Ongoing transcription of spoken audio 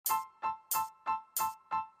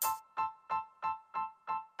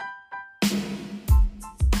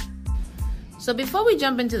So before we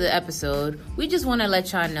jump into the episode, we just want to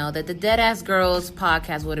let y'all know that the Deadass Girls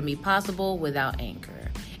podcast wouldn't be possible without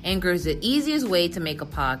Anchor. Anchor is the easiest way to make a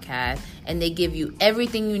podcast, and they give you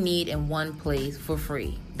everything you need in one place for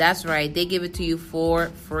free. That's right, they give it to you for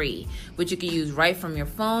free, which you can use right from your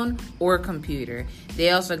phone or computer.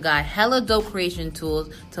 They also got hella dope creation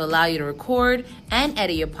tools to allow you to record and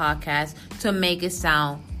edit your podcast to make it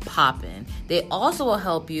sound poppin'. They also will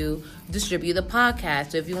help you distribute the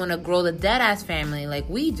podcast. So if you want to grow the Deadass family like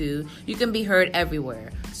we do, you can be heard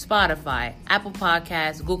everywhere. Spotify, Apple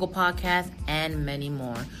Podcasts, Google Podcasts, and many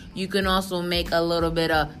more. You can also make a little bit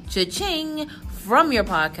of cha-ching from your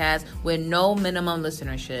podcast with no minimum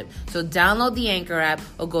listenership. So download the Anchor app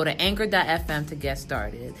or go to anchor.fm to get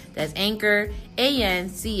started. That's Anchor,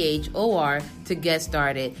 ANCHOR, to get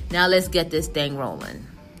started. Now let's get this thing rolling.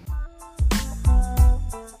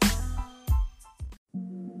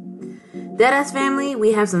 Deadass family,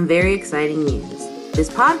 we have some very exciting news. This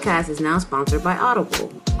podcast is now sponsored by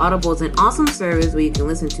Audible. Audible is an awesome service where you can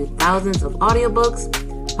listen to thousands of audiobooks,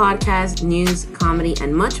 podcasts, news, comedy,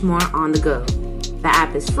 and much more on the go. The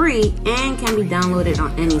app is free and can be downloaded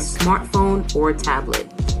on any smartphone or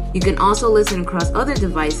tablet. You can also listen across other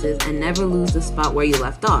devices and never lose the spot where you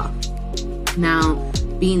left off. Now,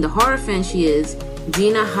 being the horror fan she is,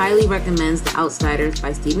 Gina highly recommends The Outsiders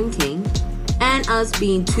by Stephen King. And us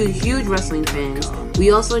being two huge wrestling fans,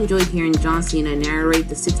 we also enjoyed hearing John Cena narrate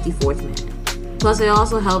the 64th Man. Plus, it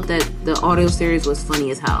also helped that the audio series was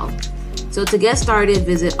funny as hell. So to get started,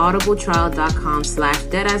 visit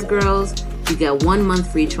audibletrial.com/deadassgirls. You get 1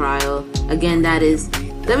 month free trial. Again, that is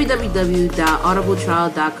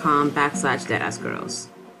www.audibletrial.com/deadassgirls.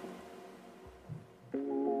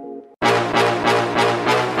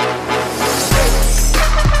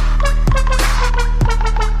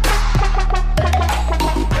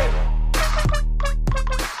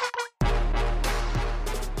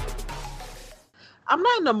 I'm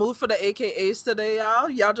not in the mood for the AKAs today, y'all.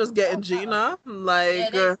 Y'all just getting Gina.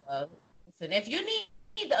 Like, Listen, if you need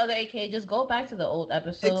the other AKA, just go back to the old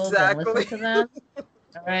episodes exactly. and listen to them.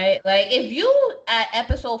 All right? Like, if you at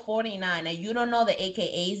episode 49 and you don't know the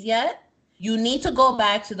AKAs yet, you need to go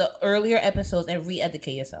back to the earlier episodes and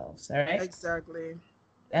re-educate yourselves. All right? Exactly.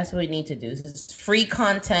 That's what we need to do. This is free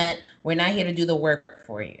content. We're not here to do the work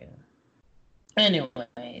for you.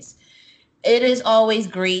 Anyways. It is always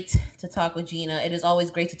great to talk with Gina. It is always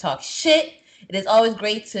great to talk shit. It is always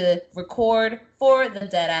great to record for the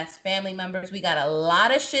Deadass family members. We got a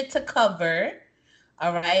lot of shit to cover.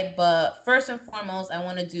 All right. But first and foremost, I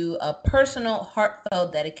want to do a personal,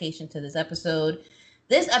 heartfelt dedication to this episode.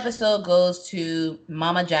 This episode goes to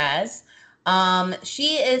Mama Jazz.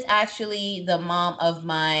 She is actually the mom of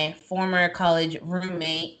my former college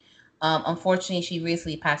roommate. Unfortunately, she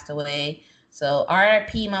recently passed away. So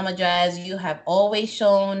RIP, Mama Jazz, you have always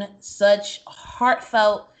shown such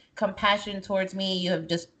heartfelt compassion towards me. You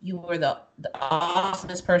were the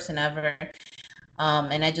awesomest person ever.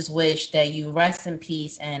 And I just wish that you rest in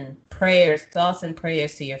peace, and thoughts and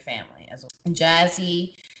prayers to your family as well.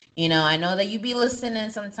 Jazzy, I know that you be listening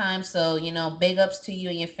sometimes. So, big ups to you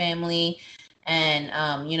and your family. And,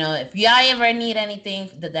 if y'all ever need anything,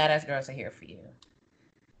 the Deadass Girls are here for you.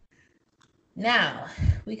 Now,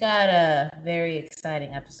 we got a very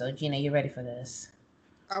exciting episode. Gina, you ready for this?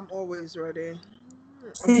 I'm always ready.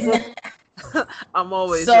 I'm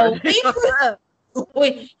always ready.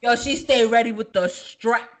 Yo, she stay ready with the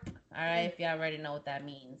strap. All right, if y'all already know what that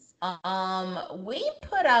means. We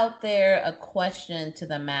put out there a question to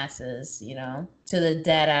the masses, to the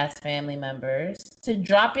Deadass family members, to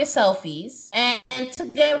drop your selfies and to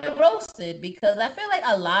get roasted, because I feel like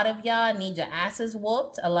a lot of y'all need your asses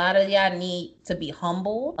whooped. A lot of y'all need to be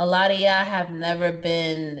humbled. A lot of y'all have never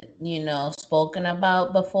been, spoken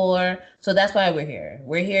about before. So that's why we're here.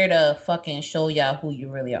 We're here to fucking show y'all who you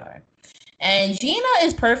really are. And Gina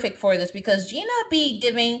is perfect for this because Gina be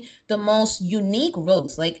giving the most unique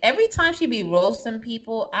roast. Like, every time she be roasting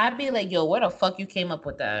people, I'd be like, yo, where the fuck you came up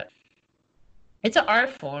with that? It's an art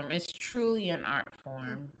form. It's truly an art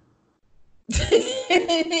form.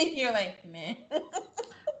 You're like, man.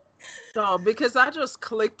 No, because I just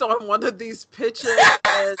clicked on one of these pictures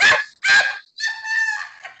and...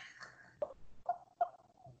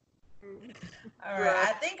 All right,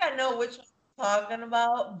 I think I know which one you're talking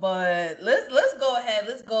about, but let's go ahead.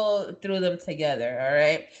 Let's go through them together, all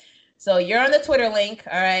right? So you're on the Twitter link,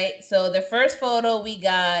 all right? So the first photo we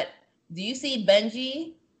got, do you see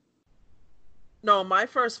Benji? No, my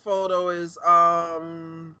first photo is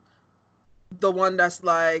the one that's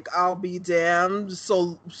like, I'll be damned.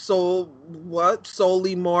 So what?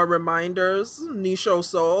 Solely more reminders. Nisho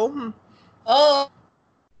Soul. Oh,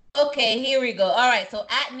 Okay, here we go. All right, so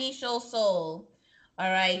at Nisho Soul,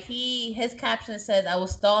 all right, his caption says, "I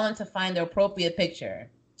was stalling to find the appropriate picture."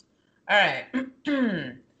 All right,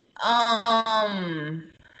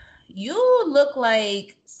 um, you look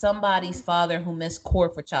like somebody's father who missed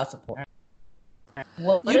court for child support.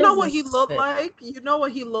 What You know is what he this looked fit? like? You know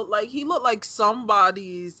what he looked like? He looked like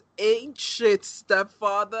somebody's ain't shit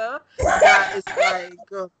stepfather that is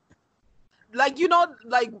like you know,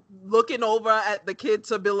 like looking over at the kid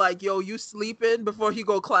to be like, "Yo, you sleeping?" Before he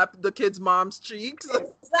go clap the kid's mom's cheeks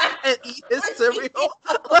and eat his cereal.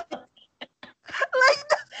 like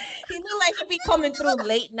He look like he be coming through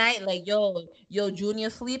late night, like yo, Junior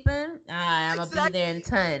sleeping. I'm gonna be there in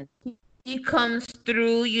exactly. 10. He comes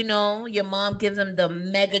through, your mom gives him the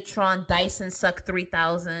Megatron Dyson Suck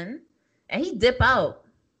 3000, and he dip out,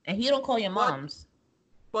 and he don't call your But moms.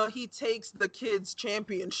 he takes the kids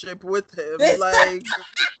championship with him. Like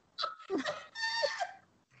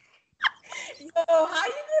Yo, how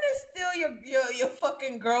you gonna steal your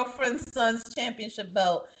fucking girlfriend's son's championship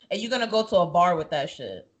belt, and you gonna go to a bar with that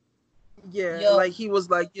shit? yeah, Yo. like he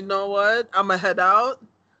was like, you know what? I'ma head out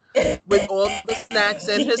with all the snacks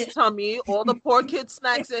in his tummy, all the poor kid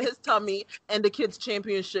snacks in his tummy, and the kid's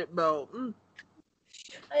championship belt.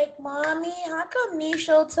 Like, mommy, how come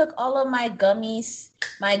Nisho took all of my gummies,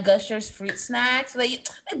 my Gushers fruit snacks? Like,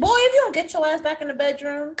 boy, if you don't get your ass back in the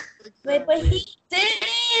bedroom. Like, but Exactly. he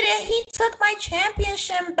did, and he took my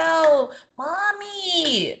championship belt,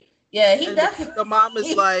 mommy. Yeah, he And the mom is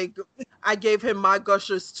definitely. like, I gave him my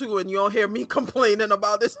gushers too, and you don't hear me complaining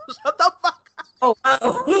about this. Shut the fuck up. Oh,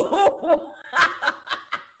 wow.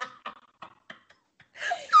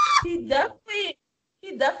 he definitely.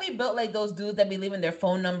 He definitely built like those dudes that be leaving their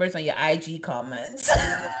phone numbers on your IG comments.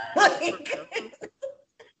 like,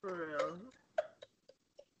 For real.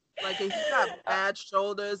 Like he got bad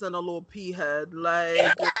shoulders and a little pea head.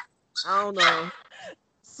 Like I don't know.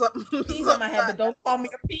 Something, peas on my something head, but don't call me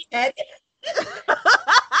a pea head.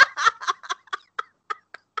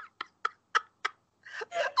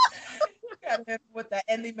 With that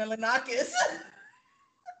Andy Milanakis.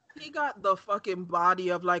 He got the fucking body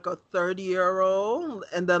of like a 30-year-old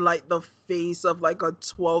and then like the face of like a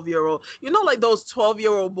 12-year-old. You know, like those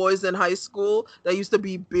 12-year-old boys in high school that used to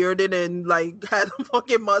be bearded and like had a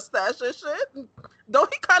fucking mustache and shit?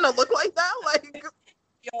 Don't he kind of look like that? Like,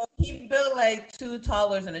 Yo, he built like two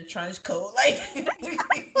toddlers in a trench coat. Like,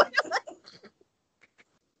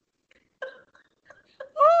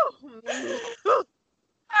 oh. all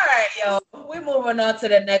right, yo, we're moving on to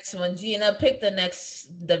the next one. Gina, pick the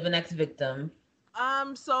next victim.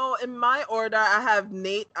 So in my order, I have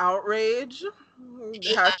Nate Outrage.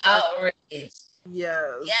 Hashtag Outrage. yes.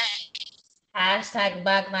 Yes. Hashtag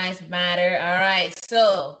Black Lives Matter. All right.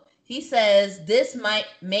 So he says this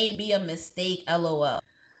may be a mistake. LOL.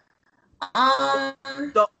 Um.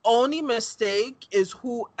 The only mistake is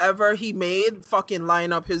whoever he made fucking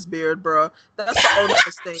line up his beard, bro. That's the only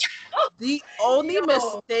mistake. The only Yo.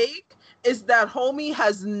 mistake is that homie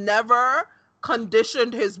has never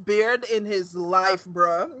conditioned his beard in his life,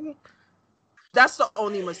 bro. That's the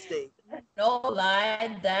only mistake. No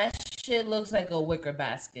lie, that shit looks like a wicker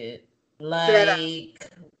basket. Dead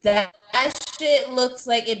Like that shit looks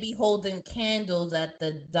like it be holding candles at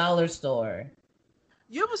the dollar store.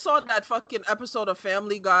 You ever saw that fucking episode of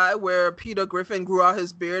Family Guy where Peter Griffin grew out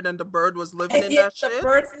his beard and the bird was living in Yeah, that the shit?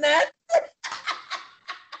 bird's nest.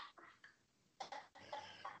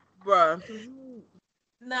 Bruh.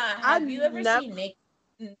 Nah, I have you ever never seen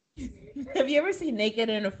Naked? Have you ever seen Naked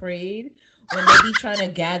and Afraid when they be trying to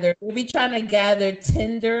gather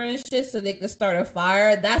tinder and shit so they can start a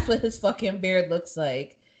fire? That's what his fucking beard looks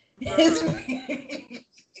like. bruh.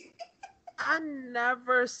 I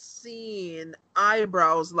never seen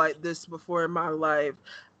eyebrows like this before in my life.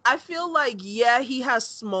 I feel like yeah, he has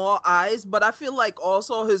small eyes, but I feel like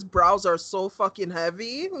also his brows are so fucking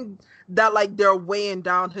heavy that like they're weighing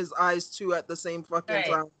down his eyes too at the same fucking Right.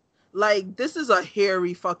 time. Like this is a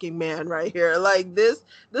hairy fucking man right here. Like this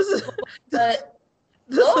is But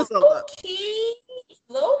this low is a lot. key,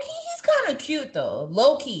 low key, he's kind of cute though.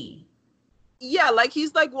 Low key. Yeah, like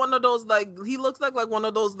he's like one of those like he looks like one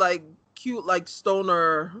of those like cute like Yeah,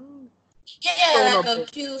 stoner like a boy.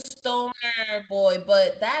 cute stoner boy,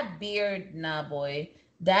 but that beard, nah, boy.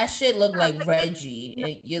 That shit look like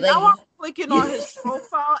Reggie. You Now I'm like, clicking on his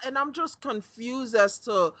profile and I'm just confused as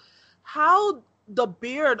to how the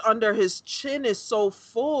beard under his chin is so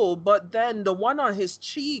full, but then the one on his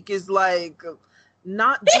cheek is like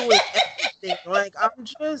not doing anything. Like I'm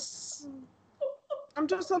just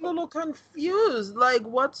a little confused. Like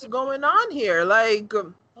what's going on here? Like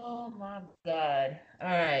oh my god. All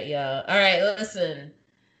right, y'all. All right, listen.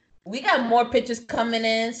 We got more pictures coming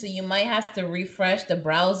in, so you might have to refresh the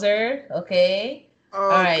browser. Okay. All Oh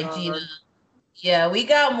right, Gina. God. Yeah, we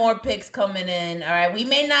got more pics coming in. All right. We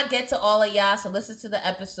may not get to all of y'all, so listen to the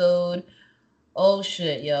episode. Oh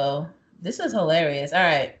shit, yo. This is hilarious. All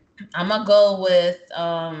right. I'm gonna go with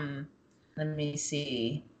let me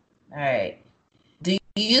see. All right. Do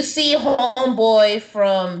you see Homeboy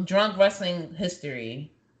from Drunk Wrestling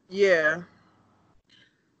History? Yeah.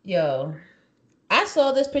 Yo, I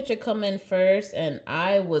saw this picture come in first and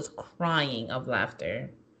I was crying of laughter.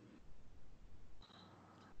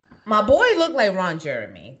 My boy looked like Ron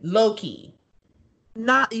Jeremy, low key.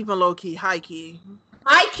 Not even low key, high key.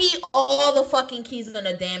 High key, all the fucking keys on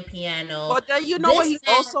the damn piano. But then you know what This he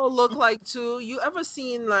man, also looked like too? You ever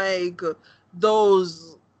seen like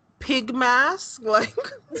those pig masks? Like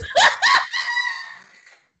those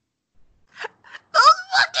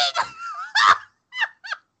fucking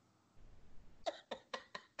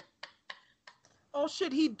Oh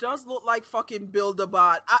shit, he does look like fucking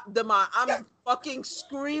Build-A-Bot. I'm fucking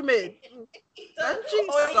screaming. Benji's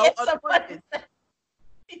oh so yeah, somebody annoying. said,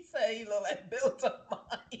 he said he looked like Bill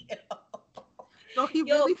Tamayo. No, he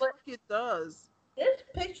Yo, really but fucking does. this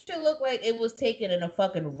picture looked like it was taken in a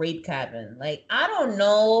fucking rape cabin. Like, I don't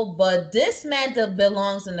know, but this man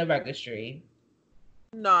belongs in the registry.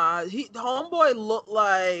 Nah, homeboy looked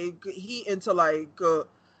like he into like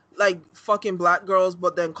fucking black girls,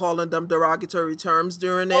 but then calling them derogatory terms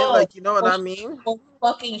during it. Oh, Like, you know what for, I mean? for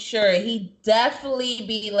fucking sure. He definitely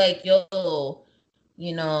be like, yo,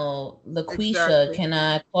 LaQuisha, Exactly. can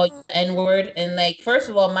I call you N-word? And like, first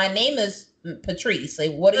of all, my name is Patrice.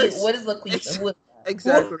 Like, what is LaQuisha? Ex- Who,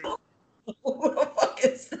 exactly. who the fuck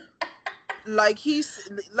is that? Like he's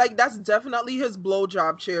like that's definitely his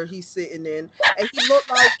blowjob chair he's sitting in, and he looked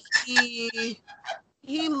like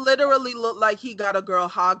he literally looked like he got a girl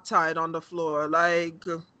hogtied on the floor, like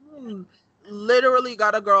literally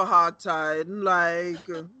got a girl hogtied. Like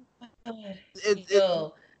it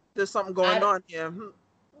Yo, there's something going I on here.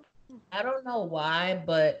 I don't know why,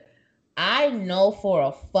 but I know for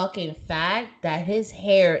a fucking fact that his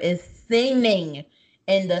hair is thinning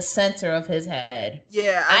in the center of his head.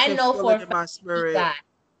 Yeah, I I can know feel for a it in fact my he spirit. got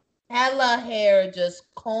hella hair just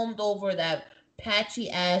combed over that patchy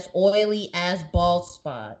ass, oily ass bald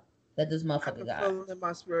spot that this I motherfucker can got. feel it in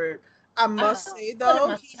my spirit. I I must say feel it in though,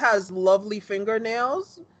 my he has lovely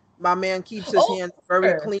fingernails. My man keeps his oh, hands very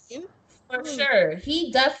sure. clean. For sure.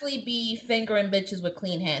 He definitely be fingering bitches with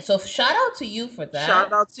clean hands. So shout out to you for Shout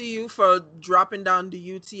that. out to you for dropping down the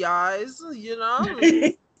UTIs, you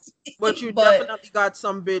know? But you But definitely got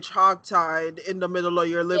some bitch hogtied in the middle of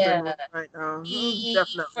your living yeah, room right now.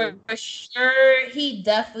 for Definitely. sure he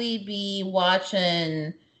definitely be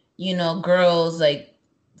watching, girls like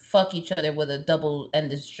fuck each other with a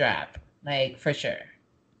double-ended strap. Like for sure.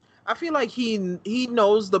 I feel like he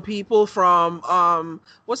knows the people from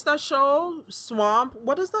what's that show? Swamp.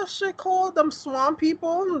 What is that shit called? Them swamp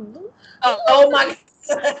people? Oh my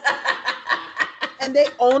And they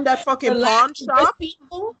own that the fucking pawn last shop.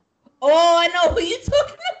 people. Oh, I know who you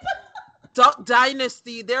talking about. Duck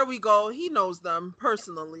Dynasty. There we go. He knows them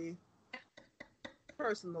personally.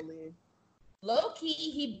 Personally. Low key,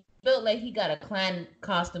 he built like he got a clan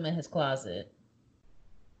costume in his closet.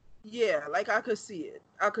 Yeah, like I could see it.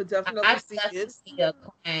 I could definitely I see definitely it. see a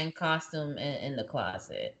clan costume in the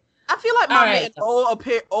closet. I feel like All my man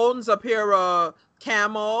right. owns a pair of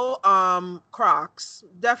camo Crocs.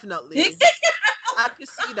 Definitely. I could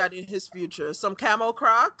see that in his future. Some camo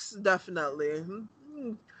Crocs, definitely.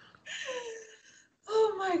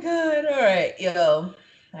 Oh my god. All right, yo. All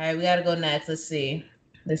right, we gotta go next. Let's see.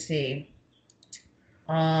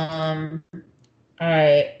 All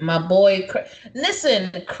right, my boy.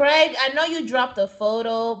 Listen, Craig. I know you dropped a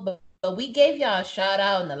photo, but we gave y'all a shout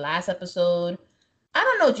out in the last episode. I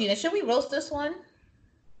don't know, Gina. Should we roast this one?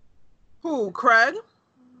 Who, Craig?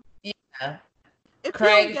 Yeah, If he don't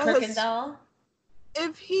Craig get his Kirkendall.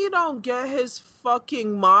 if he don't get his fucking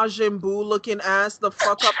Majin Buu looking ass the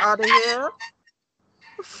fuck up out of here,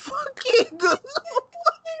 fucking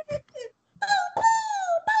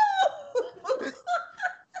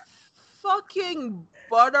fucking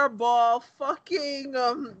butterball, fucking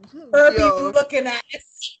Herbie yo, looking at.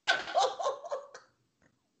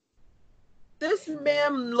 this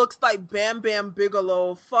man looks like Bam Bam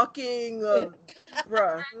Bigelow, fucking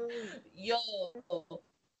bruh. Yo,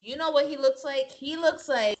 you know what he looks like? He looks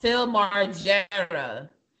like Phil Margera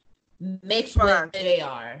mixed with Facts.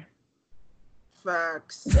 AR.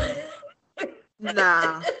 Facts.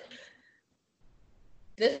 Nah.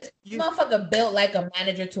 This You motherfucker built like a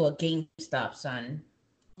manager to a GameStop, son.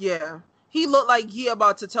 Yeah. He looked like he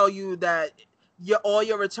about to tell you that all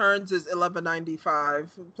your returns is $11.95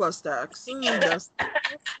 plus tax. He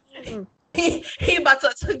about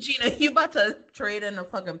to Gina. He about to trade in a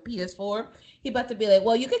fucking PS4. He about to be like,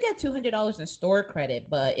 well, you could get $200 in store credit,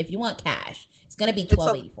 but if you want cash, it's gonna be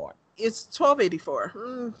 $12.84. It's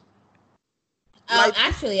 $12.84.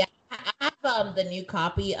 Actually, I have the new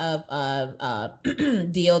copy of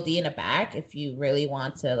DOD in the back. If you really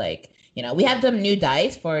want to, like, you know, we have some new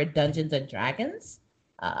dice for Dungeons and Dragons.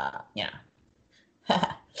 You know,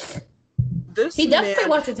 he definitely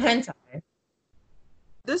watches hentai.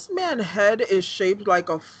 This man's head is shaped like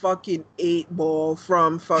a fucking 8-ball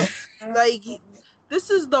from like. This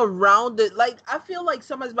is the rounded, like, I feel like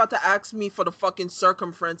somebody's about to ask me for the fucking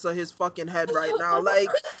circumference of his fucking head right now. Like,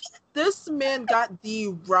 this man got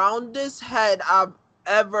the roundest head I've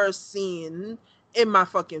ever seen in my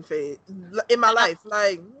fucking face, in my life.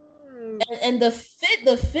 Like, and the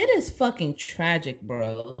fit is fucking tragic,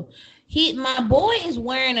 bro. My boy is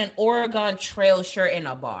wearing an Oregon Trail shirt in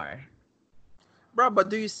a bar. Bro, but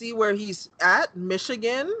do you see where he's at?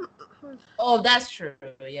 Michigan? Oh, that's true.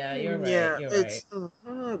 Yeah, you're right. Yeah,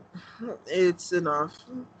 it's enough.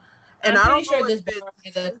 And I'm pretty sure this bar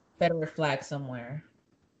has a Confederate flag somewhere.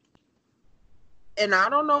 And I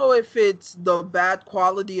don't know if it's the bad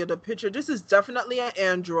quality of the picture. This is definitely an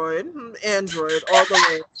Android all the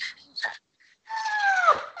way.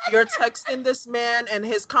 You're texting this man and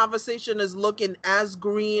his conversation is looking as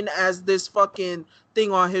green as this fucking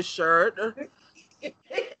thing on his shirt.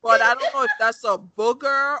 But I don't know if that's a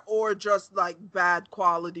booger or just like bad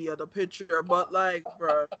quality of the picture. But like,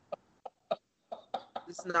 bro,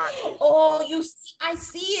 it's not. Oh, I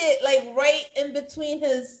see it like right in between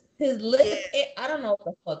his lips. Yeah. I don't know what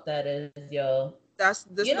the fuck that is, yo. This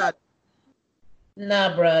not.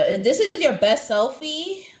 Nah, bro. This is your best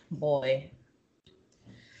selfie, boy.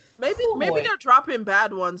 Maybe they're dropping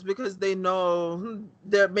bad ones because they know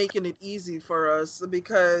they're making it easy for us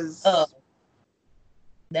because.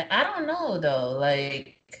 I don't know though.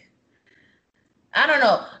 Like, I don't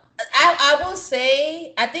know. I will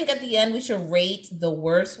say, I think at the end we should rate the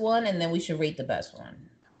worst one and then we should rate the best one.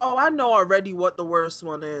 Oh, I know already what the worst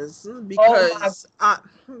one is because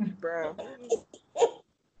bro. All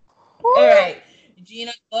right,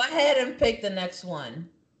 Gina, go ahead and pick the next one.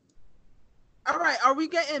 All right, are we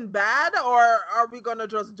getting bad or are we gonna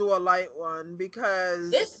just do a light one?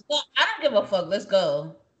 Because I don't give a fuck. Let's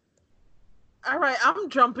go. All right, I'm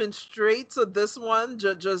jumping straight to this one.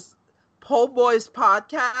 Just Po Boys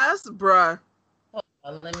podcast, bruh. Oh,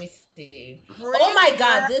 let me see. Oh my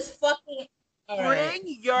God, this fucking.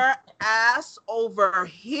 Bring your ass over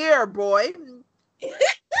here, boy.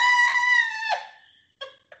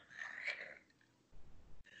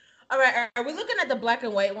 All right, are we looking at the black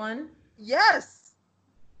and white one? Yes.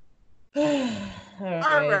 All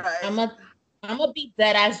right. I'm gonna be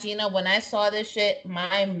dead ass, Gina. When I saw this shit,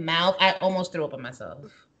 my mouth, I almost threw up on myself.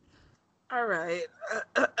 All right.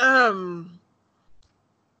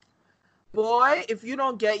 Boy, if you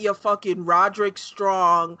don't get your fucking Roderick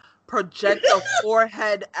Strong projector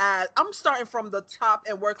forehead ass, I'm starting from the top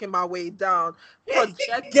and working my way down.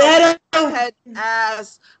 Projector forehead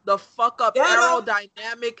ass, the fuck up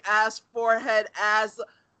aerodynamic ass forehead ass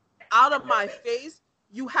out of my face.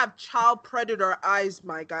 You have child predator eyes,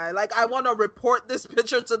 my guy. Like, I want to report this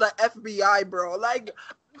picture to the FBI, bro. Like,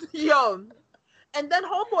 yo. And then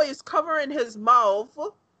homeboy is covering his mouth,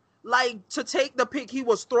 like, to take the pic he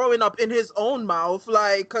was throwing up in his own mouth.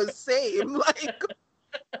 Like, cause same. Like.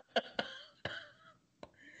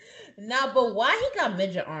 Nah, but why he got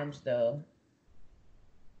midget arms, though?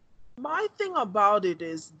 My thing about it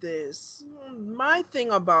is this.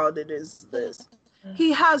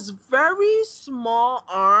 He has very small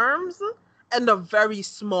arms and a very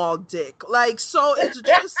small dick. Like, so it's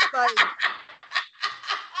just like.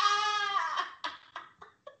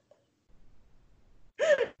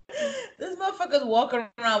 This motherfucker's walking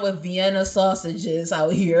around with Vienna sausages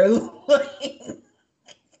out here.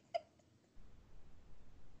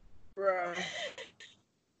 Bruh.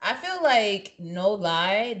 I feel like, no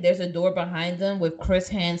lie, there's a door behind them with Chris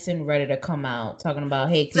Hansen ready to come out, talking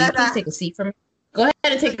about, hey, can you please take a seat for me? Go ahead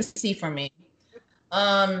and take a seat for me.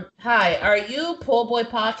 Hi, are you Po Boy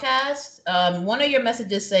Podcast? One of your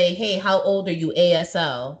messages say, hey, how old are you,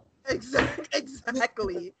 ASL?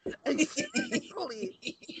 Exactly.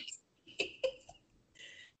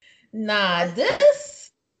 Nah,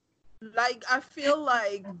 this. Like, I feel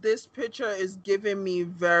like this picture is giving me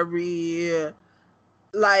very...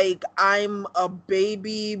 like, I'm a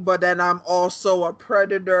baby, but then I'm also a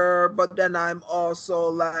predator, but then I'm also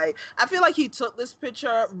like, I feel like he took this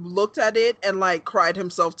picture, looked at it, and like cried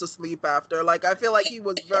himself to sleep after. Like, I feel like he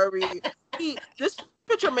was very This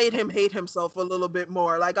picture made him hate himself a little bit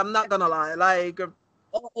more. Like, I'm not gonna lie. Like,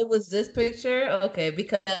 Oh, it was this picture? Okay,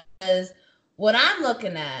 because what I'm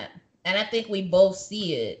looking at, and I think we both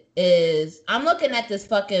see it, is I'm looking at this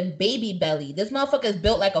fucking baby belly. This motherfucker is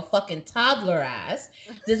built like a fucking toddler ass.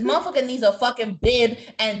 This motherfucker needs a fucking bib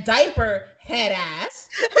and diaper head ass.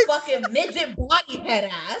 Fucking midget body head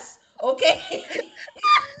ass. Okay?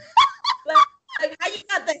 like, how you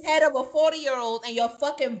got the head of a 40-year-old and your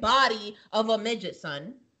fucking body of a midget,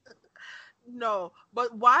 son? no,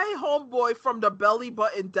 but why homeboy from the belly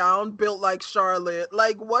button down built like Charlotte?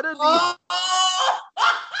 Like, what are these? Oh, my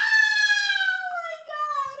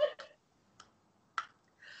God.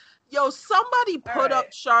 Yo, somebody put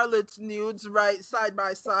up Charlotte's nudes right side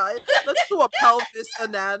by side. Let's do a pelvis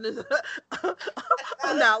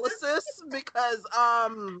analysis because,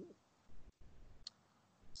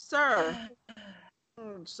 sir.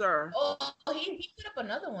 Sir. Oh, he put up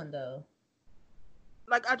another one though.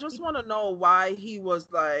 Like, I just want to know why he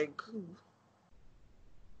was like,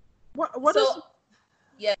 what so, is?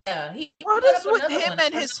 Yeah, what is with him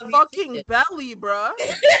and his fucking belly, bruh?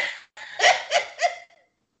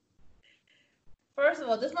 First of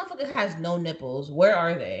all, this motherfucker has no nipples. Where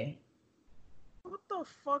are they? What the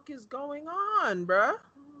fuck is going on, bruh?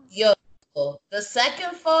 Yo, the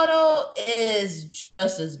second photo is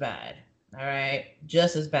just as bad. All right,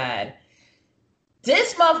 just as bad.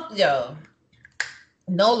 This yo,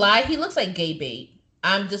 no lie, he looks like gay bait.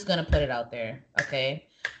 I'm just gonna put it out there, okay?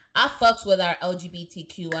 I fucks with our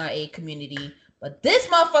LGBTQIA community, but this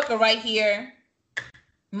motherfucker right here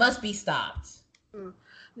must be stopped.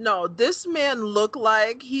 No, this man looked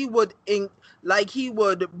like he would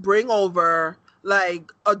bring over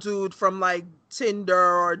like a dude from like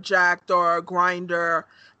Tinder or Jack'd or Grindr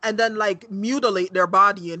and then like mutilate their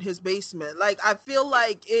body in his basement. Like, I feel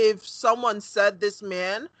like if someone said this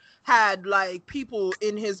man had like people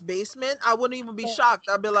in his basement, I wouldn't even be shocked.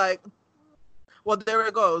 I'd be like, well, there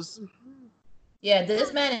it goes. Yeah,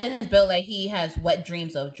 this man is built like he has wet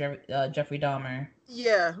dreams of Jeffrey Dahmer.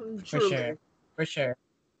 Yeah, truly. For sure.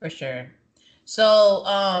 So,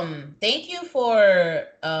 thank you for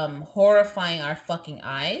horrifying our fucking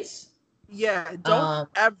eyes. Yeah, don't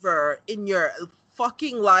ever in your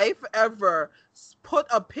fucking life ever put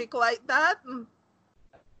a pic like that.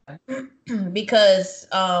 Because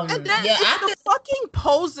and then it's the fucking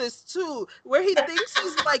poses too, where he thinks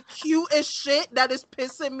he's like cute as shit. That is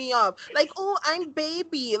pissing me off. Like, oh, I'm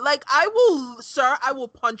baby. Like, I will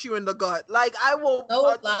punch you in the gut. Like, I will.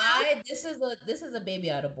 No lie, this is a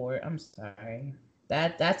baby I'd abort. I'm sorry.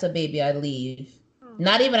 That's a baby I'd leave.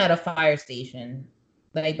 Not even at a fire station.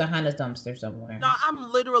 Like behind a dumpster somewhere. No,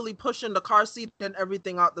 I'm literally pushing the car seat and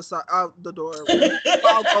everything out the door.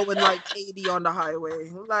 While going like 80 on the highway.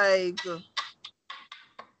 Like.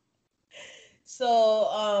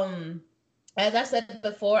 So, as I said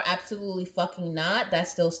before, absolutely fucking not. That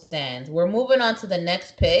still stands. We're moving on to the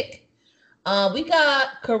next pick. We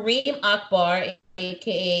got Kareem Akbar,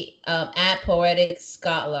 aka at Poetic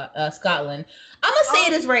Scotland. I'm gonna say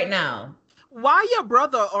this right now. Why your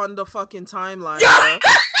brother on the fucking timeline?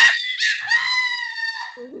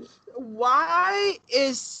 Why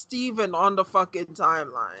is Steven on the fucking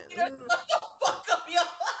timeline?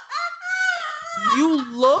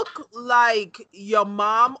 You look like your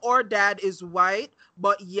mom or dad is white,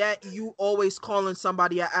 but yet you always calling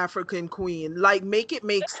somebody an African queen. Like, make it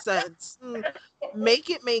make sense. Make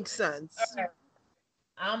it make sense.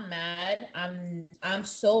 I'm mad. I'm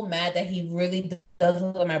so mad that he really does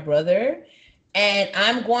look like my brother. And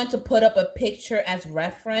I'm going to put up a picture as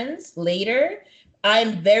reference later.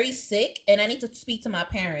 I'm very sick and I need to speak to my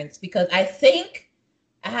parents because I think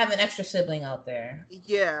I have an extra sibling out there.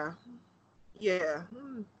 Yeah.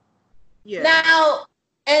 Now,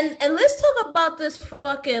 and let's talk about this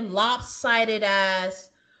fucking lopsided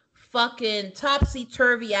ass, fucking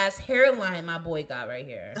topsy-turvy ass hairline my boy got right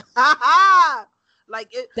here.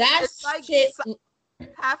 Like, that's it's like shit.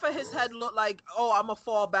 Half of his head looked like, oh, I'm gonna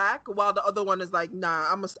fall back, while the other one is like,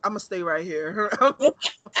 nah, I'm gonna stay right here. I'm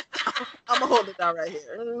gonna hold it down right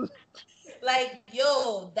here. Like,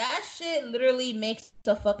 yo, that shit literally makes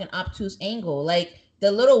a fucking obtuse angle. Like,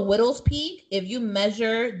 the little widow's peak, if you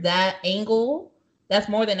measure that angle, that's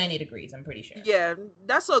more than 90 degrees, I'm pretty sure. Yeah,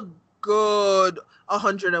 that's a good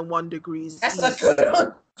 101 degrees. That's a good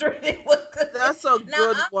 101. That's a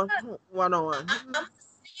good 101.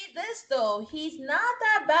 This though, he's not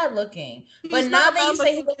that bad looking. But now that you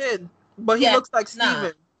say he looks like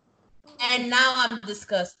Steven. And now I'm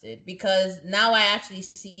disgusted because now I actually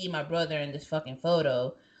see my brother in this fucking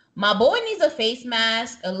photo. My boy needs a face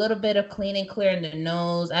mask, a little bit of clean and clear in the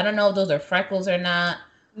nose. I don't know if those are freckles or not,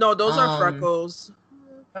 No, those are Um, freckles.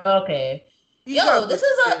 okay. He's Yo, got this good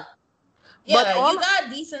is skin. a But yeah. You got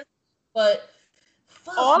decent, but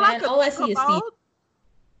fuck, all I man. could All I think see is teeth. about,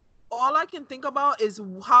 all I can think about is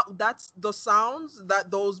how that's the sounds that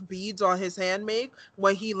those beads on his hand make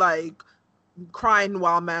when he like crying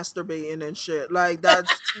while masturbating and shit. Like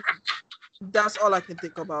that's all I can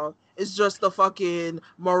think about. It's just the fucking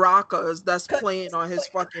maracas that's playing on his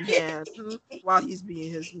fucking hand while he's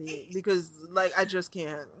being his meat. Because like I just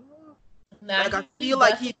can't. Nah, Like I he feel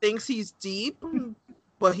like he definitely. thinks he's deep,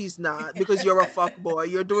 but he's not because you're a fuck boy.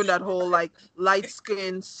 You're doing that whole like light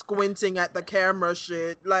skin squinting at the camera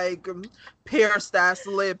shit, like pierced ass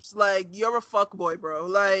lips. Like you're a fuck boy, bro.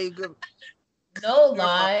 Like No you're a fuck.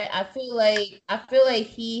 lie. I feel like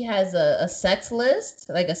he has a sex list,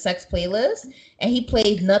 like a sex playlist, and he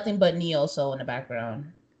plays nothing but neo soul in the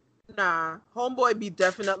background. Nah, homeboy be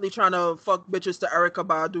definitely trying to fuck bitches to Erica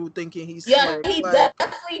Badu, thinking he's Yeah, slick. he Like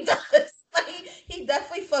definitely does. Like, he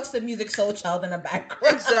definitely fucks the music soul child in the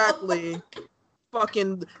background. exactly.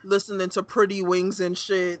 Fucking listening to Pretty Wings and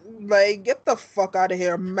shit. Like, get the fuck out of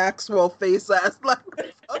here, Maxwell face ass. Like,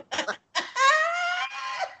 fuck.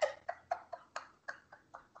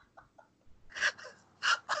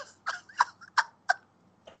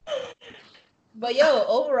 But yo,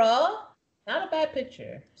 overall, not a bad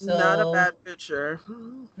picture. Not a So bad picture.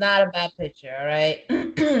 not a bad picture, all right?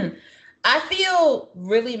 I feel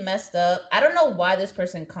really messed up. I don't know why this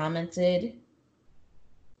person commented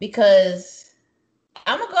because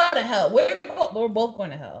I'm gonna go to hell. We're both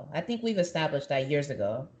going to hell. I think we've established that years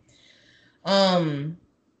ago. Um,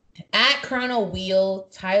 at Colonel Wheel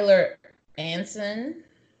Tyler Anson.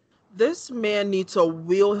 This man needs to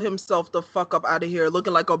wheel himself the fuck up out of here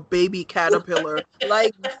looking like a baby caterpillar.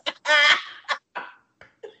 Like,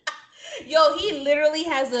 Yo, he literally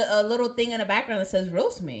has a little thing in the background that says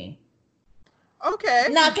roast me. okay.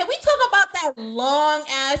 Now, can we talk about that long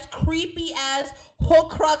ass, creepy ass,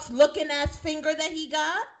 Horcrux looking ass finger that he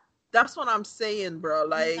got? That's what I'm saying, bro.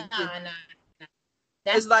 Like, Nah. it's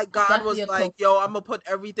That's like God definitely was a like, coke. yo, I'm gonna put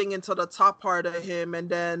everything into the top part of him and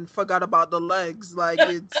then forgot about the legs. Like,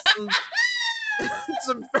 it's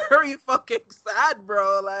very fucking sad,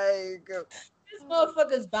 bro. Like, This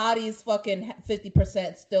motherfucker's body is fucking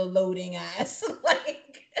 50% still loading ass.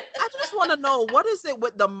 Like, I just want to know what is it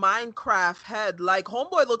with the Minecraft head? Like,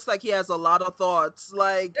 homeboy looks like he has a lot of thoughts.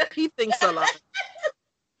 Like, he thinks a lot.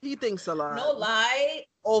 He thinks a no lot. lie.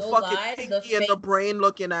 Oh, No fucking lie. The Pinky and the fake Brain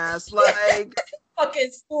looking ass. Like,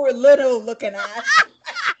 fucking Stuart Little looking ass.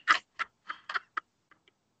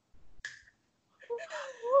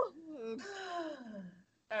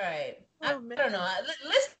 All right. I oh man, don't know.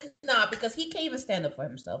 Let's not because he can't even stand up for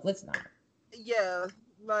himself. Let's not. yeah,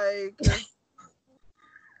 like,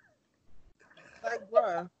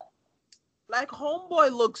 bruh, like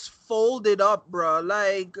homeboy looks folded up, bruh.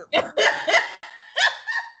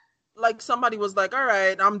 Like somebody was like, all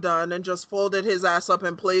right, I'm done, and just folded his ass up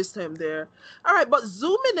and placed him there. All right, but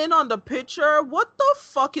zooming in on the picture, what the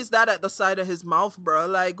fuck is that at the side of his mouth, bruh?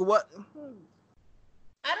 Like, what?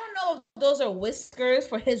 I don't know if those are whiskers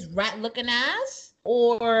for his rat looking ass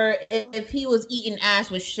or if he was eating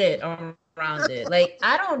ass with shit around it. Like,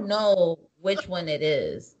 I don't know which one it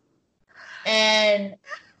is. And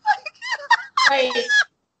like,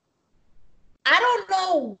 I don't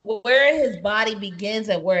know where his body begins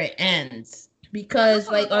and where it ends. Because,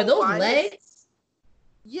 I like, don't are know those why legs?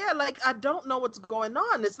 yeah, like I don't know what's going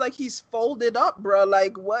on. It's like he's folded up, bruh.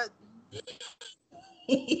 Like what?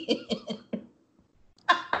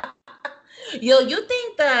 Yo, you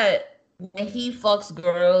think that when he fucks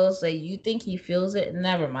girls, like you think he feels it?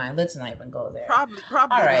 Never mind. Let's not even go there. Probably, All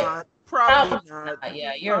probably right. not. Probably Probably not. not.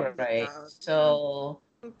 Yeah, you're Probably right. not. So,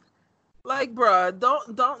 Like, bruh,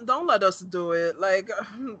 don't let us do it. Like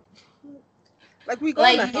we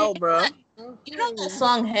going like, to hell, bruh. you know that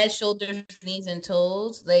song Head, Shoulders, Knees, and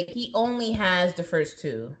Toes? Like, he only has the first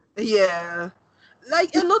two. Yeah.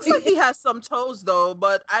 Like it looks like he has some toes though,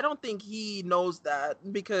 but I don't think he knows that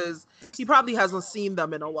because he probably hasn't seen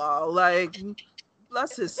them in a while. Like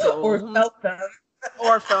bless his Or soul. felt them.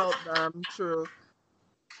 Or felt them. True.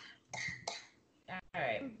 All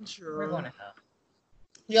right. We're True. going to hell.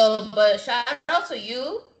 Yo, but shout out to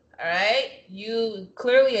you. All right. You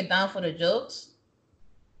clearly are down for the jokes.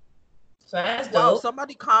 So that's Wow, dope.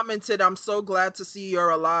 somebody commented, I'm so glad to see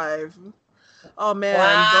you're alive. Oh man,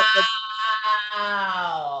 Wow.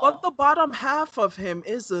 but the bottom half of him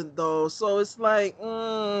isn't though. So it's like,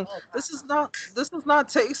 Oh, this is not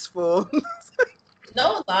tasteful.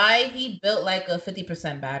 no lie, he built like a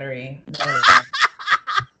 50% battery. No lie.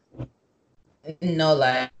 No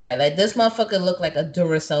lie. Like this motherfucker looked like a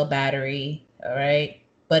Duracell battery. All right.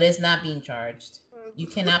 but it's not being charged. You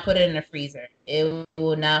cannot put it in the freezer. It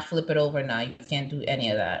will not flip it over now. You can't do any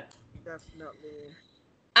of that. Definitely.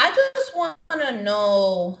 I just want to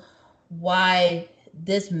know why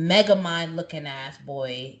this Megamind looking ass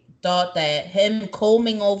boy thought that him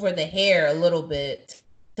combing over the hair a little bit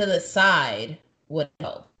to the side would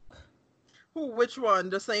help. Who? Which one?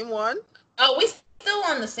 The same one? Oh, we still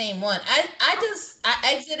on the same one. I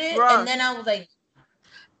exited Bruh. and then I was like,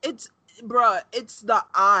 it's the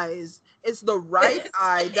eyes. It's the right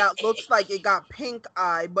eye that looks like it got pink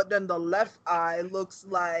eye, but then the left eye looks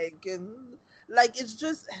like it's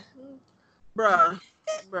just bruh.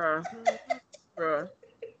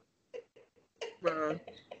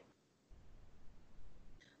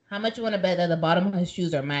 How much you want to bet that the bottom of his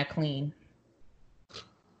shoes are mad clean?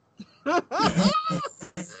 All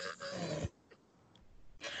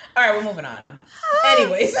right, we're moving on.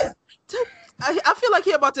 Anyways, I feel like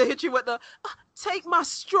he's about to hit you with the take my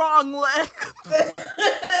strong leg.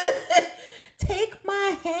 Take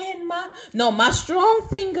my hand, my strong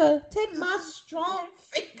finger. Take my strong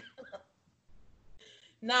finger.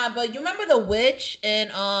 Nah, but you remember the witch in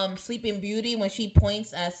Sleeping Beauty when she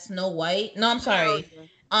points at Snow White? No, I'm sorry.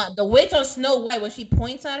 The witch on Snow White, when she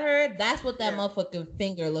points at her, that's what that motherfucking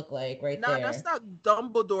finger looked like there. That's that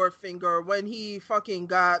Dumbledore finger when he fucking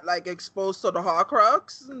got like exposed to the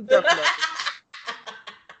Horcrux. Definitely.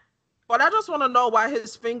 But I just want to know why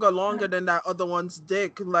his finger longer than that other one's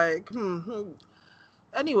dick. Like,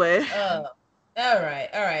 Anyway. All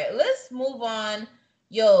right. Let's move on.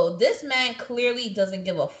 Yo, this man clearly doesn't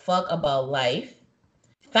give a fuck about life.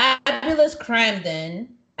 Fabulous Cramden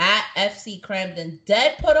at FC Cramden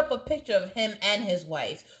dead put up a picture of him and his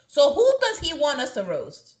wife. So who does he want us to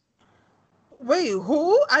roast? Wait,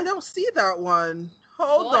 who? I don't see that one.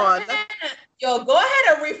 Hold on. Yo, go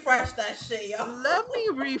ahead and refresh that shit, yo. Let me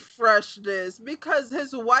refresh this because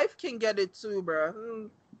his wife can get it too, bro.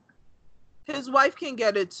 His wife can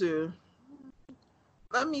get it too.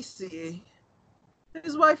 Let me see.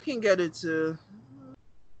 His wife can get it too.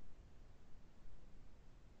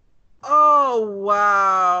 Oh,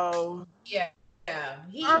 wow. Yeah.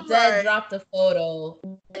 He dead dropped a photo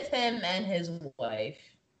with him and his wife.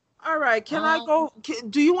 All right, can I go?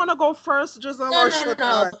 Do you want to go first?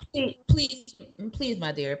 No. Please,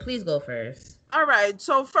 my dear, please go first. All right,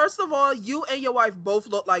 so first of all, you and your wife both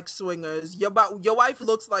look like swingers. Your wife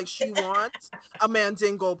looks like she wants a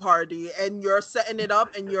Mandingo party, and you're setting it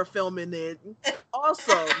up and you're filming it.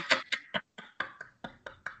 Also,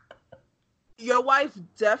 your wife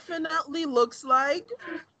definitely looks like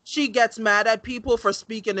she gets mad at people for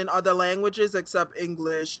speaking in other languages except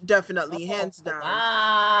English. Definitely, hands down.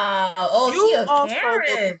 Wow. Oh,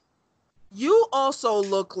 Karen. You also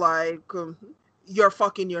look like you're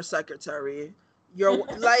fucking your secretary. You're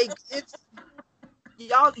like, it's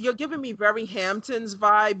y'all. You're giving me very Hamptons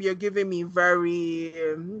vibe. You're giving me very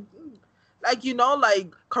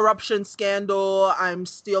like corruption scandal. I'm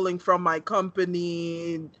stealing from my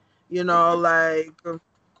company. Like.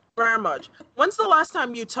 Very much. When's the last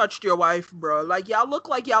time you touched your wife, bro? Like, y'all look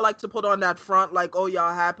like y'all like to put on that front, like, oh,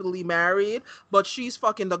 y'all happily married, but she's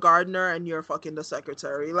fucking the gardener and you're fucking the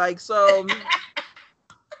secretary. Like, so.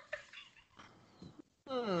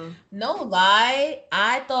 No lie,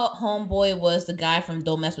 I thought Homeboy was the guy from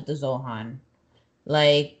Don't Mess with the Zohan.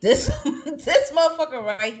 Like, this motherfucker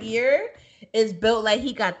right here is built like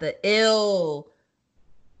he got the ill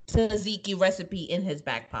tzatziki recipe in his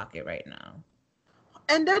back pocket right now.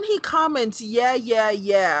 And then he comments,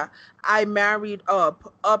 yeah. I married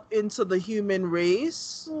up into the human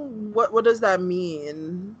race. What does that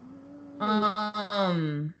mean? What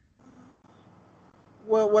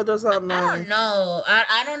does that mean? I don't know.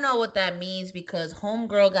 I don't know what that means because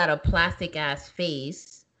homegirl got a plastic ass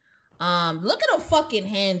face. Look at her fucking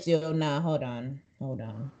hands, yo. Nah, hold on.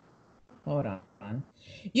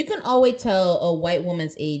 You can always tell a white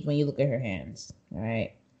woman's age when you look at her hands. All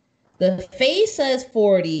right. The face says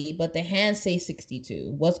 40, but the hands say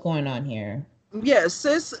 62. What's going on here? Yeah,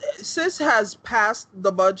 sis has passed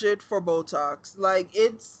the budget for Botox. Like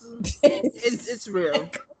it's real.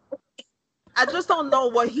 I just don't know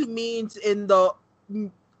what he means in the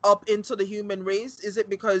up into the human race. Is it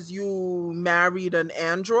because you married an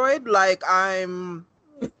android? Like I'm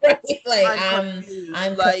confused.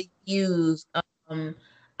 I'm confused.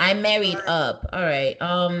 I married up. All right.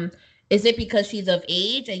 Is it because she's of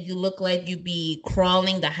age and you look like you be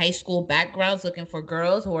crawling the high school backgrounds looking for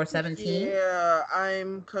girls who are 17? Yeah,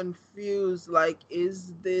 I'm confused. Like,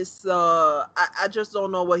 is this I just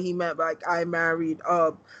don't know what he meant. Like, I married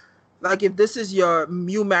up. Like, if this is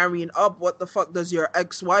you marrying up, what the fuck does your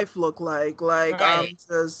ex-wife look like? Like, right. I'm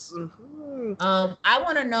just I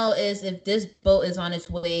want to know is if this boat is on its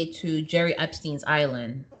way to Jerry Epstein's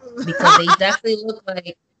island, because they definitely look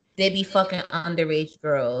like they be fucking underage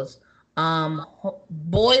girls.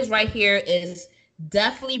 Boys right here is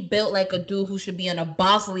definitely built like a dude who should be in a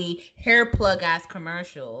Bosley hair plug ass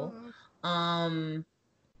commercial.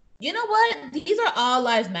 You know what? These are all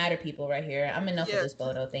lives matter people right here. I'm enough of this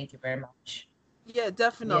photo. Thank you very much. Yeah,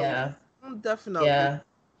 definitely. Yeah, definitely. yeah.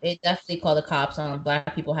 They definitely call the cops on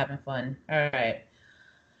black people having fun. All right.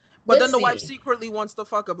 But then the wife secretly wants to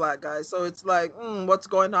fuck a black guy, so it's like, what's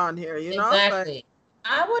going on here? You know? Exactly. Like,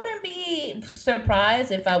 I wouldn't be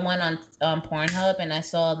surprised if I went on Pornhub and I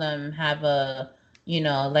saw them have a,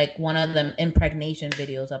 like one of them impregnation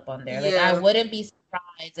videos up on there. Like I wouldn't be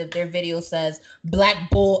surprised if their video says Black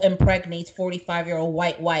Bull impregnates 45-year-old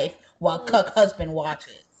white wife while cuck husband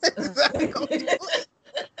watches. Exactly.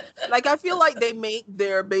 Like I feel like they make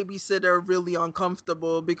their babysitter really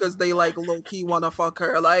uncomfortable because they like low key want to fuck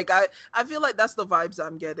her. Like I feel like that's the vibes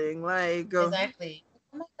I'm getting. Like exactly.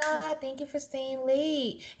 Oh my God, thank you for staying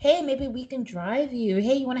late. Hey, maybe we can drive you.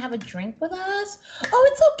 Hey, you want to have a drink with us? Oh,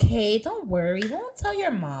 it's okay. Don't worry. Don't tell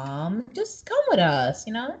your mom. Just come with us,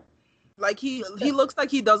 Like he looks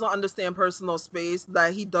like he doesn't understand personal space,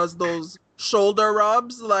 that he does those shoulder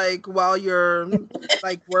rubs like while you're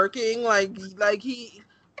like working. Like he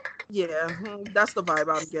that's the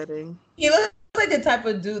vibe I'm getting. He looks like the type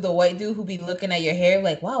of dude, the white dude who be looking at your hair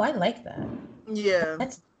like, wow, I like that. Yeah.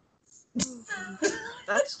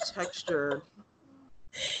 That's textured.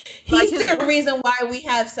 He's like the reason why we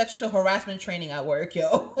have sexual harassment training at work,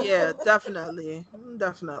 yo. Yeah, definitely.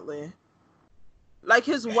 Definitely. Like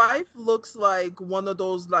his wife looks like one of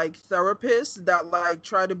those like therapists that like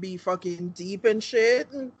try to be fucking deep and shit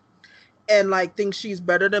and like thinks she's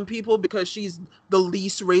better than people because she's the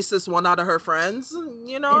least racist one out of her friends,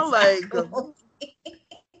 exactly. Like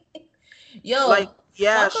yo, like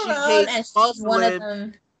yeah, she hates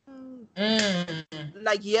Muslims.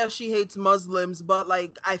 Like yeah, she hates Muslims, but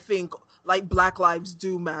like I think like Black lives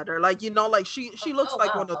do matter. Like like she looks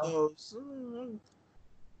like one of those.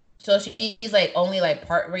 So she's like only like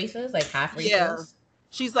part racist, like half racist. Yeah,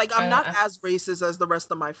 she's like I'm not as racist as the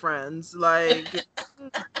rest of my friends. Like,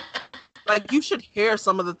 like you should hear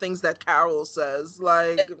some of the things that Carol says.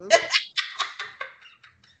 Like.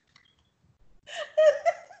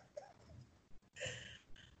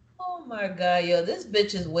 Oh my God, yo, this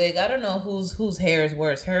bitch's wig. I don't know whose hair is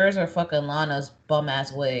worse, hers or fucking Lana's bum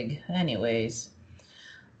ass wig. Anyways,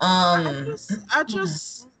 I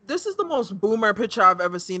just this is the most boomer picture I've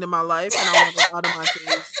ever seen in my life, and I want it out of my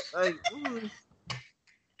face. Like,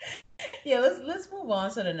 yeah, let's move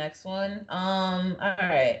on to the next one. All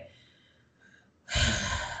right.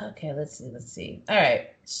 Okay, let's see. All right,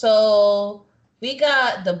 so we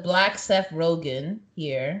got the Black Seth Rogen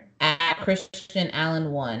here at Christian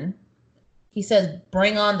Allen 1. He says,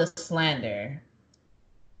 "Bring on the slander."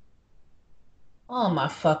 Oh my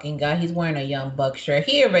fucking God, he's wearing a Young Buck shirt.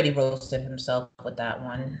 He already roasted himself with that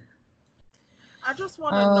one. I just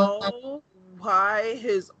want to know why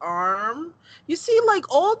his arm. You see,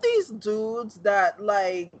 like all these dudes that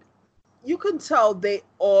like, you can tell they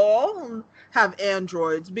all have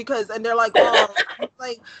androids and they're like, oh,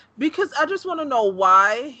 like because I just want to know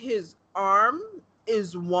why his arm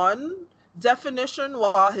is one definition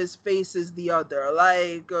while his face is the other.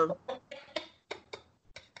 Like.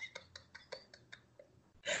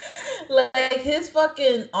 Like his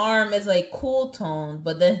fucking arm is like cool tone,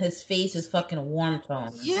 but then his face is fucking warm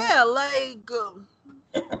tone. Yeah, like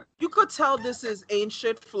you could tell this is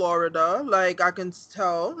ancient Florida. Like I can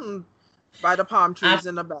tell by the palm trees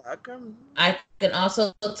in the back. I can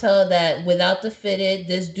also tell that without the fitted,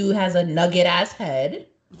 this dude has a nugget ass head.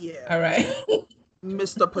 Yeah. All right.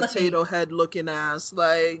 Mr. Potato Head looking ass.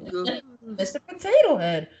 Like Mr. Potato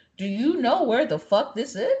Head. Do you know where the fuck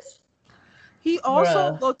this is? He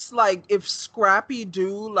also looks like if Scrappy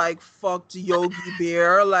Doo like fucked Yogi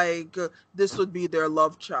Bear, like this would be their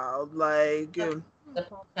love child. Like the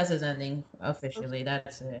podcast is ending officially.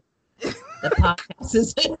 That's it. The podcast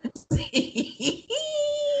is ending.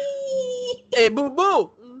 Hey, boo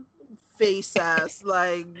boo, face ass.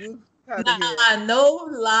 Like no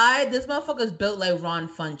lie, this motherfucker's built like Ron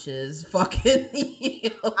Funches. Fucking.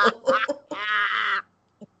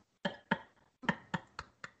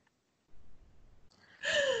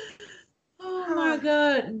 Oh my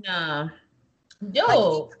God, nah.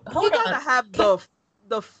 Yo, he gotta have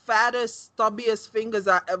the fattest, stubbiest fingers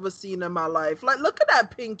I ever seen in my life. Like, look at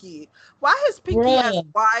that pinky. Why is pinky as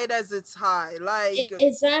wide as it's high? Like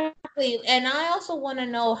exactly. And I also want to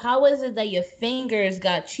know, how is it that your fingers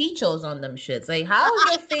got chichos on them shits? Like, how is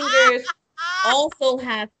your fingers also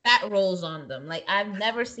have fat rolls on them. Like I've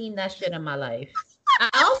never seen that shit in my life. I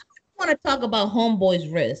also want to talk about Homeboy's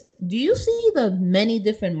wrist. Do you see the many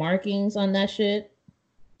different markings on that shit?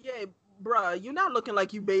 Yeah, bruh, you're not looking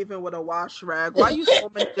like you bathing with a wash rag. Why you so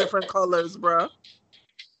many different colors, bruh?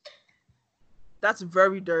 That's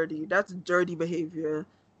very dirty. That's dirty behavior.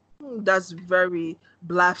 That's very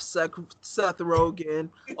black Seth Rogen.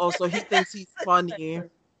 Also, he thinks he's funny.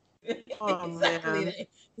 Oh man.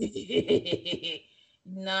 Exactly.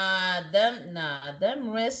 Them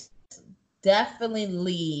wrists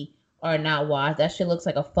definitely are not washed. That shit looks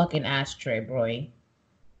like a fucking ashtray, bro. You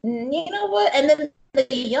know what? And then the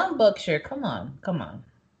Young Buck shirt. Come on, come on.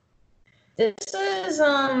 This is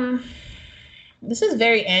this is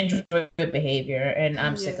very Android behavior, and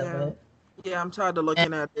I'm sick of Yeah. it. Yeah, I'm tired of And,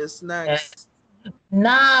 looking at this. uh, Next.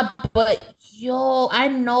 nah, but yo, I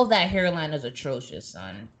know that hairline is atrocious,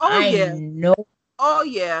 son. Oh I yeah. know. Oh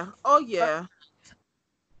yeah. Oh yeah. Oh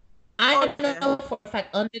I yeah. know for a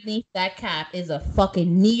fact underneath that cap is a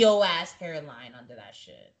fucking neo ass hairline under that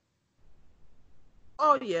shit.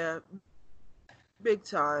 Oh yeah. Big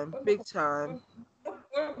time. Big time.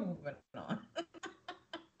 We're moving on.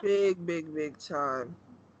 Big time.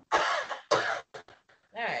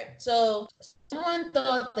 All right. So someone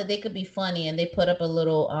thought that they could be funny and they put up a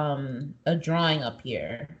little a drawing up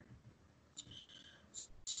here.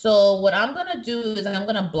 So what I'm gonna do is I'm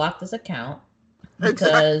gonna block this account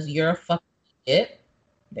because you're a fucking idiot.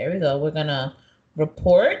 There we go. We're gonna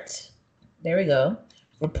report. There we go.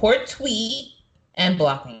 Report tweet and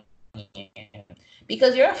blocking you.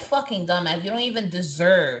 Because you're a fucking dumbass. You don't even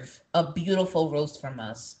deserve a beautiful roast from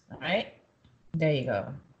us. All right? There you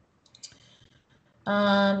go.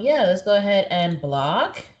 Yeah, let's go ahead and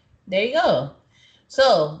block. There you go.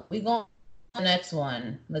 So we go on to the next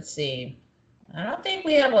one. Let's see. I don't think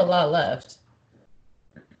we have a lot left.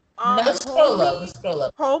 No, let's scroll up. Let's scroll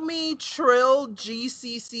up. Homie Trill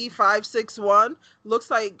GCC 561 looks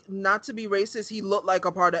like, not to be racist, he looked like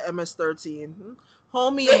a part of MS-13.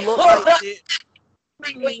 Homie looked like it.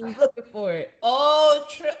 Wait, I'm looking for it. Oh,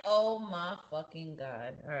 oh my fucking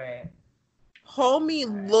god! All right. Homie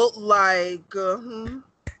looked like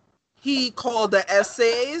he called the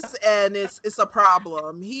essays, and it's a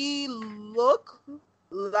problem. He looked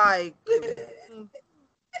like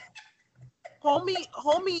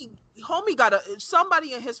homie got a,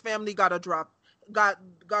 somebody in his family got a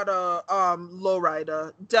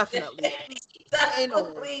lowrider, definitely.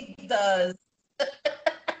 Definitely does.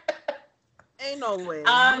 Ain't no way.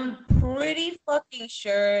 I'm pretty fucking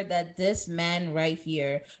sure that this man right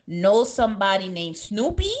here knows somebody named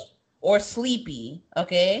Snoopy or Sleepy.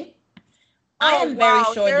 Okay, I am very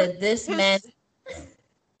sure that this man.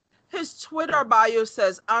 His Twitter bio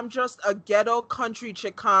says, "I'm just a ghetto country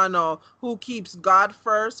Chicano who keeps God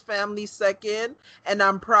first, family second, and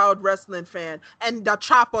I'm proud wrestling fan. And the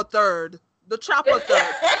Chopper third. The Chopper third.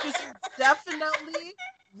 Because you definitely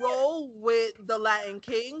roll with the Latin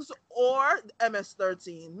Kings or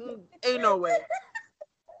MS-13. Ain't no way.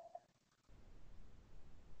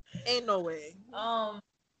 Ain't no way.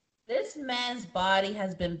 This man's body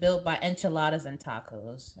has been built by enchiladas and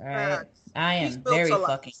tacos. All right, I am very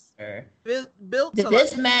fucking sure. Built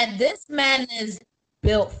this man is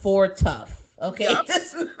built for tough. Okay, yep.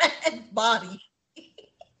 This man's body.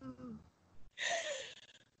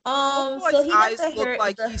 So his eyes look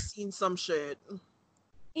like he's seen some shit.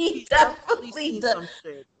 He definitely does. Some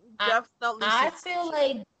shit. I feel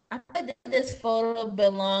like this photo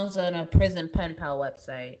belongs on a prison pen pal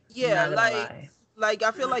website. Yeah, like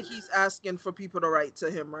I feel like he's asking for people to write to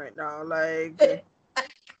him right now. Like,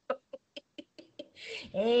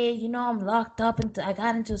 hey, you know, I'm locked up and I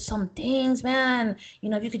got into some things, man. You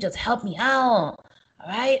know, if you could just help me out. All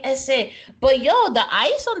right, I say. But yo, the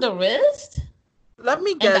ice on the wrist. Let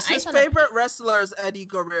me guess. His favorite wrestler is Eddie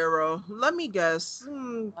Guerrero. Let me guess.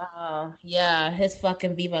 Wow. Yeah, his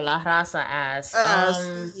fucking Viva La Raza ass.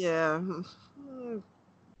 Yeah.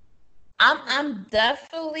 I'm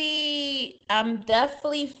definitely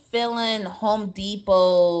feeling Home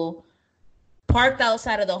Depot, parked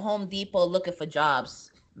outside of the Home Depot looking for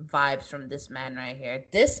jobs vibes from this man right here.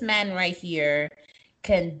 This man right here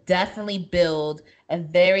can definitely build a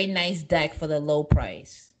very nice deck for the low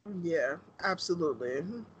price. Yeah, absolutely.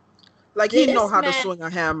 Like he knows how to swing a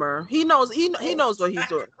hammer. He knows what he's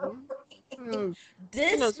doing.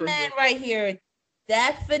 This man right here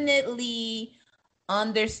definitely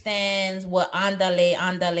understands what andale,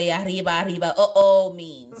 arriba, arriba,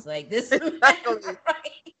 means. Like this exactly.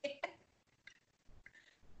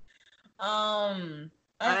 I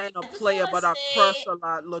ain't no player, but I crush a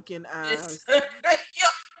lot looking ass.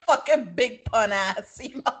 Fucking big pun ass,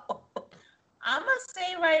 you know. I'm gonna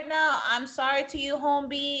say right now, I'm sorry to you,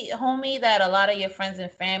 homie, that a lot of your friends and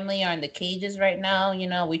family are in the cages right now. You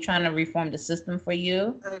know, we're trying to reform the system for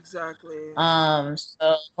you. Exactly.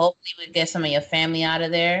 So hopefully we get some of your family out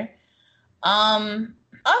of there. Other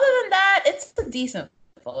than that, it's a decent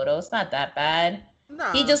photo. It's not that bad. He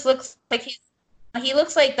Nah. just looks like he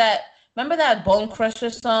looks like that. Remember that Bone Crusher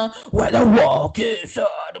song? When I walk inside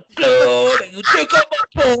the club and you take up my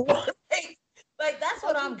phone. Like that's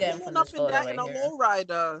what I'm getting from Pulling this up in photo that in right a here.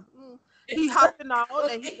 lowrider. He hopping out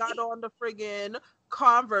and he got on the friggin'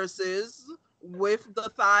 Converses with the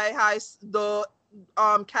thigh high, the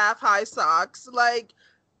calf high socks, like,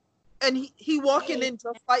 and he walking in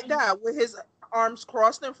just like that with his arms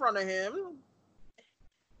crossed in front of him.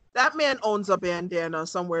 That man owns a bandana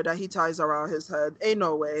somewhere that he ties around his head. Ain't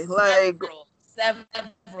no way. Like,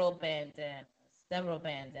 Several bandanas. Several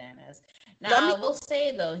bandanas. Now let me. I will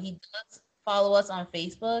say though, he does follow us on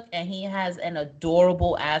Facebook and he has an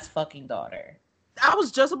adorable ass fucking daughter. I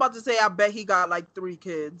was just about to say, I bet he got like 3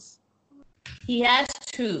 kids. He has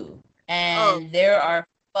 2, and there are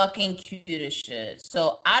fucking cute as shit.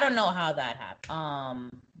 So I don't know how that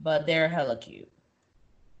happened. But they're hella cute.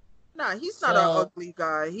 Nah, he's not an ugly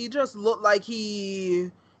guy. He just looked like he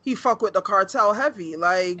fuck with the cartel heavy.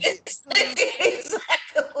 Like exactly.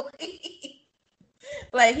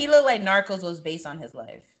 Like he looked like Narcos was based on his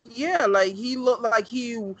life. Yeah, like he looked like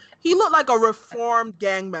a reformed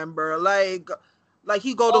gang member. Like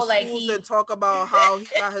he go to schools and talk about how he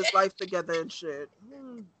got his life together and shit.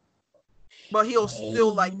 But he'll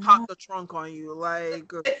still like pop the trunk on you.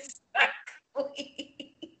 Like exactly.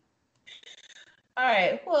 All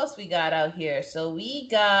right, who else we got out here? So we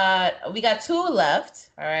got 2 left.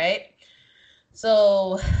 All right.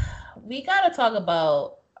 So we got to talk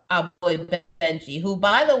about our boy Benji, who,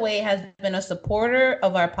 by the way, has been a supporter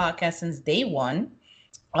of our podcast since day one.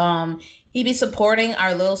 He be supporting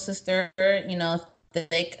our little sister, you know,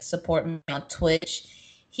 Thick, support me on Twitch.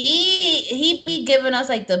 He be giving us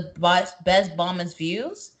like the best bombers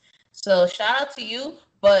views. So shout out to you,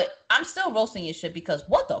 but I'm still roasting your shit because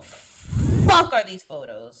what the fuck are these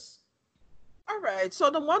photos? All right, so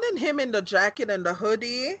the one in him in the jacket and the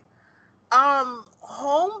hoodie,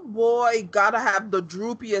 homeboy gotta have the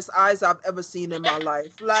droopiest eyes I've ever seen in my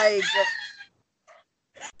life. Like,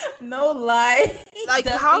 no lie. Like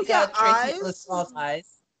how your eyes,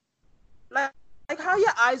 like how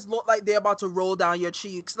your eyes look like they're about to roll down your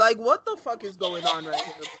cheeks. Like, what the fuck is going on right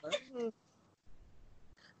here, bro?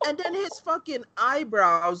 And then his fucking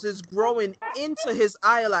eyebrows is growing into his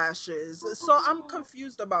eyelashes. So I'm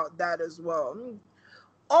confused about that as well.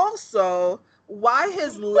 Also, why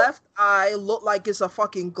his left eye look like it's a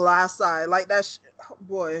fucking glass eye? Like that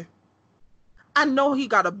boy. I know he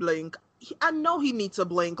got to blink. I know he needs to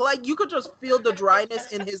blink. Like, you could just feel the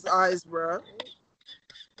dryness in his eyes, bro.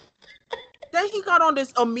 Then he got on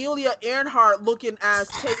this Amelia Earhart looking ass,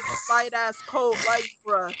 tight ass coat, like,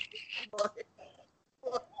 bro.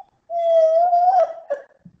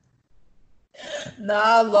 Nah,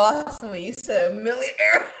 I lost when you said Amelia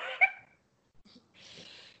Earhart.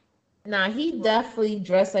 Nah, he definitely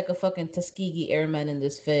dressed like a fucking Tuskegee Airman in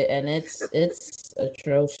this fit, and it's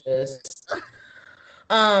atrocious.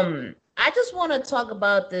 I just want to talk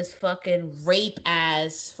about this fucking rape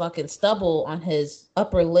ass fucking stubble on his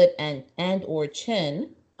upper lip and or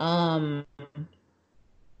chin. You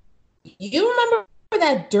remember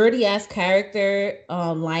that dirty ass character,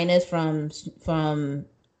 Linus from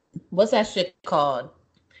what's that shit called?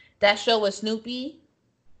 That show with Snoopy.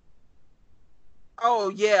 Oh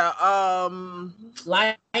yeah,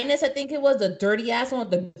 Linus, I think it was the dirty ass one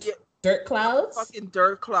with the dirt clouds. Fucking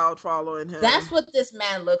dirt cloud following him. That's what this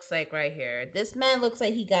man looks like right here. This man looks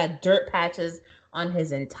like he got dirt patches on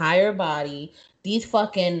his entire body. These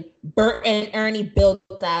fucking Bert and Ernie built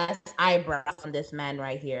ass eyebrows on this man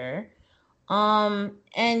right here.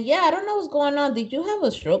 And yeah, I don't know what's going on. Did you have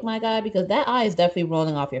a stroke, my guy? Because that eye is definitely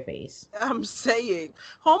rolling off your face. I'm saying,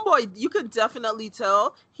 homeboy, you could definitely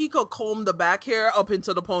tell he could comb the back hair up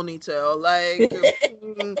into the ponytail. Like,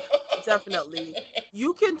 definitely.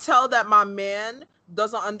 You can tell that my man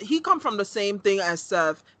doesn't, he come from the same thing as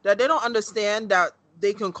Seth, that they don't understand that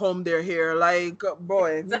they can comb their hair. Like,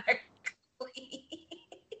 boy. Exactly.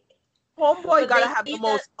 Homeboy gotta have the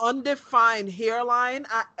most undefined hairline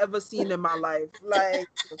I ever seen in my life. Like,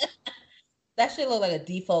 that shit look like a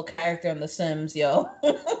default character in The Sims, yo.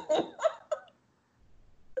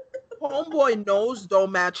 Homeboy nose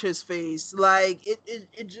don't match his face. Like,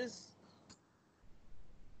 it just.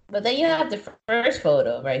 But then you have the first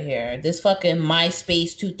photo right here. This fucking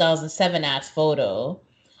MySpace 2007 ass photo.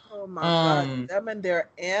 Oh my god, them and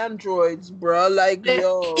their androids, bro. Like,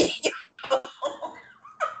 yo.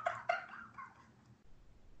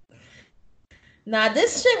 Nah,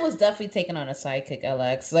 this shit was definitely taken on a sidekick,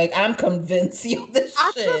 LX. Like, I'm convinced this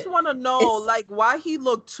I just shit. want to know, It's like, why he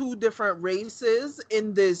looked two different races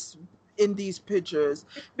in these pictures.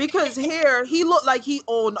 Because here he looked like he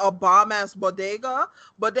owned a bomb ass bodega,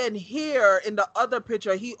 but then here in the other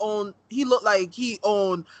picture he looked like he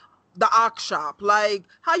owned the ox shop. Like,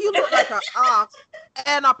 how you look like an ox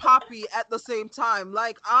and a poppy at the same time?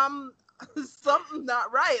 Like, I'm something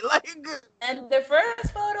not right. Like, and the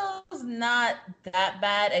first photo's not that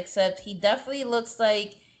bad, except he definitely looks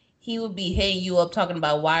like he would be hitting you up talking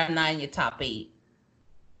about why I'm not in your top 8.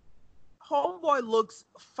 homeboy looks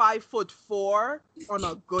 5'4" on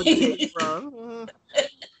a good day, bro.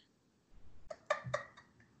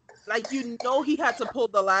 Like, you know, he had to pull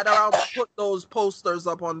the ladder out to put those posters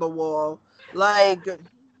up on the wall. Like,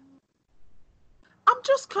 I'm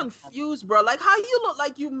just confused, bro. Like, how you look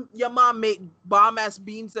like your mom made bomb ass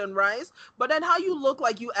beans and rice, but then how you look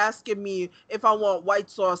like you asking me if I want white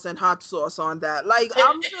sauce and hot sauce on that. Like,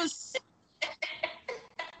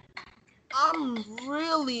 I'm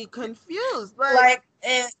really confused. Like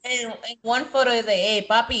in one photo is like, hey,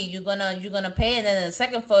 papi, you gonna pay, and then the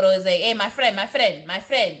second photo is like, hey, my friend,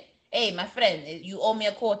 hey, my friend, you owe me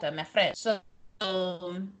a quota, my friend. So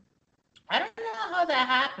I don't know how that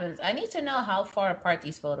happens. I need to know how far apart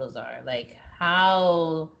these photos are. Like,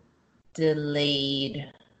 how delayed.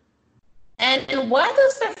 And why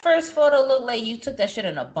does the first photo look like you took that shit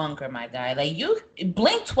in a bunker, my guy? Like, you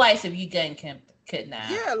blink twice if you getting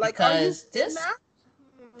kidnapped. Yeah, like, because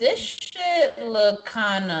this shit look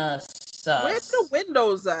kind of sus. Where's the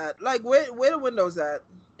windows at? Like, where the windows at?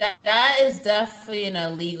 That is definitely an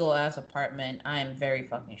illegal ass apartment. I am very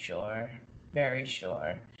fucking sure. Very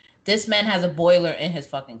sure. This man has a boiler in his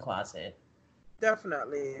fucking closet.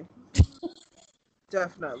 Definitely.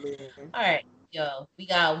 Definitely. All right, yo, we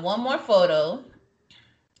got one more photo.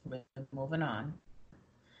 We're moving on.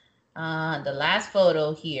 The last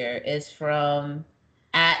photo here is from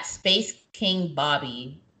at Space King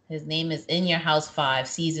Bobby. His name is In Your House 5,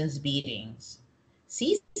 Seasons Beatings.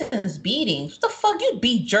 Seasons Beatings? What the fuck? You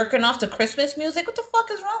be jerking off to Christmas music? What the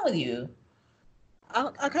fuck is wrong with you?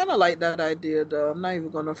 I kind of like that idea, though. I'm not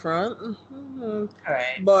even gonna front. Mm-hmm. All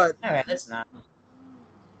right. But let's not.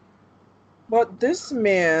 But this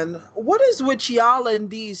man, what is with y'all and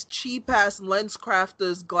these cheap ass lens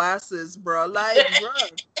crafters glasses, bro? Like, bro.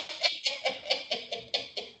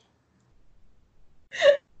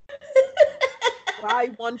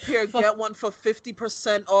 Buy one pair, get one for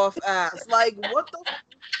 50% off ass. Like, what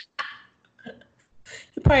the?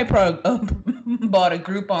 You probably bought a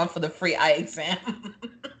Groupon for the free eye exam.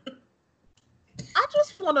 I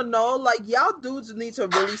just want to know, like, y'all dudes need to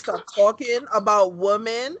really start talking about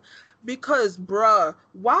women because, bruh,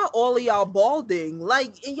 why all of y'all balding?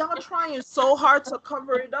 Like, and y'all trying so hard to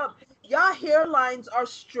cover it up. Y'all hairlines are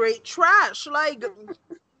straight trash. Like,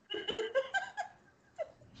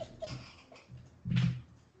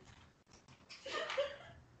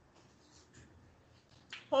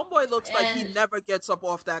 homeboy looks like he never gets up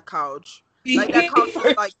off that couch. Like, that couch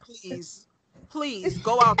is like, please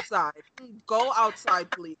go outside. Go outside,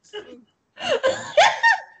 please.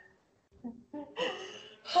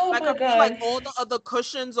 Oh like, my I feel like all the other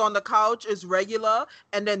cushions on the couch is regular,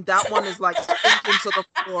 and then that one is like sinking to the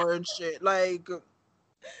floor and shit. Like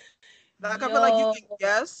I feel like you can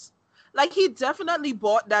guess. Like, he definitely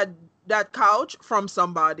bought that couch from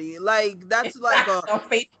somebody. Like, that's like a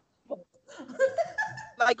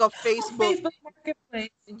like a Facebook Marketplace.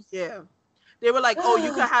 Yeah. They were like, oh,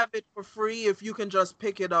 you can have it for free if you can just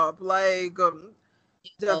pick it up. Like,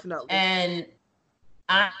 definitely. And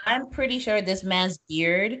I'm pretty sure this man's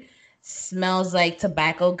beard smells like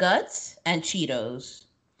tobacco guts and Cheetos.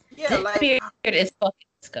 Yeah, this like, beard is fucking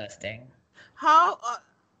disgusting. How,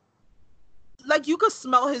 like, you could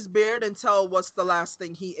smell his beard and tell what's the last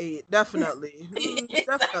thing he ate. Definitely.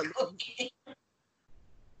 Definitely.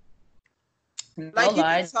 Like, you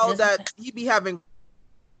can tell that he be having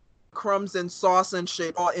crumbs and sauce and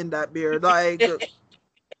shit all in that beard. Like,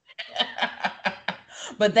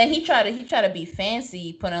 but then he tried to be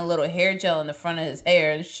fancy, putting a little hair gel in the front of his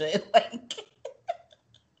hair and shit. Like,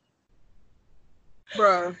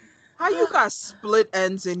 bruh, how you got split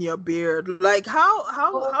ends in your beard? Like, how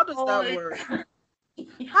does that work?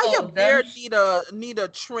 How your beard need a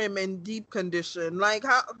trim and deep condition? Like,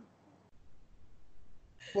 how?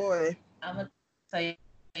 Boy, I'm gonna tell you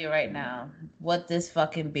right now what this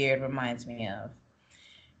fucking beard reminds me of.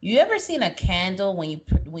 You ever seen a candle when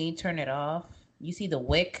you turn it off? You see the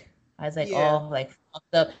wick? I was like, all like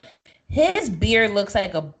fucked up. His beard looks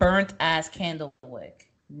like a burnt ass candle wick.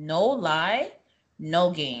 No lie,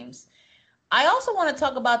 no games. I also want to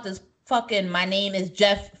talk about this fucking my name is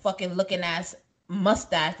Jeff fucking looking ass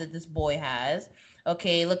mustache that this boy has.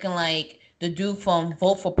 Okay, looking like the dude from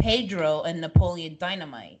Vote for Pedro and Napoleon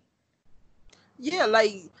Dynamite. Yeah,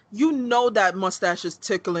 like you know that mustache is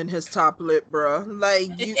tickling his top lip, bro. Like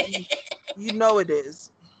you know it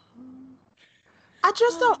is. I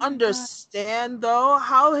just Oh don't my God. understand though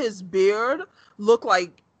how his beard looked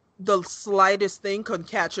like the slightest thing could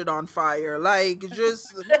catch it on fire. Like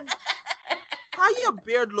just how your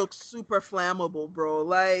beard looks super flammable, bro.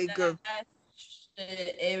 Like That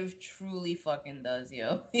shit, it truly fucking does,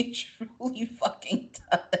 yo. It truly fucking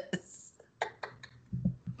does.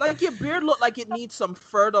 like your beard look like it needs some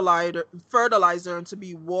fertilizer and to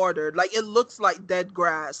be watered. Like it looks like dead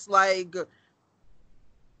grass. Like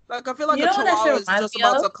I feel like You a know what that shit chihuahua is reminds just me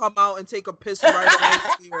about of? to come out and take a piss right on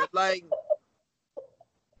his beard. Like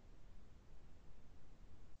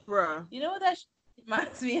bruh. You know what that shit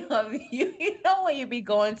reminds me of? You know when you be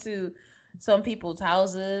going to some people's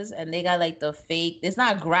houses and they got like the fake, it's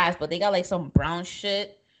not grass, but they got like some brown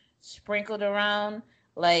shit sprinkled around.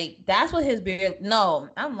 Like that's what his beard. No,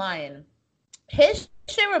 I'm lying. His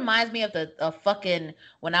shit reminds me of the fucking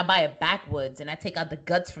when I buy a backwoods and I take out the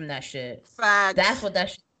guts from that shit. That's Facts. what that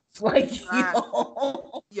shit's like, Facts.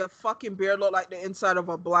 yo. Your fucking beard look like the inside of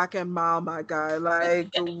a black and mild, my guy. Like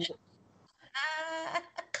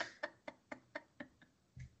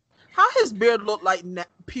how his beard look like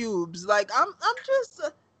pubes. Like I'm just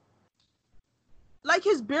like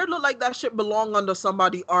his beard look like that shit belong under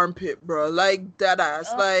somebody armpit, bro. Like that ass.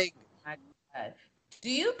 Oh Like my God. Do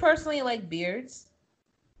you personally like beards?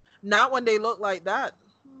 not when they look like that.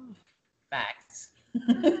 Facts.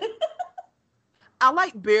 I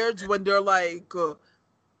like beards when they're like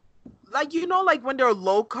you know, like when they're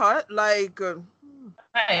low cut,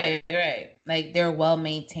 Right, right. Like they're well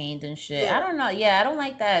maintained and shit. I yeah, don't know. Yeah, I don't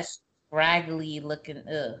like that scraggly looking. Ugh,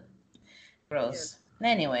 yeah, gross.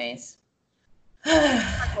 Anyways, like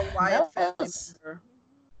a Wyatt that family was. member.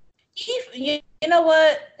 You know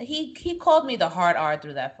what? He called me the hard R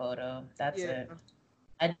through that photo. That's Yeah, it.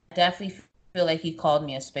 I definitely feel like he called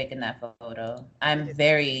me a spick in that photo. I'm yeah.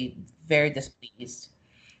 very, very displeased.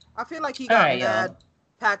 I feel like he All got right, mad y'all.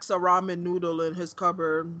 packs of ramen noodle in his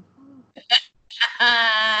cupboard.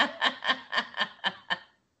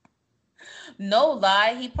 No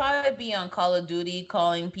lie, he'd probably be on Call of Duty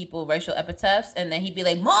calling people racial epithets, and then he'd be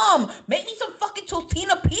like, "Mom, make me some fucking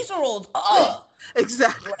tortilla pizza rolls." Oh,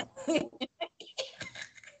 Exactly.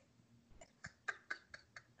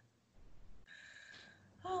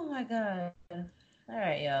 oh my god! All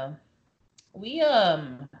right, yo. We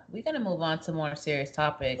gonna move on to more serious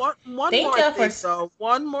topics. One Thank more y'all for. thing though.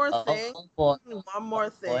 One more Oh thing. boy, One oh more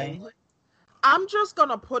boy. thing. I'm just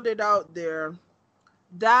gonna put it out there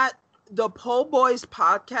that the Po Boys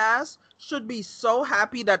podcast should be so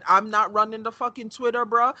happy that I'm not running the fucking Twitter,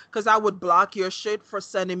 bro. Because I would block your shit for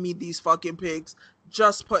sending me these fucking pics.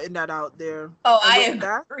 Just putting that out there. Oh, And with I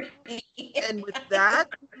that, agree. and with that,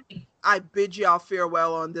 I bid y'all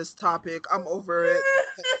farewell on this topic. I'm over it.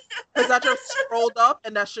 Because I just scrolled up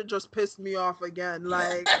and that shit just pissed me off again.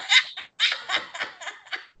 Like,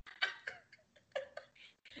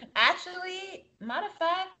 Actually, matter of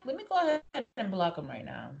fact, let me go ahead and block him right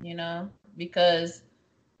now, because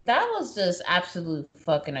that was just absolute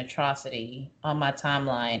fucking atrocity on my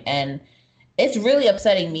timeline. And it's really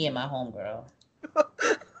upsetting me and my homegirl.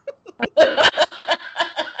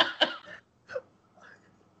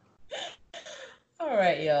 All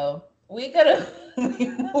right, yo. We gotta be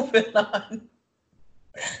moving on.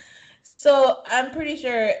 So I'm pretty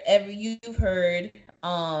sure you've heard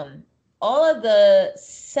all of the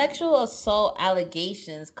sexual assault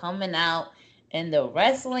allegations coming out in the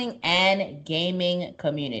wrestling and gaming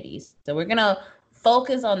communities. So we're gonna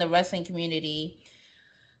focus on the wrestling community.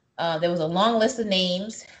 There was a long list of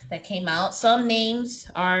names that came out. Some names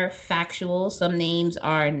are factual, some names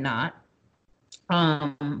are not.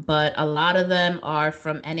 But a lot of them are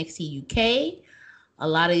from NXT UK. A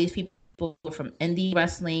lot of these people are from indie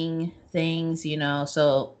wrestling things,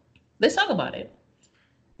 So let's talk about it.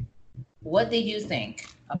 What did you think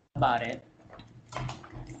about it?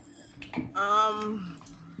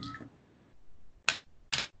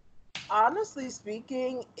 honestly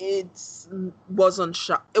speaking, it wasn't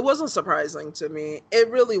it wasn't surprising to me. It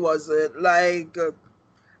really wasn't. Like,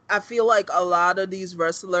 I feel like a lot of these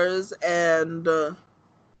wrestlers and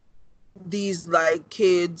these like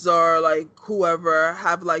kids or like whoever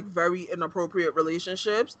have like very inappropriate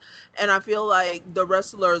relationships, and I feel like the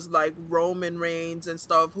wrestlers like Roman Reigns and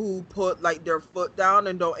stuff who put like their foot down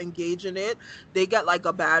and don't engage in it, they get like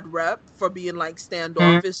a bad rep for being like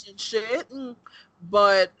standoffish and shit.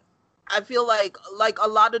 But I feel like a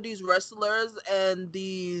lot of these wrestlers and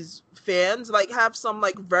these fans like have some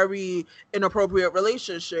like very inappropriate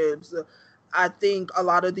relationships. I think a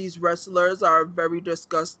lot of these wrestlers are very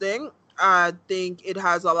disgusting. I think it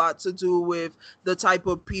has a lot to do with the type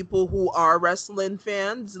of people who are wrestling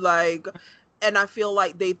fans, like, and I feel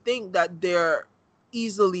like they think that they're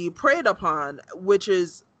easily preyed upon, which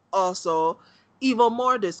is also even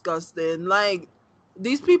more disgusting. Like,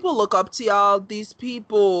 these people look up to y'all. These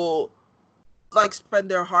people like spend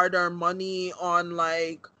their hard-earned money on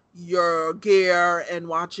like your gear and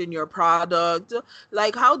watching your product.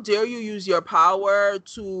 Like, how dare you use your power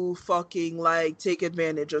to fucking like take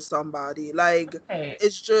advantage of somebody? Like, Right.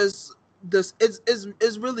 it's just this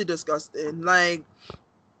is really disgusting. Like,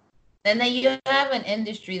 And then you have an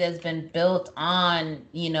industry that's been built on,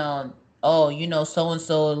 oh, so and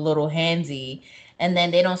so a little handsy, and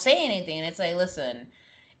then they don't say anything. And it's like, listen,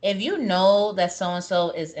 if you know that so and so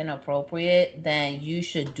is inappropriate, then you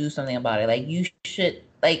should do something about it. Like, you should,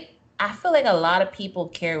 like, I feel like a lot of people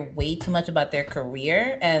care way too much about their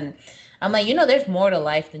career. And I'm like, there's more to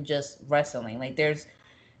life than just wrestling. Like, there's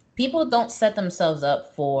people don't set themselves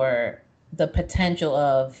up for the potential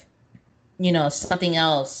of something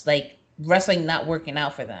else, like wrestling not working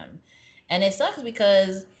out for them. And it sucks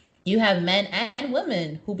because you have men and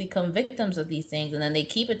women who become victims of these things and then they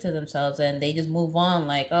keep it to themselves and they just move on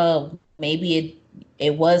like, oh, maybe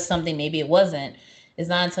it was something, maybe it wasn't. It's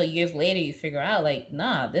not until years later you figure out like,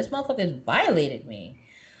 nah, this motherfucker violated me.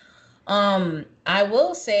 I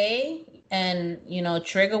will say, and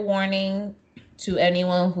trigger warning to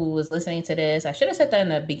anyone who was listening to this. I should have said that in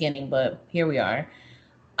the beginning, but here we are.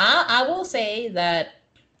 I will say that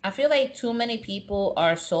I feel like too many people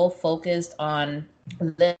are so focused on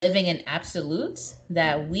living in absolutes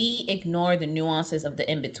that we ignore the nuances of the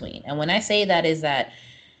in between. And when I say that, is that,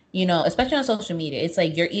 especially on social media, it's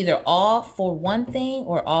like you're either all for one thing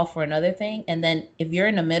or all for another thing. And then if you're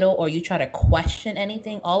in the middle or you try to question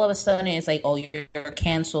anything, all of a sudden it's like, oh, you're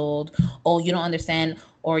canceled. Oh, you don't understand,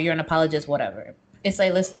 or you're an apologist, whatever. It's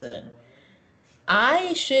like, listen,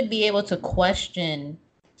 I should be able to question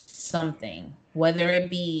something, whether it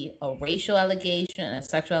be a racial allegation, a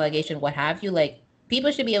sexual allegation, what have you. Like,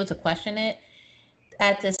 people should be able to question it.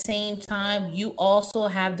 At the same time, you also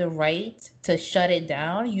have the right to shut it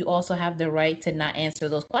down. You also have the right to not answer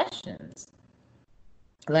those questions.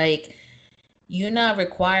 Like, you're not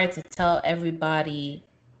required to tell everybody,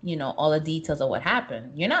 all the details of what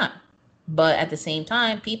happened. You're not. But at the same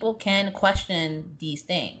time, people can question these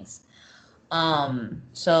things.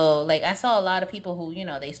 So like I saw a lot of people who,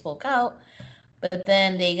 they spoke out, but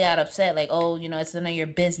then they got upset, like, oh, it's none of your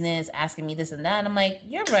business asking me this and that. And I'm like,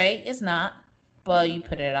 you're right, it's not, but you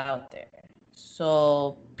put it out there.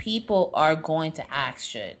 So people are going to ask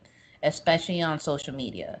shit, especially on social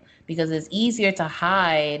media, because it's easier to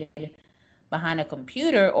hide behind a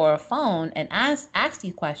computer or a phone and ask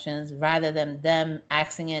these questions rather than them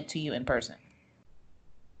asking it to you in person.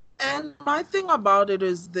 and my thing about it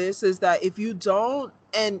is this, is that if you don't,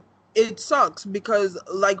 and it sucks because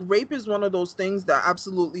like rape is one of those things that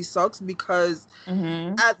absolutely sucks because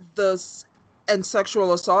Mm-hmm. at the and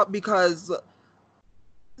sexual assault, because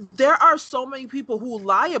there are so many people who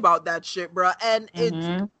lie about that shit, bro. And it's,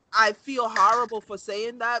 Mm-hmm. I feel horrible for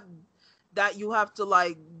saying that you have to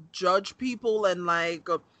like judge people and like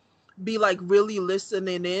be like really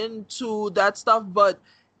listening in to that stuff, but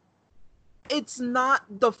it's not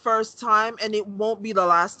the first time and it won't be the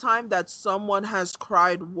last time that someone has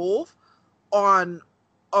cried wolf on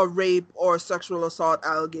a rape or sexual assault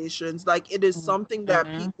allegations. Like, it is something that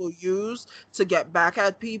Mm-hmm. people use to get back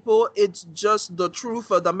at people. It's just the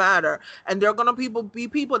truth of the matter. And there are gonna be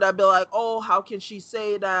people that be like, oh, how can she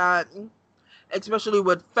say that? Especially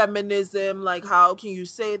with feminism, like, how can you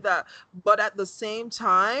say that? But at the same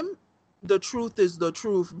time, the truth is the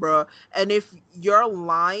truth, bro. And if you're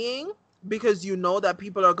lying because you know that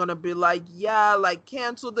people are gonna be like, yeah, like,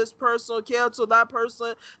 cancel this person, cancel that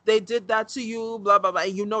person, they did that to you, blah blah blah,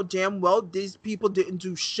 and you know damn well these people didn't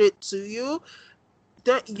do shit to you,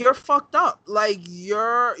 then you're fucked up. Like,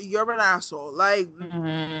 you're an asshole. Like,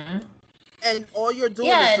 Mm-hmm. and all you're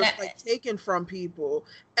doing is Yeah, just like taking from people.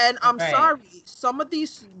 And I'm right. sorry, some of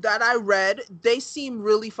these that I read, they seem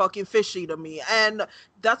really fucking fishy to me. And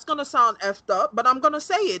that's gonna sound effed up, but I'm gonna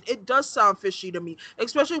say it. It does sound fishy to me,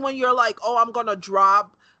 especially when you're like, oh, I'm gonna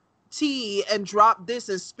drop tea and drop this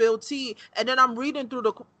and spill tea, and then I'm reading through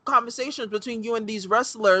the conversations between you and these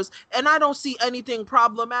wrestlers, and I don't see anything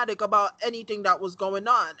problematic about anything that was going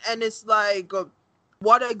on. And it's like,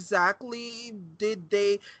 what exactly did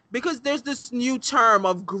they, because there's this new term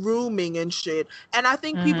of grooming and shit, and I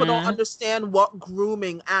think people don't Mm-hmm. understand what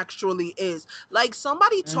grooming actually is. Like,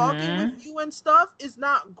 somebody talking with Mm-hmm. you and stuff is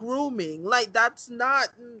not grooming. Like, that's not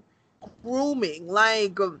grooming.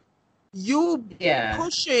 Like, you Yeah.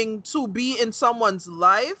 pushing to be in someone's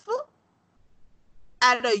life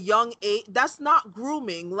at a young age, that's not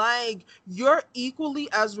grooming. Like, you're equally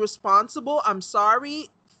as responsible, I'm sorry,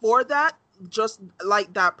 for that, just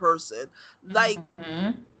like that person. Like,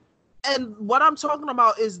 Mm-hmm. and what I'm talking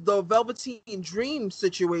about is the Velveteen Dream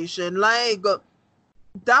situation. Like,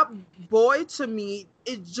 that boy, to me,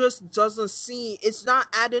 it just doesn't seem, it's not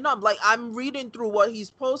adding up. Like, I'm reading through what he's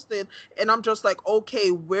posted and I'm just like,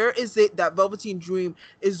 okay, where is it that Velveteen Dream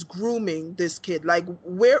is grooming this kid? Like,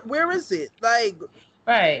 where is it? Like,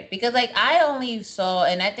 Right, because like I only saw,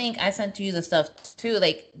 and I think I sent you the stuff too.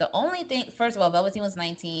 Like the only thing, first of all, Velveteen was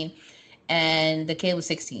 19, and the kid was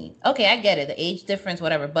 16. Okay, I get it, the age difference,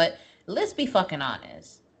 whatever. But let's be fucking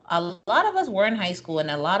honest. A lot of us were in high school, and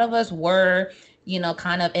a lot of us were,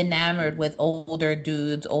 kind of enamored with older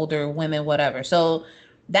dudes, older women, whatever. So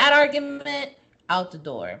that argument out the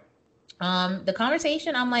door. The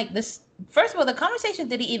conversation, I'm like, this, first of all, the conversation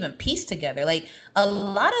didn't even piece together. Like a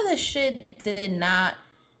lot of the shit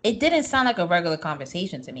it didn't sound like a regular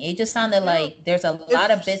conversation to me. It just sounded yeah, like there's a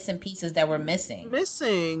lot of bits it's and pieces that were missing.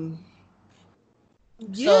 missing.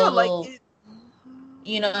 Yeah, like So, it.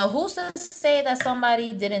 who's to say that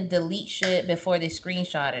somebody didn't delete shit before they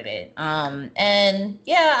screenshotted it? And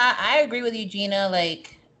yeah, I agree with you, Gina.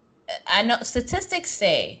 Like, I know statistics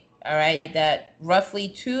say, all right, that roughly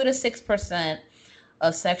 2 to 6%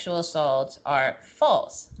 of sexual assaults are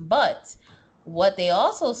false. But what they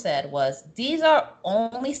also said was these are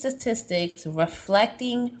only statistics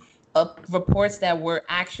reflecting reports that were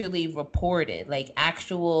actually reported, like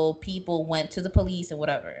actual people went to the police and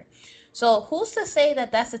whatever. So who's to say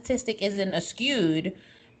that that statistic isn't skewed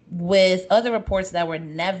with other reports that were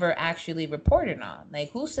never actually reported on?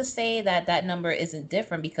 Like, who's to say that that number isn't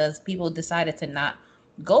different because people decided to not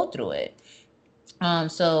go through it?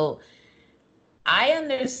 So I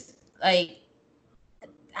understand, like,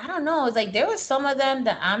 I don't know. It's like there was some of them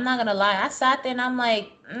that I'm not gonna lie. I sat there and I'm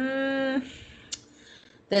like,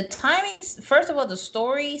 the timing. First of all, the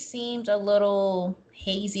story seems a little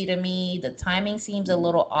hazy to me. The timing seems a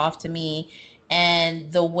little off to me,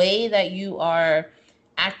 and the way that you are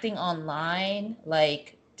acting online,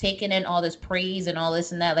 like taking in all this praise and all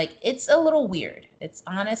this and that, like it's a little weird. It's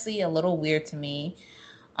honestly a little weird to me.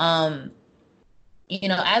 Um,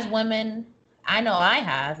 as women, I know I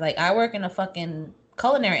have. Like, I work in a fucking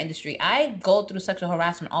culinary industry. I go through sexual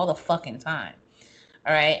harassment all the fucking time.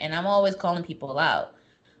 All right. And I'm always calling people out.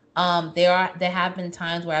 There have been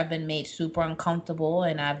times where I've been made super uncomfortable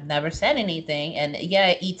and I've never said anything. And yeah,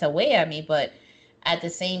 it eats away at me, but at the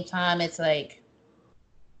same time, it's like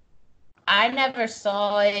I never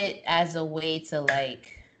saw it as a way to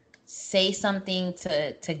like say something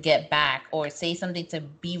to get back or say something to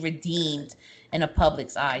be redeemed in a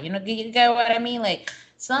public's eye. You get what I mean? Like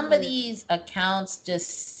some of Yeah. these accounts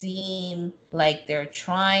just seem like they're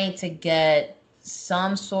trying to get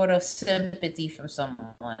some sort of sympathy from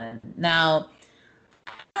someone. Now,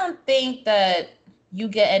 I don't think that you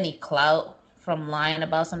get any clout from lying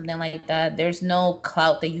about something like that. There's no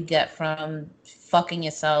clout that you get from fucking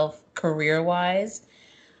yourself career wise.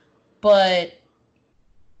 But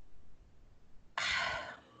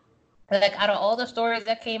like out of all the stories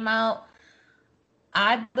that came out,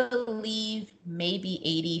 I believe maybe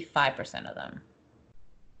 85% of them.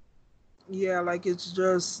 Yeah, like it's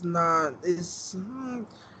just not.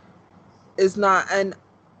 It's not, and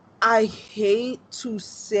I hate to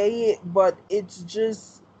say it, but it's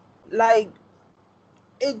just like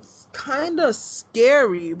it's kind of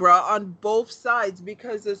scary, bro, on both sides,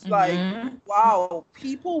 because it's like, Mm-hmm. wow,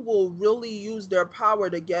 people will really use their power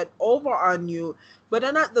to get over on you. But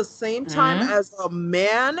then at the same time, Mm-hmm. as a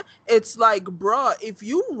man, it's like, bro, if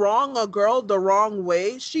you wrong a girl the wrong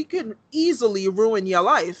way, she can easily ruin your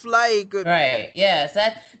life. Like, Right. Yes.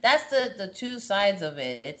 That's the two sides of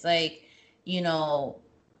it. It's like, you know,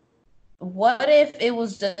 what if it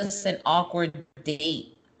was just an awkward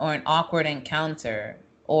date or an awkward encounter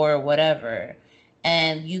or whatever,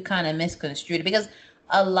 and you kind of misconstrued it? Because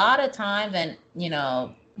a lot of times, and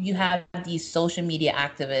you have these social media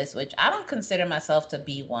activists, which I don't consider myself to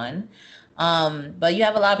be one. But you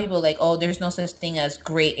have a lot of people like, oh, there's no such thing as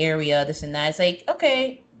gray area, this and that. It's like,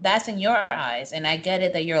 okay, that's in your eyes, and I get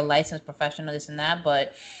it that you're a licensed professional, this and that,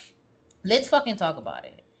 but let's fucking talk about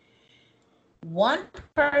it. One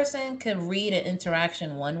person can read an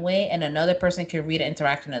interaction one way and another person can read an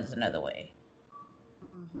interaction as another way.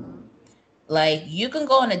 Like, you can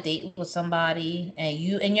go on a date with somebody and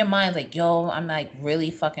you in your mind like, yo, I'm like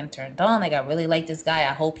really fucking turned on. Like, I really like this guy.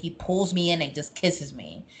 I hope he pulls me in and just kisses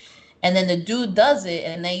me. And then the dude does it,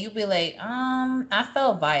 and then you be like, I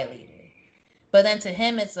felt violated. But then to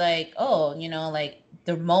him, it's like, oh, like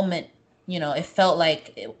the moment, it felt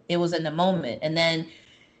like it was in the moment. And then,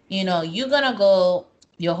 you're gonna go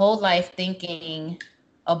your whole life thinking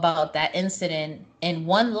about that incident in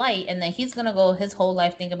one light, and then he's gonna go his whole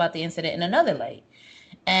life think about the incident in another light.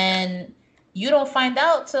 And you don't find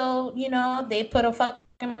out till, they put a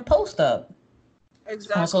fucking post up on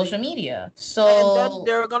Exactly. social media. And then So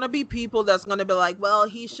there are gonna be people that's gonna be like, well,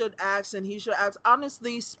 he should ask and he should ask.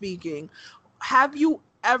 Honestly speaking, have you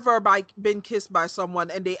ever been kissed by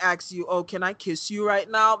someone and they ask you, oh, can I kiss you right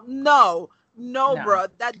now? No, no, no. bruh.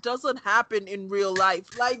 That doesn't happen in real life.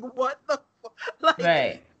 Like, what the like,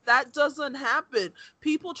 Right. that doesn't happen.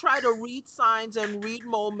 People try to read signs and read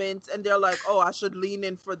moments and they're like, oh, I should lean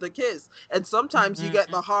in for the kiss. And sometimes you get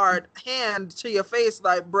the hard hand to your face,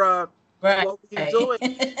 like, bruh, Right. what were you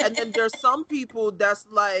doing? And then there's some people that's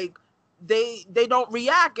like, they don't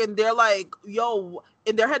react and they're like, yo,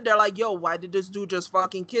 in their head they're like, yo, why did this dude just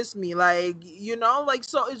fucking kiss me? Like, like,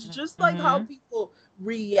 so it's just like how people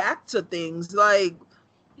react to things. Like,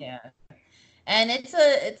 Yeah. And it's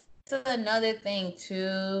another thing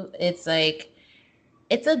too. It's like,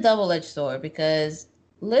 it's a double-edged sword, because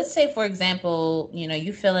let's say, for example,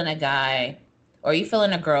 you feeling a guy or you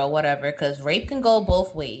feeling a girl, whatever, because rape can go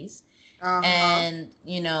both ways. And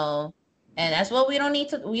and that's what we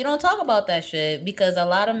don't talk about that shit, because a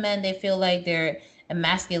lot of men, they feel like they're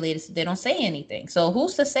emasculated, so they don't say anything. So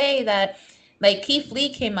who's to say that, like, Keith Lee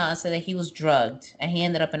came out and said that he was drugged and he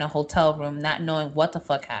ended up in a hotel room not knowing what the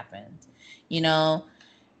fuck happened. you know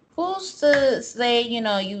who's to say, you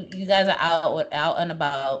guys are out and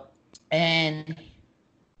about, and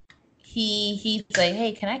he's like,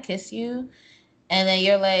 hey, can I kiss you? And then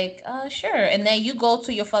you're like, sure. And then you go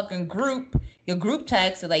to your group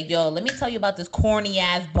text, like, yo, let me tell you about this corny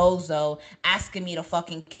ass bozo asking me to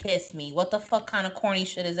fucking kiss me. What the fuck kind of corny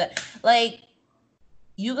shit is that? Like,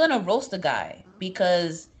 you're gonna roast the guy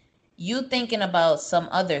because you thinking about some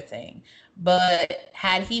other thing. But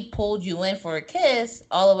had he pulled you in for a kiss,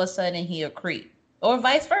 all of a sudden he a creep. Or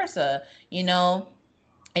vice versa.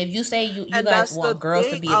 If you say you and guys that's the want girls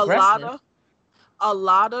to thing, be aggressive. a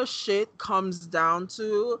lot of shit comes down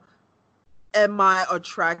to, am I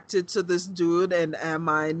attracted to this dude and am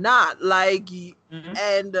I not? Like,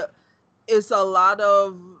 and it's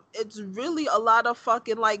really a lot of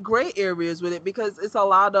fucking like gray areas with it, because it's a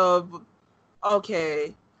lot of,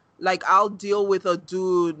 okay, like, I'll deal with a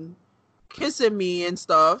dude kissing me and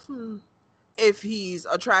stuff if he's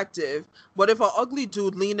attractive, but if an ugly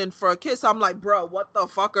dude leaning for a kiss, I'm like, bro, what the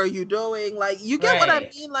fuck are you doing? Like, you get what I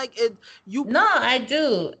Right. mean? Like, it you No, I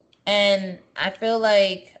do. And I feel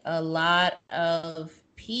like a lot of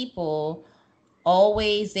people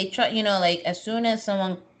always, they try, like, as soon as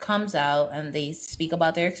someone comes out and they speak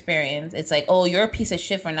about their experience, it's like, oh, you're a piece of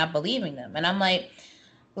shit for not believing them. And I'm like,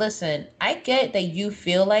 listen, I get that you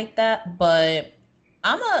feel like that, but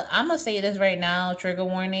I'm gonna say this right now, trigger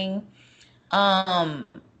warning. Um,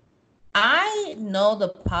 I know the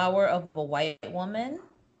power of a white woman,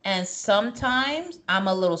 and sometimes I'm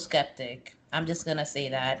a little skeptic. I'm just gonna say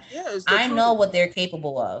that. yeah, it's the I know truth. what they're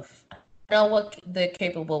capable of. I know what they're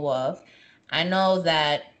capable of. I know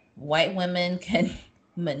that white women can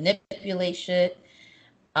manipulate shit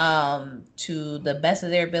to the best of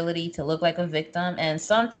their ability to look like a victim. And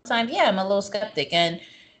sometimes, yeah, I'm a little skeptic. And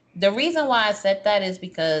the reason why I said that is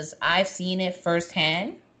because I've seen it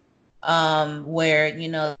firsthand, where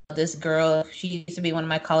this girl, she used to be one of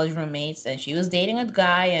my college roommates, and she was dating a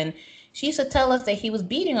guy, and she used to tell us that he was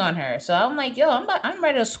beating on her. So I'm like, yo, I'm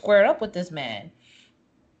ready to square up with this man.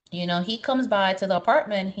 He comes by to the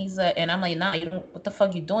apartment. He's like, and I'm like, nah, you don't. What the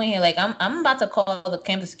fuck you doing here? Like, I'm about to call the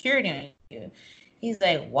campus security on you. He's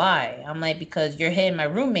like, why? I'm like, because you're hitting my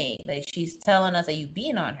roommate. Like, she's telling us that you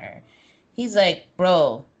beating on her. He's like,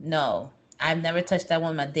 bro, no, I've never touched that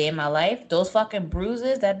woman a day in my life. Those fucking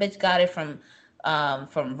bruises, that bitch got it from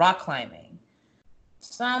rock climbing.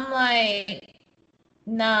 So I'm like,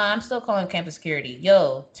 nah, I'm still calling campus security.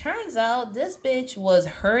 Yo, turns out this bitch was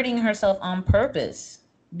hurting herself on purpose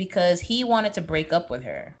because he wanted to break up with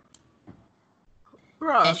her. And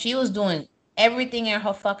Bruh, she was doing everything in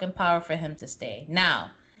her fucking power for him to stay.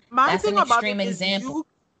 Now, my that's thing an about it extreme is, example.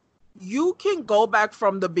 you can go back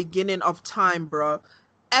from the beginning of time, bruh.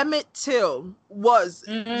 Emmett Till was,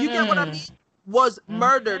 you get what I mean? Mm-hmm. Was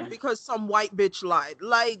murdered Mm-hmm. because some white bitch lied.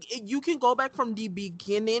 Like, you can go back from the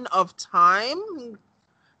beginning of time.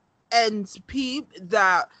 and peep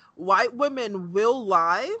that white women will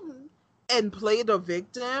lie and play the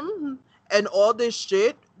victim and all this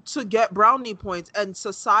shit to get brownie points, and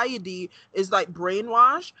society is like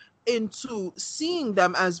brainwashed into seeing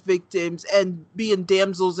them as victims and being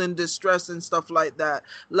damsels in distress and stuff like that.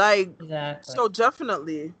 Like, Exactly. so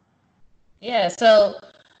definitely. Yeah, so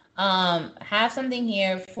have something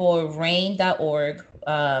here for rain.org.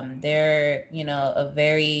 They're, a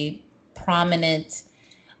very prominent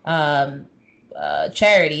um,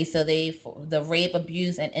 charity. So the Rape,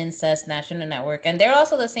 Abuse, and Incest National Network, and they're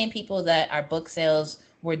also the same people that our book sales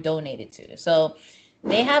were donated to. So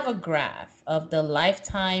they have a graph of the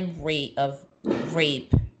lifetime rate of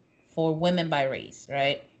rape for women by race,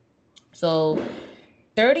 right? So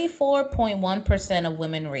 34.1% of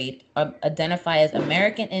women raped identify as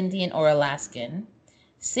American Indian or Alaskan.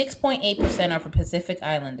 6.8% are for Pacific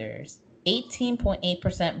Islanders.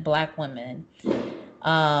 18.8% Black women.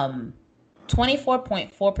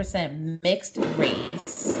 24.4% mixed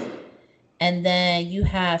race. And then you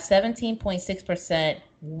have 17.6%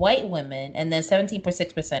 white women, and then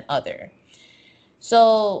 17.6% other.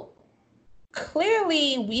 So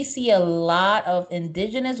clearly we see a lot of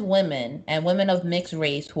indigenous women and women of mixed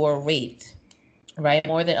race who are raped, right?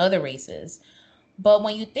 More than other races. But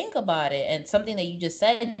when you think about it, and something that you just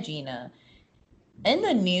said, Gina, in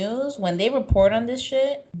the news, when they report on this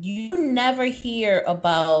shit, you never hear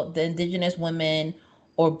about the indigenous women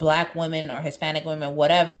or Black women or Hispanic women,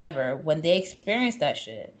 whatever, when they experience that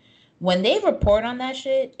shit. When they report on that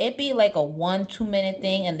shit, it be like a 1-2 minute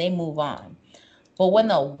thing and they move on. But when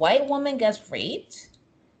a white woman gets raped,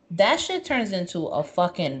 that shit turns into a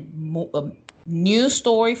fucking news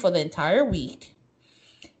story for the entire week.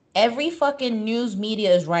 Every fucking news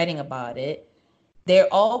media is writing about it. They're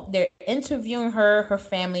interviewing her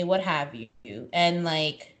family, what have you, and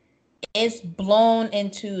like it's blown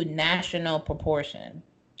into national proportion,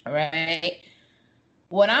 right?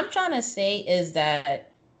 What I'm trying to say is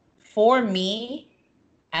that for me,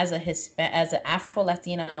 as as an Afro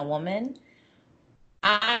Latina woman,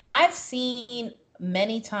 I've seen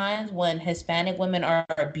many times when Hispanic women are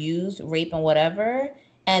abused, raped, and whatever,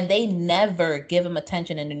 and they never give them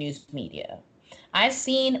attention in the news media. I've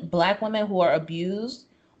seen Black women who are abused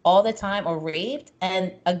all the time or raped,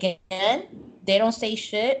 and again, they don't say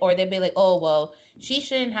shit, or they'd be like, oh, well, she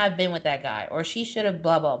shouldn't have been with that guy, or she should have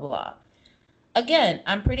blah, blah, blah. Again,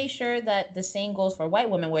 I'm pretty sure that the same goes for white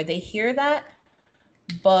women, where they hear that,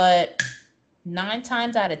 but 9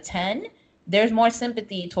 times out of 10, there's more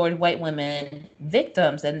sympathy toward white women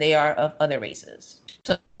victims than they are of other races.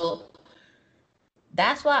 So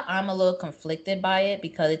that's why I'm a little conflicted by it,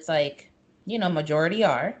 because it's like, majority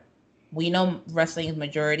are. We know wrestling is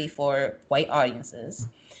majority for white audiences.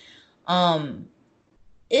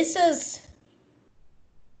 It's just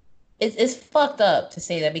it's fucked up to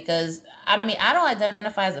say that, because I mean, I don't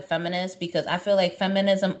identify as a feminist because I feel like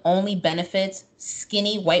feminism only benefits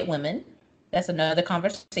skinny white women. That's another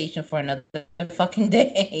conversation for another fucking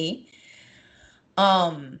day.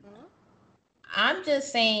 I'm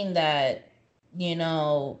just saying that,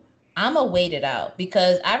 I'ma wait it out,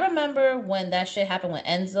 because I remember when that shit happened with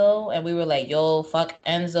Enzo and we were like, yo, fuck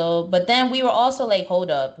Enzo. But then we were also like, hold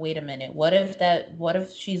up, wait a minute. What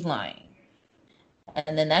if she's lying?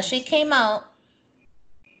 And then that shit came out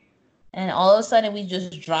and all of a sudden we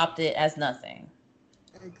just dropped it as nothing.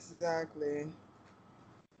 Exactly.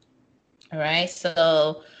 All right.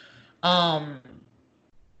 So,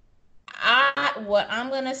 what I'm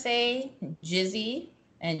gonna say, Jizzy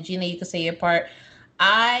and Gina, you can say your part.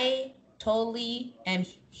 I totally am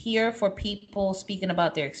here for people speaking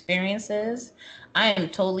about their experiences. I am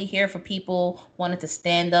totally here for people wanting to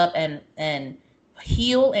stand up and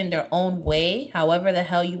heal in their own way. However the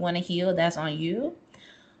hell you want to heal, that's on you.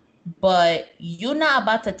 But you're not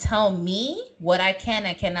about to tell me what I can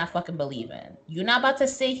and cannot fucking believe in. You're not about to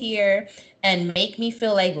sit here and make me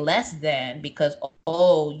feel like less than because,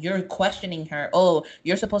 oh, you're questioning her. Oh,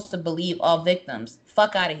 you're supposed to believe all victims.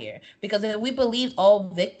 Fuck out of here. Because if we believed all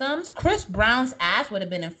victims, Chris Brown's ass would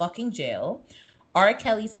have been in fucking jail. R.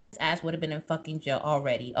 Kelly's ass would have been in fucking jail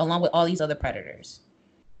already, along with all these other predators.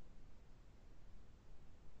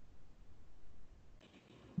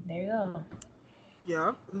 There you go.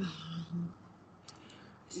 Yep.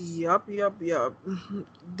 Yep.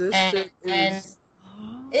 This shit is.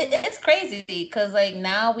 It's crazy because like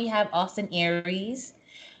now we have Austin Aries.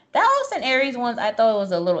 That Austin Aries ones I thought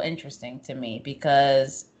was a little interesting to me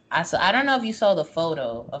because I don't know if you saw the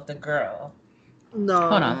photo of the girl. No.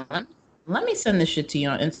 Hold on, let me send this shit to you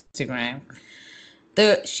on Instagram.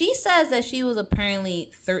 She says that she was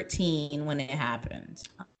apparently 13 when it happened.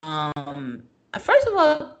 First of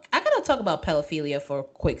all, I gotta talk about pedophilia for a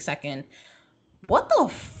quick second. What the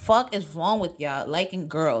fuck is wrong with y'all liking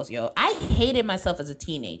girls, yo? I hated myself as a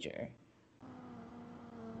teenager.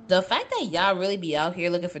 The fact that y'all really be out here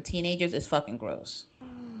looking for teenagers is fucking gross.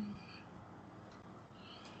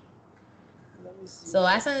 So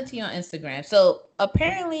I sent it to you on Instagram. So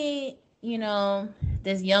apparently,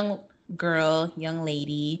 this young girl, young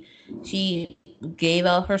lady, she gave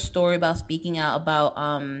out her story about speaking out about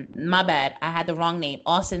my bad, I had the wrong name,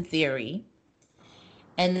 Austin Theory.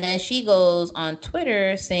 And then she goes on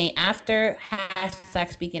Twitter saying, after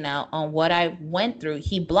hashtag speaking out on what I went through,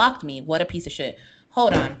 he blocked me. What a piece of shit.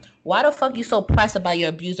 Hold on. Why the fuck you so pressed about your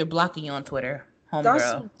abuser blocking you on Twitter,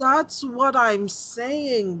 homegirl? That's what I'm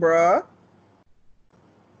saying, bruh.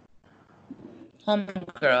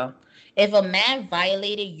 Homegirl. If a man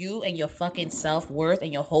violated you and your fucking self-worth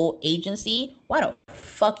and your whole agency, why the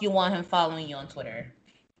fuck you want him following you on Twitter?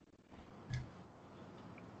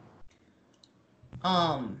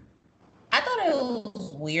 I thought it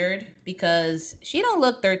was weird because she don't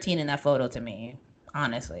look 13 in that photo to me,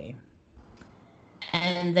 honestly.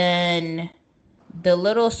 And then the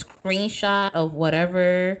little screenshot of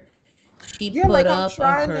whatever she put like, up I'm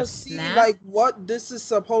trying of her to snap. see like what this is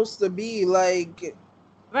supposed to be like.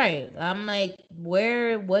 Right. I'm like,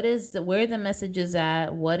 where the messages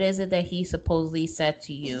at? What is it that he supposedly said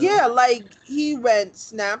to you? Yeah, like he went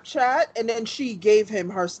Snapchat and then she gave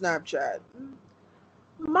him her Snapchat.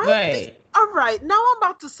 All right, now I'm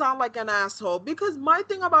about to sound like an asshole because my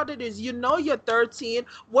thing about it is, you're 13.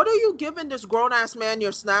 What are you giving this grown ass man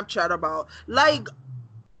your Snapchat about? Like,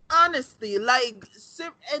 honestly, like,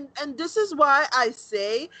 and this is why I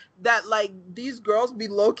say that, like, these girls be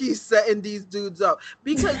low-key setting these dudes up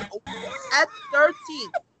because at 13,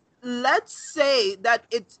 let's say that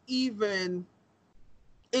it's even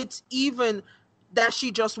that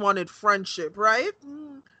she just wanted friendship, right?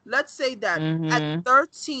 Let's say that at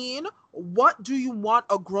 13, what do you want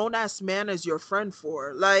a grown-ass man as your friend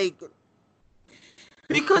for? Like,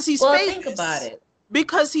 because he's famous. Think about it.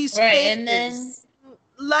 Because he's famous.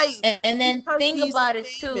 And then think about it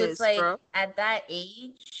too. It's like, bro, at that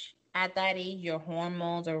age, your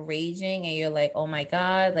hormones are raging, and you're like, oh my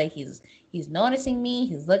god, like he's noticing me,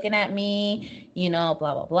 he's looking at me, blah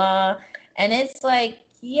blah blah. And it's like,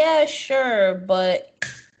 yeah, sure, but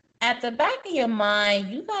at the back of your mind,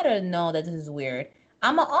 you gotta know that this is weird.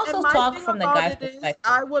 I'm gonna also talk from the guy's perspective.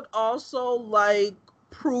 I would also like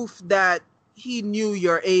proof that he knew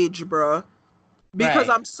your age, bro. Because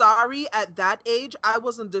I'm sorry, at that age, I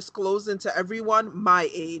wasn't disclosing to everyone my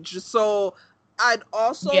age. So I'd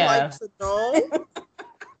also like to know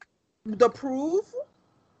the proof.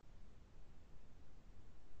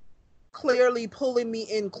 Clearly pulling me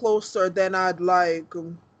in closer than I'd like.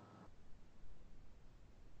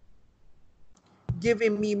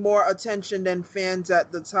 Giving me more attention than fans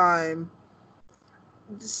at the time.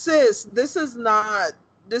 Sis, this is not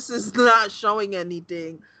showing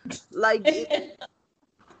anything. Like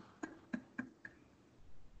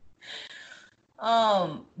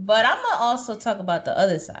but I'm gonna also talk about the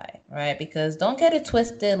other side, right? Because don't get it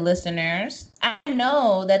twisted, listeners. I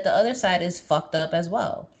know that the other side is fucked up as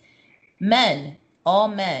well. Men, all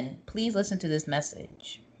men, please listen to this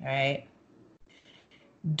message, right?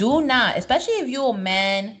 Do not, especially if you're a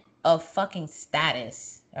man of fucking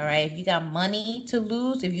status, all right? If you got money to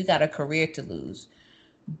lose, if you got a career to lose,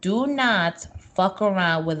 do not fuck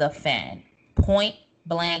around with a fan. Point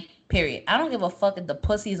blank, period. I don't give a fuck if the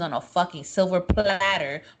pussy's on a fucking silver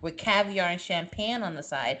platter with caviar and champagne on the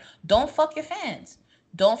side. Don't fuck your fans.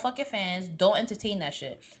 Don't fuck your fans. Don't entertain that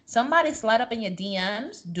shit. Somebody slide up in your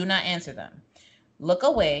DMs, do not answer them. Look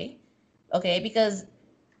away, okay? Because,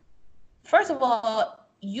 first of all,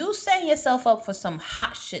 you setting yourself up for some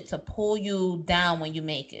hot shit to pull you down when you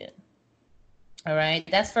make it. All right?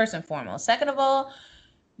 That's first and foremost. Second of all,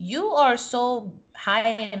 you are so high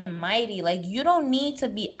and mighty. Like, you don't need to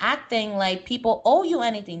be acting like people owe you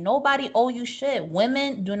anything. Nobody owe you shit.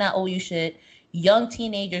 Women do not owe you shit. Young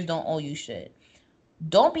teenagers don't owe you shit.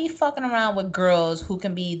 Don't be fucking around with girls who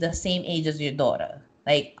can be the same age as your daughter.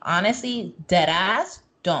 Like, honestly, dead ass,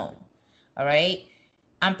 don't. All right?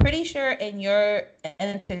 I'm pretty sure in your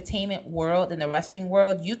entertainment world, in the wrestling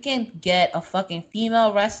world, you can get a fucking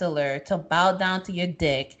female wrestler to bow down to your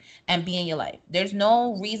dick and be in your life. There's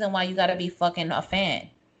no reason why you gotta be fucking a fan.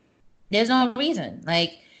 There's no reason.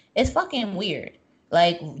 Like, it's fucking weird.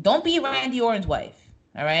 Like, don't be Randy Orton's wife.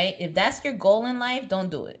 All right? If that's your goal in life,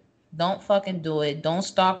 don't do it. Don't fucking do it. Don't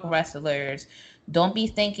stalk wrestlers. Don't be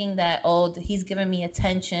thinking that, oh, he's giving me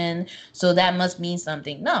attention, so that must mean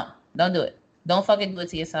something. No, don't do it. Don't fucking do it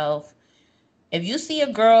to yourself. If you see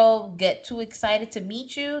a girl get too excited to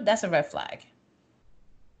meet you, that's a red flag.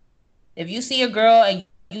 If you see a girl and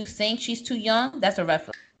you think she's too young, that's a red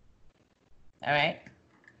flag. All right.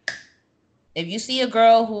 If you see a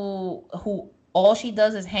girl who all she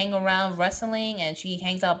does is hang around wrestling and she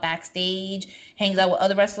hangs out backstage, hangs out with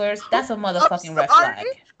other wrestlers, that's a motherfucking red flag.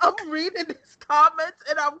 I'm reading these comments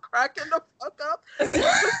and I'm cracking the fuck up.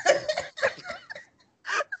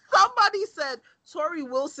 Somebody said Tori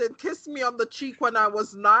Wilson kissed me on the cheek when I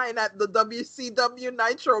was 9 at the WCW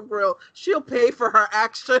Nitro Grill. She'll pay for her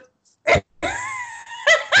actions.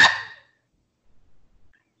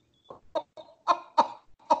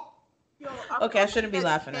 Yo, okay, I shouldn't be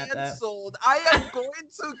laughing canceled. at that. I am going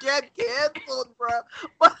to get canceled, bro.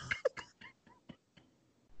 But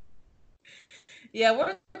yeah,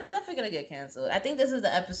 we're definitely gonna get canceled. I think this is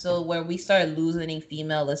the episode where we start losing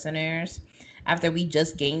female listeners after we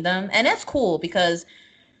just gained them. And that's cool because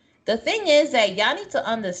the thing is that y'all need to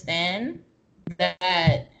understand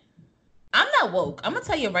that I'm not woke. I'm gonna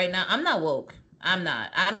tell you right now, I'm not woke. I'm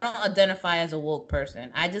not. I don't identify as a woke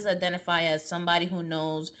person. I just identify as somebody who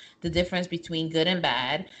knows the difference between good and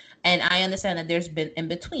bad. And I understand that there's been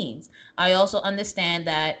in-betweens. I also understand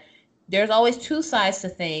that there's always two sides to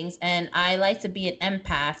things, and I like to be an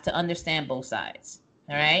empath to understand both sides.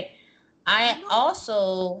 All right. I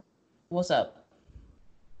also, what's up?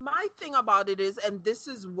 My thing about it is, and this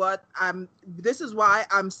is why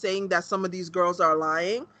I'm saying that some of these girls are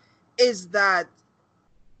lying, is that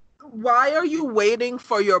why are you waiting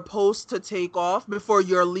for your post to take off before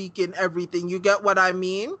you're leaking everything? You get what I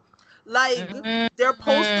mean? Like, they're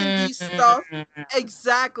posting these stuff.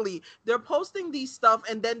 Exactly. They're posting these stuff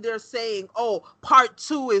and then they're saying, oh, part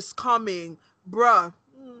 2 is coming. Bruh.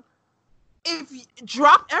 If you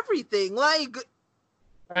drop everything, like,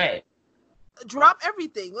 right. Drop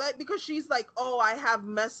everything. Like, because she's like, oh, I have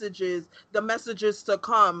messages, the messages to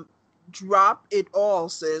come. Drop it all,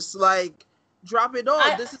 sis. Like, drop it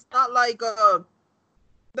all. This is not like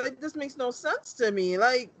this makes no sense to me.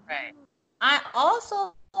 Like, right. I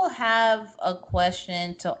also have a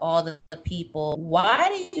question to all the people.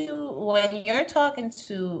 Why do you, when you're talking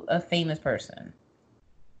to a famous person,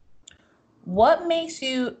 what makes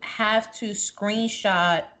you have to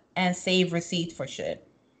screenshot and save receipts for shit?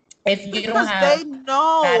 If you because don't have they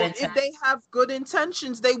know if they have good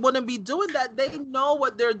intentions, they wouldn't be doing that. They know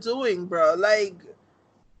what they're doing, bro. Like,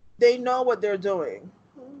 they know what they're doing.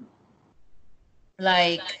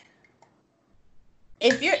 Like,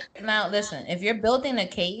 if you're building a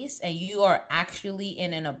case and you are actually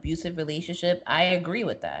in an abusive relationship, I agree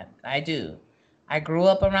with that. I do. I grew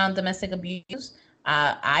up around domestic abuse.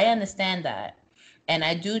 I understand that. And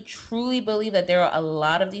I do truly believe that there are a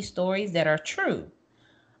lot of these stories that are true.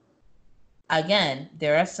 Again,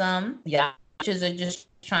 there are some bitches are just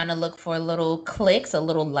trying to look for little clicks, a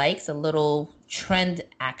little likes, a little trend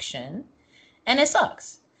action. And it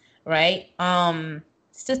sucks, right?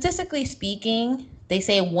 Statistically speaking, they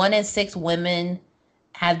say 1 in 6 women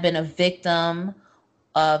have been a victim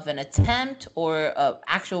of an attempt or of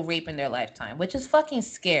actual rape in their lifetime, which is fucking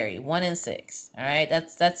scary. 1 in 6. All right.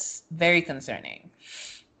 That's very concerning.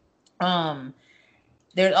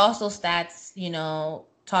 There's also stats,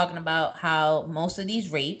 talking about how most of these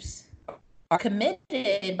rapes are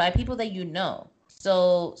committed by people that you know.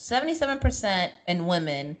 So 77% in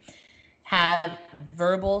women have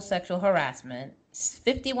verbal sexual harassment.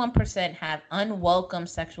 51% have unwelcome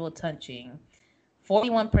sexual touching.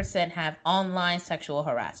 41% have online sexual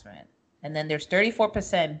harassment. And then there's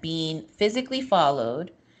 34% being physically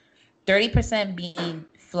followed, 30% being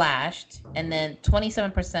flashed, and then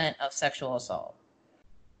 27% of sexual assault.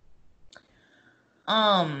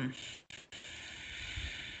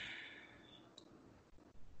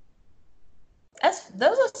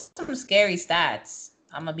 Those are some scary stats.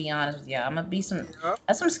 I'm gonna be honest with you.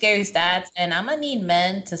 That's some scary stats, and I'm gonna need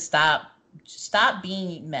men to stop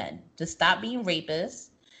being men. To stop being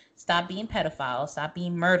rapists, stop being pedophiles, stop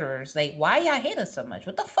being murderers. Like, why y'all hate us so much?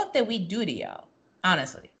 What the fuck did we do to y'all?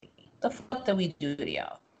 Honestly, what the fuck did we do to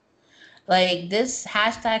y'all? Like, this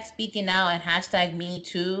hashtag speaking out and hashtag me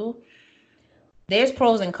too, there's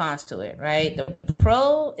pros and cons to it, right? The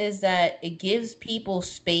pro is that it gives people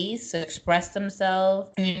space to express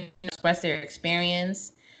themselves, express their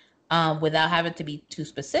experience, without having to be too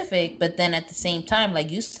specific. But then at the same time,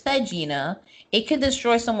 like you said, Gina, it could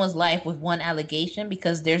destroy someone's life with one allegation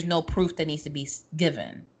because there's no proof that needs to be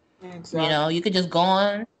given. Exactly. You could just go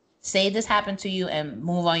on, say this happened to you, and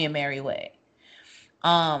move on your merry way.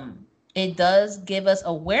 It does give us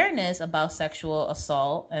awareness about sexual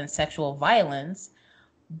assault and sexual violence.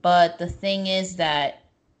 But the thing is that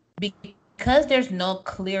because because there's no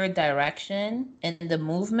clear direction in the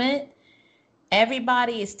movement,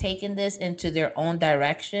 everybody is taking this into their own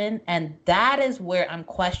direction, and that is where I'm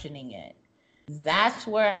questioning it. That's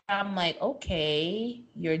where I'm like, okay,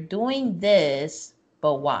 you're doing this,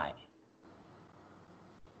 but why?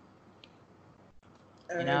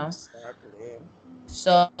 You know? Exactly.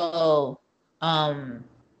 So, um,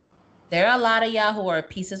 there are a lot of y'all who are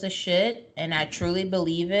pieces of shit, and I truly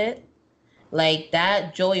believe it. Like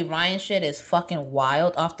that Joey Ryan shit is fucking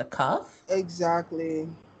wild off the cuff. Exactly.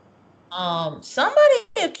 Somebody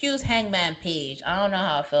accused Hangman Page. I don't know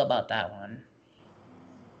how I feel about that one.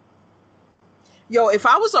 Yo, if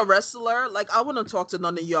I was a wrestler, like, I wouldn't talk to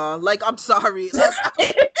none of y'all. Like, I'm sorry. Like,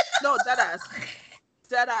 no, dead ass.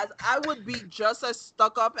 Dead ass. I would be just as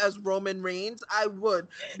stuck up as Roman Reigns. I would.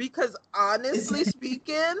 Because honestly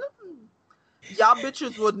speaking, y'all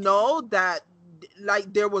bitches would know that,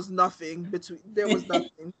 like, there was nothing between. There was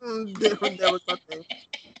nothing. There was nothing.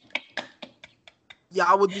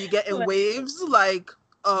 Y'all would be getting waves like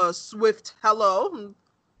Swift hello.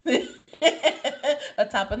 A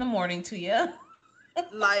top in the morning to you.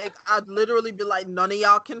 Like, I'd literally be like, none of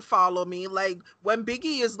y'all can follow me. Like, when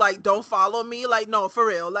Biggie is like, don't follow me, like, no, for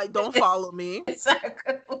real, like, don't follow me.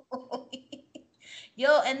 Exactly.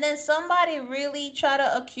 Yo, and then somebody really try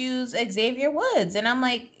to accuse Xavier Woods, and I'm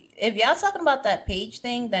like, if y'all talking about that Page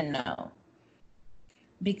thing, then no,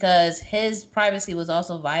 because his privacy was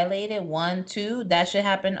also violated. 1, 2, that should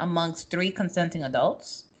happen amongst 3 consenting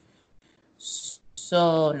adults.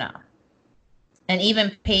 So no. And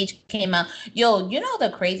even Paige came out. Yo, you know the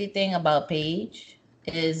crazy thing about Paige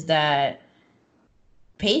is that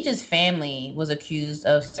Paige's family was accused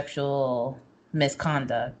of sexual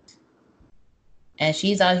misconduct. And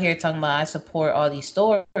she's out here talking about, I support all these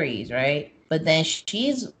stories, right? But then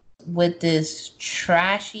she's with this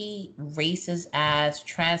trashy, racist ass,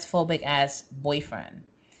 transphobic ass boyfriend.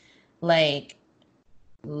 Like,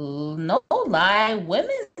 no lie,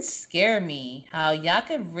 women scare me. How y'all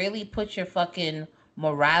can really put your fucking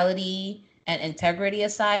morality and integrity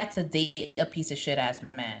aside to date a piece of shit ass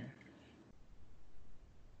man.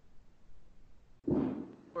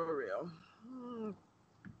 For real.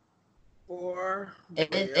 For real.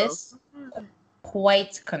 It's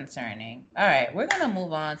quite concerning. All right, we're gonna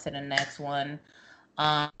move on to the next one,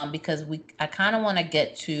 because I kind of want to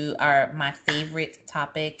get to my favorite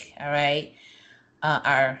topic. All right.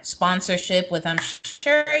 Our sponsorship, with I'm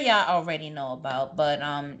sure y'all already know about, but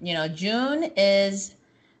June is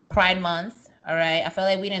Pride Month. All right, I feel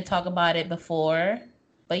like we didn't talk about it before,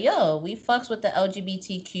 but yo, we fucks with the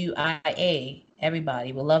LGBTQIA.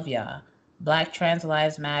 Everybody, we love y'all. Black trans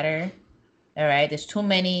lives matter. All right, there's too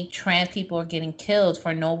many trans people are getting killed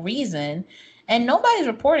for no reason, and nobody's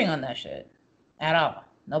reporting on that shit at all.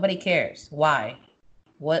 Nobody cares. Why?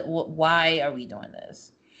 Why are we doing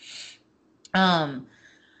this?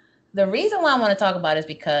 The reason why I want to talk about it is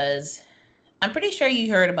because I'm pretty sure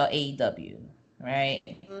you heard about AEW, right?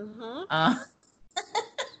 Mm-hmm. All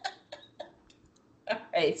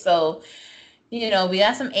right, so we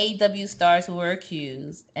got some AEW stars who were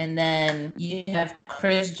accused, and then you have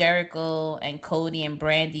Chris Jericho and Cody and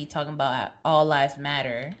Brandy talking about all lives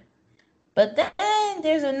matter. But then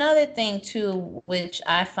there's another thing too, which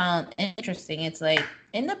I found interesting. It's like,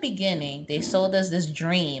 in the beginning, they sold us this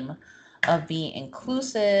dream of being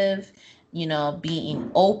inclusive,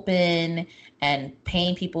 being open and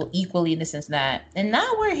paying people equally, this and that. And now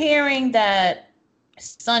we're hearing that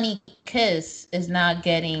Sonny Kiss is not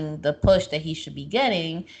getting the push that he should be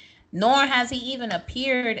getting, nor has he even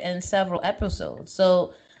appeared in several episodes.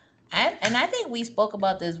 So, I think we spoke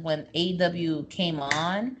about this when AEW came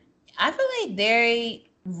on. I feel like they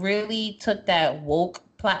really took that woke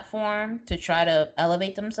platform to try to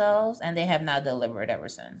elevate themselves, and they have not delivered ever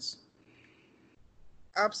since.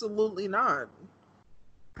 Absolutely not.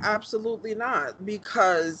 Absolutely not.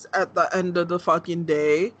 Because at the end of the fucking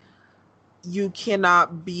day, you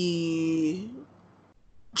cannot be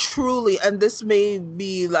truly, and this may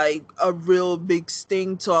be like a real big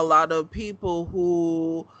sting to a lot of people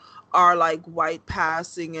who are like white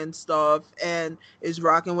passing and stuff and is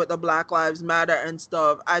rocking with the Black Lives Matter and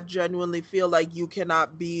stuff. I genuinely feel like you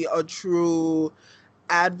cannot be a true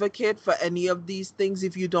advocate for any of these things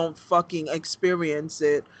if you don't fucking experience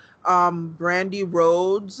it. Brandy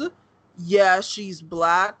Rhodes, yeah, she's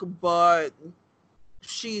black, but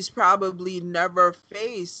she's probably never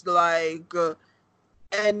faced like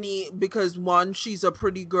because one, she's a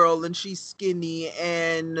pretty girl and she's skinny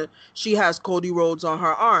and she has Cody Rhodes on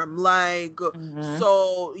her arm. Like,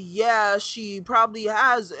 so yeah, she probably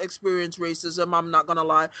has experienced racism, I'm not gonna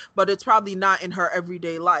lie, but it's probably not in her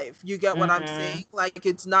everyday life. You get what I'm saying? Like,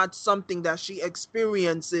 it's not something that she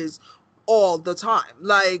experiences all the time.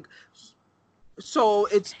 Like, so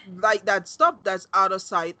it's like that stuff that's out of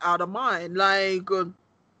sight, out of mind. Like,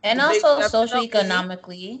 and also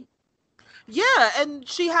socioeconomically. Yeah, and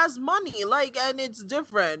she has money, like, and it's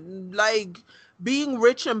different. Like, being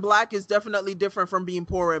rich and black is definitely different from being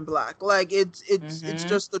poor and black. Like, it's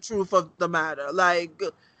just the truth of the matter. Like,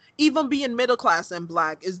 even being middle class and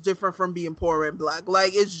black is different from being poor and black.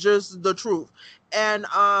 Like, it's just the truth. And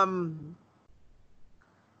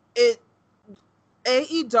it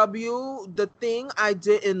AEW, the thing I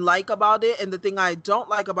didn't like about it and the thing I don't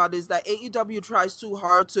like about it is that AEW tries too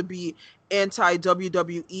hard to be anti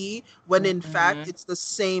WWE when in fact it's the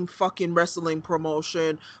same fucking wrestling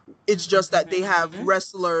promotion. It's just that they have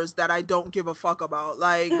wrestlers that I don't give a fuck about.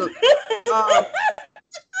 Like,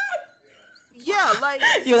 yeah, like,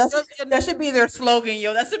 yo, that should be their slogan,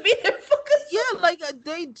 yo. That should be their fucking yeah, like,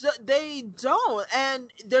 they don't,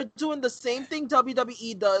 and they're doing the same thing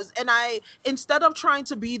WWE does. And instead of trying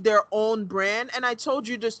to be their own brand, and I told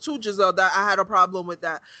you this too, Giselle, that I had a problem with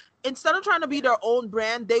that. Instead of trying to be their own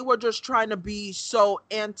brand, they were just trying to be so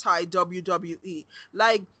anti WWE.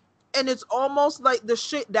 Like, and it's almost like the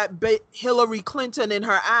shit that bit Hillary Clinton in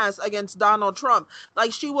her ass against Donald Trump.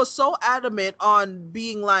 Like, she was so adamant on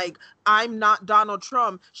being like, I'm not Donald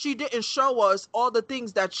Trump. She didn't show us all the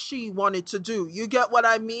things that she wanted to do. You get what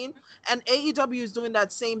I mean? And AEW is doing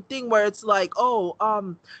that same thing where it's like, oh,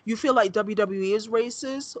 you feel like WWE is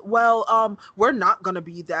racist? Well, we're not gonna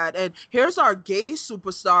be that. And here's our gay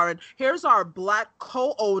superstar, and here's our black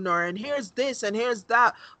co-owner, and here's this, and here's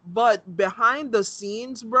that. But behind the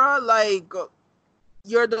scenes, bruh, like,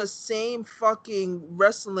 you're the same fucking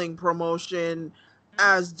wrestling promotion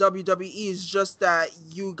as WWE, is just that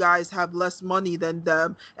you guys have less money than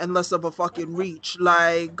them and less of a fucking reach.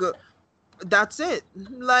 Like, that's it.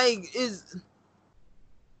 Like,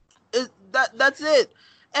 that's it.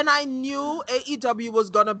 And I knew AEW was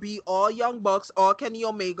gonna be all Young Bucks, all Kenny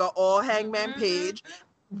Omega, all Hangman Page,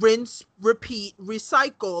 rinse, repeat,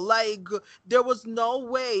 recycle. Like, there was no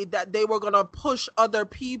way that they were gonna push other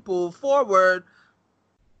people forward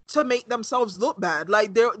to make themselves look bad.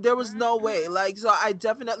 Like, there was no way. Like, so I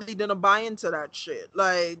definitely didn't buy into that shit.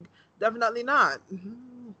 Like, definitely not.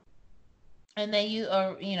 And then you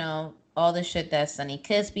are, all the shit that Sonny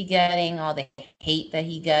Kiss be getting, all the hate that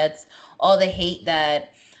he gets, all the hate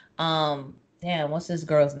that, damn, what's this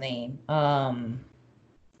girl's name? Nyla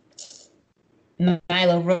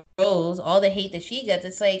Rose, all the hate that she gets.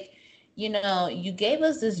 It's like, you gave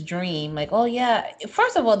us this dream. Like, oh yeah.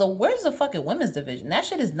 First of all, where's the fucking women's division? That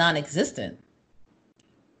shit is non-existent.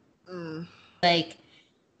 Like,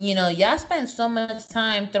 y'all spent so much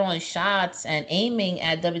time throwing shots and aiming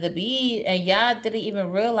at WWE, and y'all didn't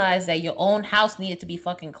even realize that your own house needed to be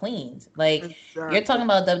fucking cleaned. Like, exactly. You're talking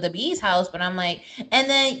about WWE's house, but I'm like, and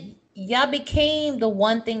then y'all became the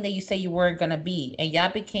one thing that you say you weren't gonna be, and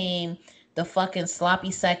y'all became the fucking sloppy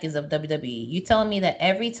seconds of WWE. You telling me that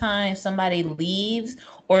every time somebody leaves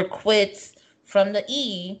or quits from the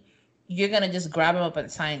E, you're gonna just grab them up and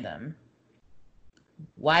sign them?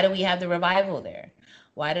 Why do we have the Revival there?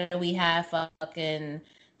 Why do we have fucking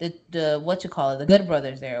the what you call it, the Good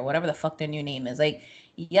Brothers there, or whatever the fuck their new name is? Like,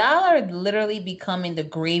 y'all are literally becoming the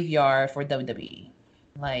graveyard for WWE.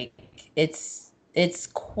 Like, it's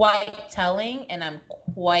quite telling, and I'm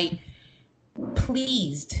quite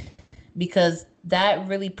pleased, because that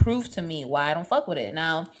really proved to me why I don't fuck with it.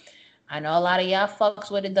 Now, I know a lot of y'all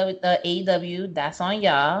fucks with the AEW. That's on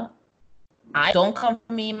y'all. I don't come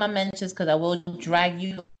for me in my mentions, because I will drag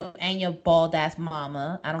you and your bald ass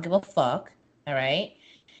mama. I don't give a fuck. All right.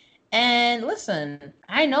 And listen,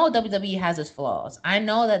 I know WWE has its flaws. I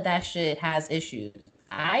know that shit has issues.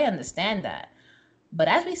 I understand that. But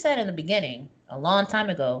as we said in the beginning, a long time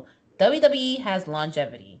ago, WWE has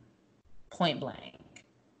longevity. Point blank.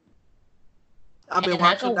 I've been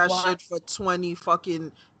watching that shit for 20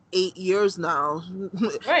 fucking 8 years now.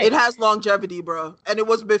 Right. It has longevity, bro. And it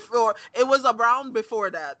was around before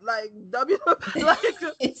that. Like,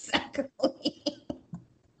 exactly.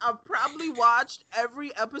 I've probably watched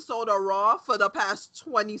every episode of Raw for the past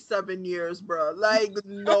 27 years, bro. Like,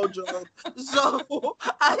 no joke. So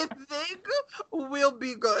I think we'll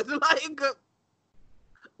be good. Like,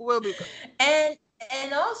 we'll be good. And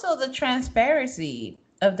also the transparency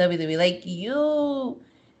of WWE. Like, you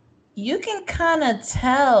can kind of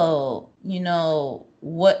tell you know,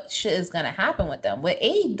 what shit is gonna happen with them. With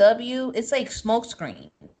AEW, it's like smoke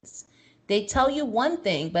screens. They tell you one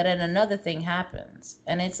thing, but then another thing happens.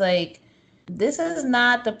 And it's like, this is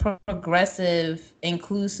not the progressive,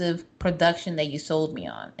 inclusive production that you sold me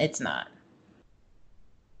on. It's not.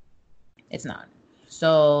 It's not.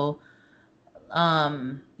 So,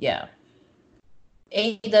 yeah.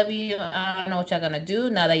 AEW, I don't know what y'all gonna do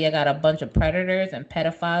now that you got a bunch of predators and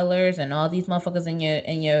pedophilers and all these motherfuckers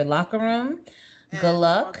in your locker room. Good And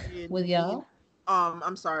luck fucking with y'all.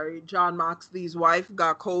 I'm sorry, John Moxley's wife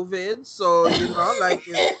got COVID, so you know, like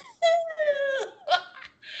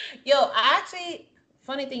Yo, actually,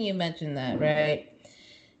 funny thing you mentioned that, right?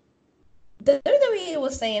 The WWE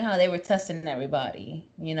was saying how they were testing everybody.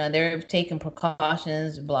 You know, they were taking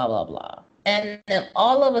precautions, blah blah blah. And then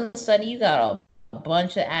all of a sudden, you got a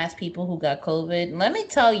bunch of ass people who got COVID. Let me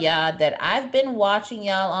tell y'all that I've been watching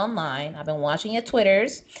y'all online. I've been watching your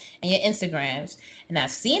Twitters and your Instagrams, and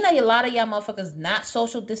I've seen a lot of y'all motherfuckers not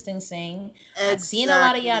social distancing. I've seen a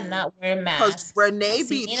lot of y'all exactly not wearing because masks. Renee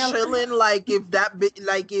be chilling like if that bit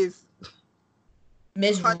like if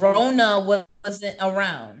Miss honey. Rona wasn't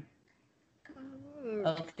around.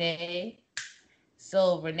 Mm. Okay.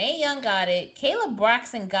 So Renee Young got it. Kayla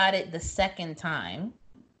Braxton got it the second time.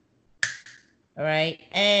 All right.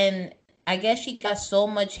 And I guess she got so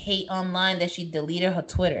much hate online that she deleted her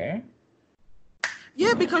Twitter.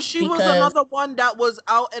 Yeah, because she was Because, another one that was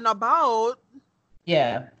out and about.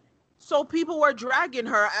 yeah. So people were dragging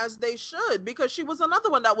her as they should because she was another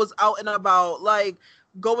one that was out and about, like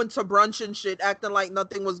going to brunch and shit, acting like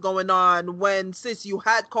nothing was going on when sis you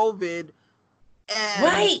had COVID and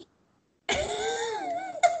Right.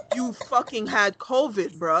 you fucking had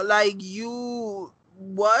COVID, bro. Like you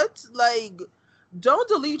what? Like don't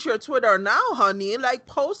delete your Twitter now, honey. Like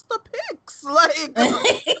post the pics. Like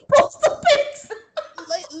Post the pics.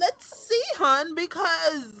 let's see, hun,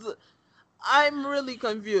 because I'm really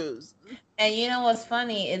confused. And you know what's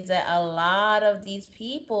funny is that a lot of these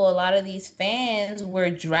people, a lot of these fans were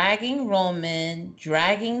dragging Roman,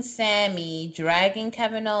 dragging Sammy, dragging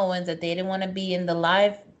Kevin Owens that they didn't want to be in the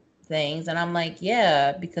live things. And I'm like,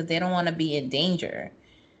 yeah, because they don't want to be in danger.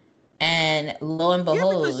 And lo and Yeah,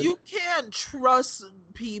 because behold, you can't trust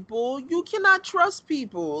people. You cannot trust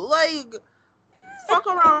people. Like, fuck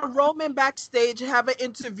around Roman backstage, have an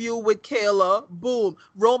interview with Kayla. Boom.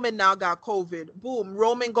 Roman now got COVID. Boom.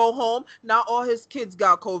 Roman go home. Now all his kids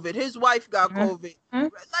got COVID. His wife got COVID. mm-hmm.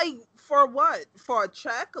 Like, for what? For a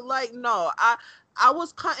check? Like, no. I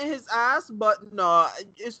was cutting his ass, but no,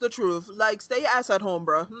 it's the truth. Like, stay your ass at home,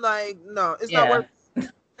 bro. Like, no, it's not worth it.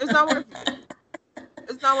 It's not worth it.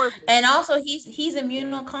 It's not worth it. And also, he's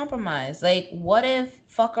immunocompromised. Like, what if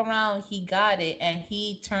fuck around he got it and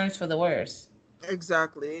he turns for the worse?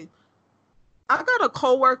 Exactly. I got a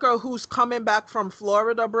coworker who's coming back from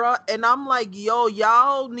Florida, bro, and I'm like, yo,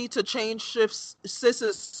 y'all need to change shifts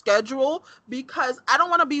sis's schedule because I don't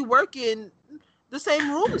want to be working the same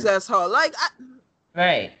rooms as her. Like,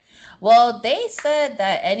 Right. Well, they said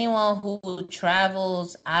that anyone who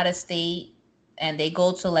travels out of state and they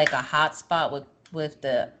go to like a hot spot with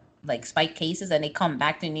the like spike cases and they come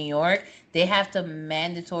back to New York, they have to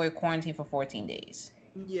mandatory quarantine for 14 days.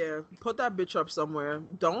 yeah, put that bitch up somewhere.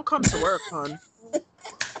 Don't come to work, hon.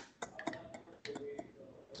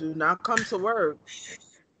 Do not come to work.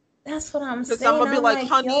 That's what I'm Because saying. I'm gonna be I'm like, like,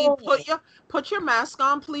 honey, yo. put your mask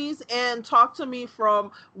on, please, and talk to me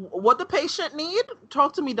from what the patient need.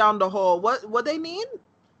 Talk to me down the hall. What they need?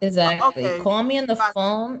 Exactly. Okay. Call me on the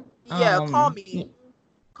phone. Yeah, call me.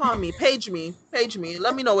 Call me. Page me. Page me.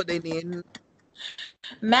 Let me know what they need.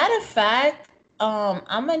 Matter of fact,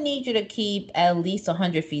 I'm gonna need you to keep at least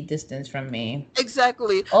 100 feet distance from me.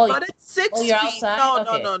 Exactly. Oh, But it's 6 you're feet. outside?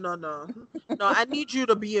 No, Okay. no. No, I need you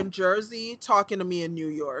to be in Jersey talking to me in New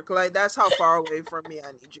York. Like that's how far away from me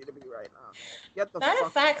I need you to be right now. Get the Matter fuck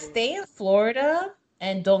of fact, away. stay in Florida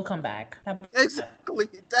and don't come back. Exactly.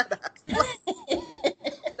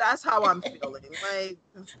 That's how I'm feeling. Like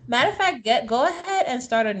Matter of fact, go ahead and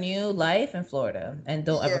start a new life in Florida and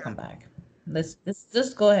don't ever yeah. come back. Let's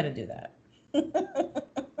just go ahead and do that.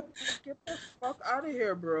 Get the fuck out of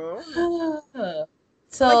here, bro.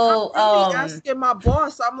 So, like, I'm really asking my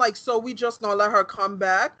boss. I'm like, so we just gonna let her come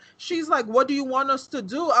back? She's like, what do you want us to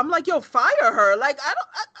do? I'm like, yo, fire her. Like, I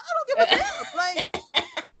don't give a damn. Like,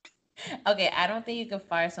 okay, I don't think you can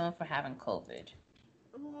fire someone for having COVID.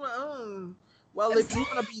 Well, if you're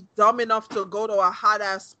gonna be dumb enough to go to a hot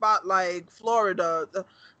ass spot like Florida,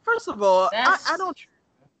 first of all,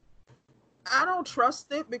 I don't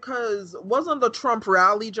trust it because wasn't the Trump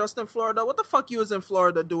rally just in Florida? What the fuck you was in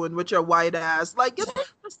Florida doing with your white ass? Like,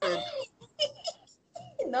 listen,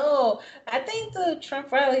 No, I think the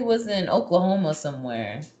Trump rally was in Oklahoma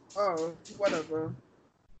somewhere. Oh, whatever.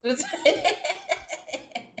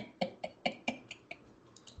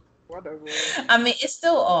 Whatever. I mean, it's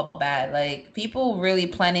still all bad. Like, people really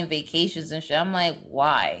planning vacations and shit. I'm like,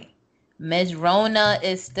 why? Ms. Rona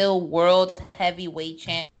is still world heavyweight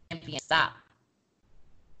champion. Stop.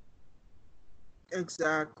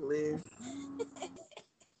 Exactly.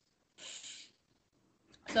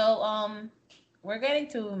 So, we're getting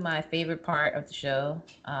to my favorite part of the show.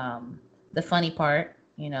 The funny part.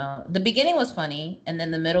 You know, the beginning was funny, and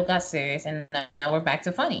then the middle got serious, and now we're back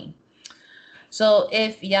to funny. So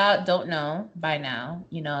if y'all don't know by now,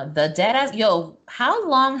 you know, the Deadass, yo, how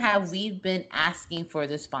long have we been asking for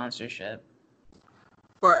this sponsorship?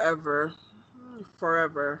 Forever.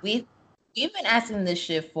 Forever. We've been asking this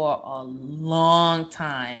shit for a long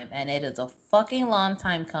time, and it is a fucking long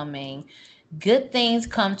time coming. Good things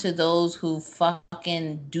come to those who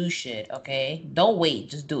fucking do shit, okay? Don't wait,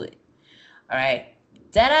 just do it. All right.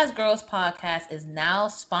 Deadass Girls podcast is now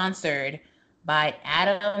sponsored by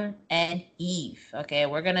Adam and Eve. Okay,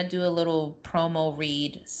 we're gonna do a little promo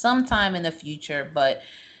read sometime in the future, but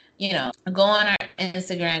you know, go on our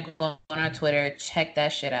Instagram, go on our Twitter, check that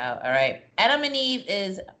shit out. All right. Adam and Eve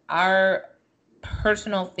is our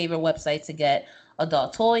personal favorite website to get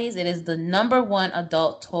adult toys. It is the #1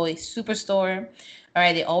 adult toy superstore. All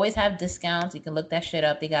right, they always have discounts. You can look that shit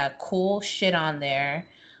up. They got cool shit on there.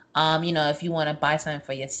 You know, if you want to buy something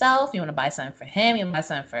for yourself, you want to buy something for him, you want to buy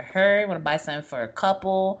something for her, you want to buy something for a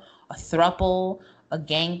couple, a throuple, a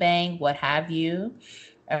gangbang, what have you.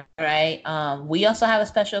 All right. We also have a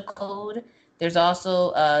special code. There's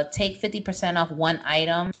also take 50% off one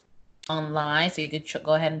item online, so you could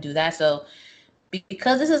go ahead and do that. So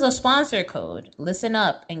because this is a sponsor code, listen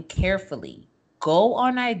up and carefully. Go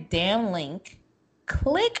on our damn link,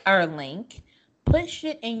 click our link, push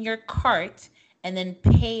it in your cart, and then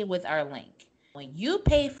pay with our link. When you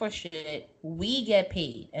pay for shit, we get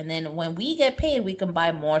paid. And then when we get paid, we can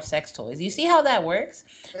buy more sex toys. You see how that works?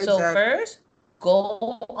 Exactly. So first,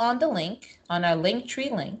 go on the link, on our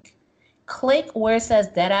Linktree link, click where it says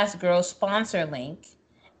Deadass Girls sponsor link,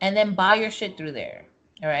 and then buy your shit through there.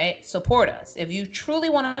 All right, support us. If you truly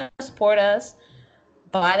want to support us,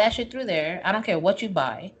 buy that shit through there. I don't care what you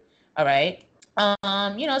buy. All right.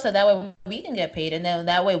 You know, so that way we can get paid, and then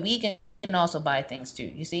that way we can also buy things too.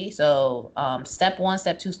 You see? So step 1,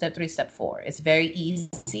 step 2, step 3, step 4. It's very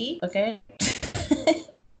easy. Okay.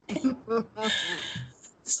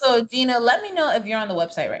 So Gina, let me know if you're on the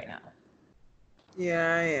website right now.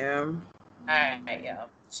 Yeah, I am. All right, yeah.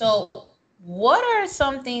 So what are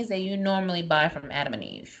some things that you normally buy from Adam and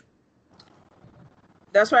Eve?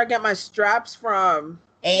 That's where I get my straps from.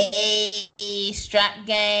 Hey, strap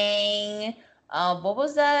gang. What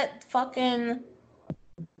was that fucking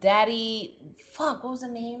daddy? Fuck, what was the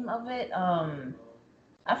name of it?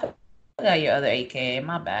 I forgot your other AKA.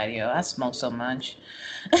 My bad, yo. I smoke so much.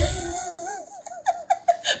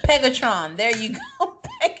 Pegatron. There you go,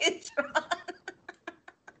 Pegatron.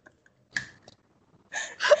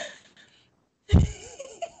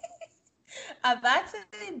 I've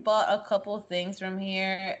actually bought a couple things from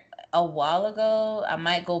here a while ago. I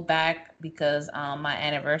might go back because my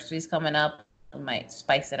anniversary is coming up. I might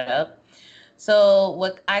spice it up. So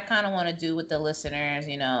what I kind of want to do with the listeners,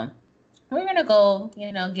 you know, we're gonna go,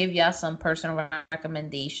 you know, give y'all some personal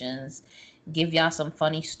recommendations, give y'all some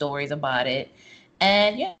funny stories about it,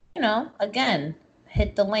 and you know, again,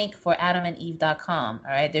 hit the link for adamandeve.com.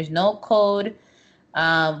 All right, there's no code.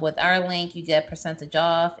 With our link, you get percentage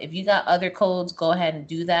off. If you got other codes, go ahead and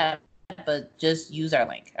do that, but just use our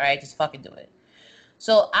link. All right, just fucking do it.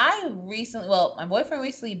 So my boyfriend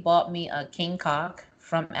recently bought me a king cock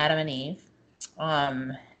from Adam and Eve.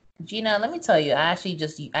 Gina, let me tell you,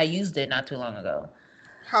 I used it not too long ago.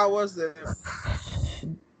 How was it?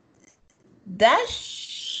 That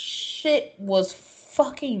shit was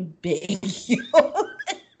fucking big.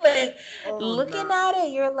 Like, looking at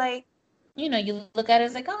it, you're like, you know, you look at it,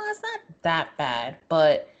 it's like, oh, it's not that bad.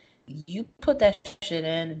 But you put that shit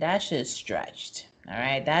in, that shit stretched. All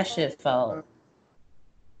right, that shit felt.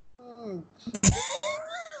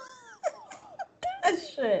 That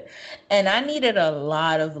shit. And I needed a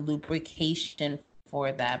lot of lubrication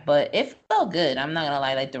for that, but it felt good. I'm not gonna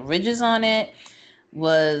lie. Like, the ridges on it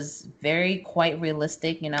was quite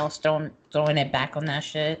realistic. You know, I was throwing it back on that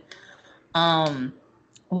shit.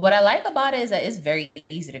 What I like about it is that it's very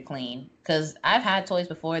easy to clean, because I've had toys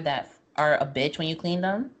before that are a bitch when you clean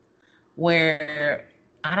them, where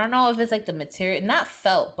I don't know if it's like the material, not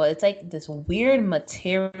felt, but it's like this weird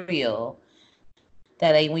material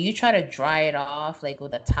that like when you try to dry it off like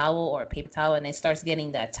with a towel or a paper towel and it starts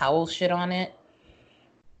getting that towel shit on it.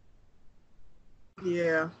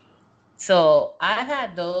 Yeah. So I've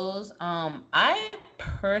had those. I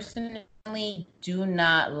personally do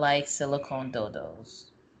not like silicone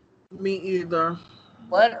dildos. Me either.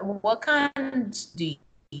 What kinds do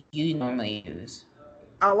you normally use?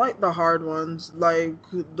 I like the hard ones, like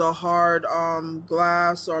the hard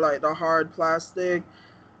glass or like the hard plastic.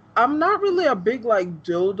 I'm not really a big like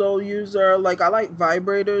dildo user. Like I like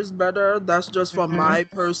vibrators better. That's just for Mm-hmm. my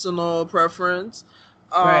personal preference.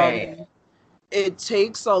 Right. It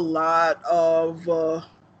takes a lot of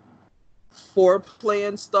foreplay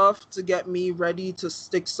and stuff to get me ready to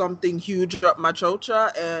stick something huge up my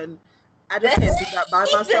chocha, and I just can't do that by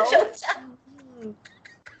myself.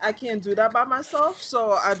 I can't do that by myself,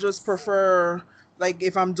 so I just prefer, like,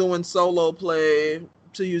 if I'm doing solo play,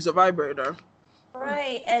 to use a vibrator.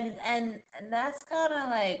 Right. And that's kind of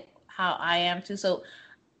like how I am too. So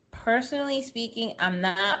personally speaking, I'm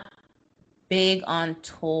not big on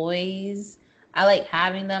toys. I like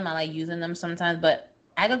having them. I like using them sometimes, but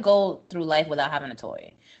I could go through life without having a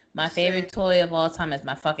toy. My Same. favorite toy of all time is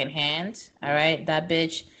my fucking hand. All right, that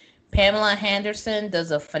bitch, Pamela Henderson,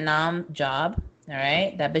 does a phenom job. All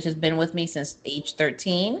right, that bitch has been with me since age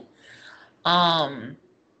 13. Um,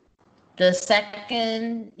 the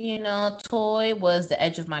second, toy was the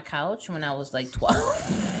edge of my couch when I was like 12.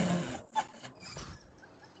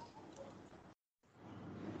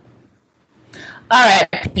 All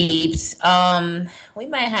right, peeps. We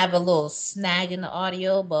might have a little snag in the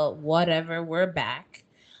audio, but whatever. We're back.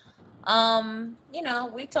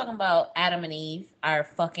 We're talking about Adam and Eve, our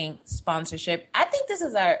fucking sponsorship. I think this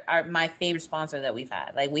is my favorite sponsor that we've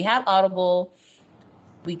had. Like we have Audible,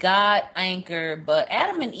 we got Anchor, but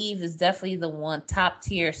Adam and Eve is definitely the one top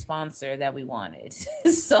tier sponsor that we wanted.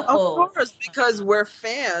 So Of course, because we're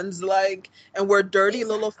fans, like, and we're dirty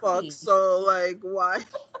little fucks. So, like, why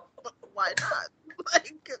not?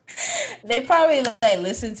 Like, they probably like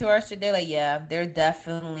listen to our shit. They're like, yeah, they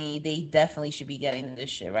definitely should be getting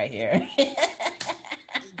this shit right here.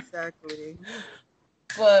 exactly.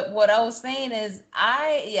 But what I was saying is,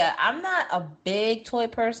 I'm not a big toy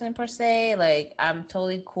person per se. Like, I'm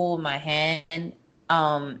totally cool with my hand.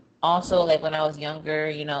 Also, like when I was younger,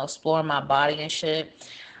 exploring my body and shit,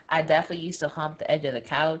 I definitely used to hump the edge of the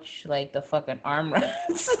couch, like the fucking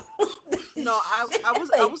armrests. No, I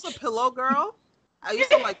was a pillow girl. I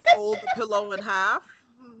used to like fold the pillow in half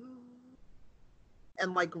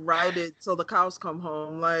and like ride it till the cows come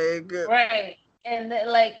home. Like, Right. And then,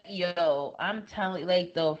 like, yo, I'm telling you,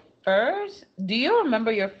 like, do you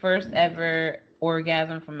remember your first ever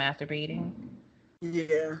orgasm from masturbating?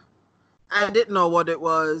 yeah, I didn't know what it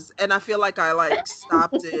was, and I feel like I like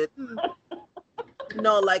stopped it.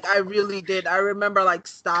 No, like I really did. I remember like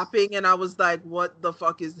stopping, and I was like, "What the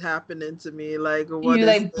fuck is happening to me? Like, what You, is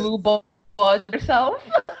like, this?" blue ball yourself?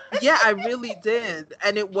 Yeah, I really did.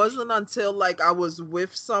 And it wasn't until like I was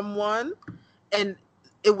with someone and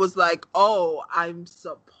it was like, oh, I'm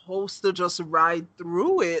supposed to just ride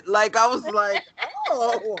through it. Like I was like,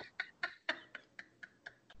 oh,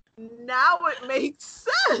 now it makes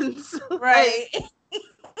sense. Right.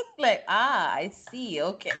 Like, I see.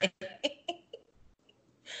 Okay.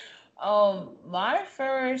 My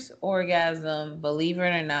first orgasm, believe it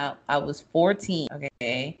or not, I was 14.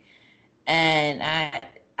 Okay. And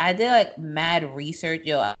I did like mad research.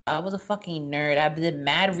 Yo, I was a fucking nerd. I did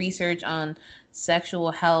mad research on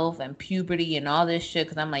sexual health and puberty and all this shit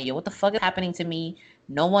because I'm like, yo, what the fuck is happening to me?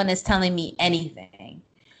 No one is telling me anything.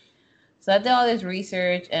 So I did all this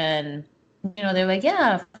research and they're like,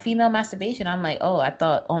 yeah, female masturbation. I'm like, oh, I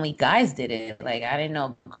thought only guys did it. Like, I didn't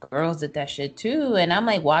know girls did that shit too. And I'm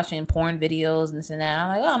like watching porn videos and this and that. I'm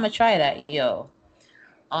like, oh, I'm gonna try that. Yo.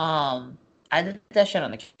 I did that shit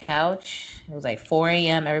on the couch. It was like 4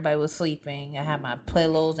 a.m. Everybody was sleeping. I had my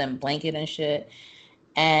pillows and blanket and shit.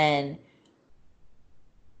 And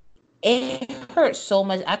it hurt so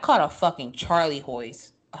much. I caught a fucking Charlie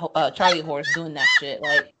horse doing that shit.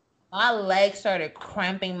 Like my legs started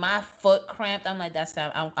cramping, my foot cramped. I'm like, that's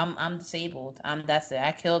that. I'm disabled. That's it.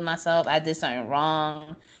 I killed myself. I did something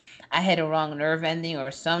wrong. I had a wrong nerve ending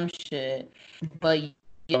or some shit. But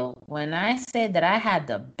yo, when I said that I had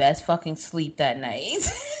the best fucking sleep that night.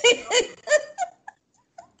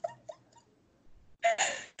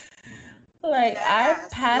 Like I Yes,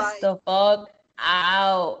 passed like the fuck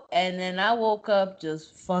out and then I woke up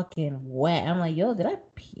just fucking wet. I'm like, yo, did I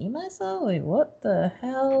pee myself? Like what the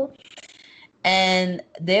hell? And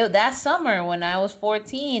that summer when I was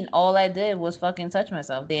 14, all I did was fucking touch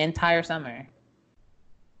myself the entire summer.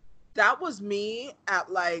 That was me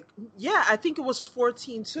at like, yeah, I think it was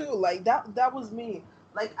 14 too. Like that was me.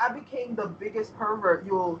 Like I became the biggest pervert.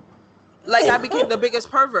 I became the biggest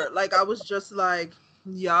pervert. Like I was just like,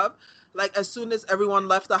 yup. Like as soon as everyone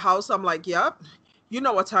left the house, I'm like, yup. You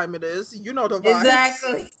know what time it is. You know the vibes.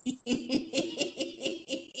 Exactly.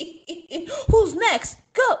 Who's next?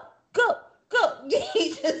 Go, go, go.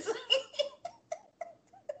 He just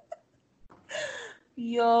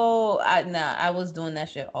Yo, I was doing that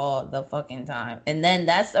shit all the fucking time. And then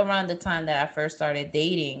that's around the time that I first started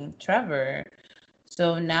dating Trevor.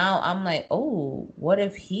 So now I'm like, oh, what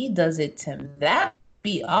if he does it to me? That'd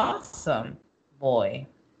be awesome, boy.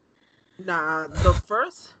 Nah, the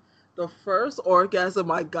first orgasm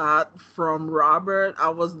I got from Robert, I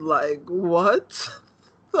was like, what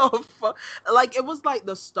the fuck? Like it was like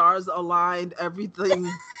the stars aligned, everything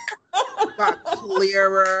got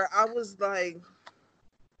clearer. I was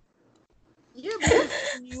yeah, because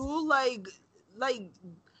you like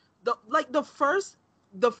the first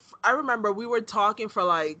I remember we were talking for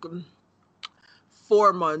like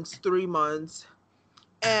 4 months, 3 months,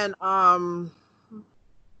 and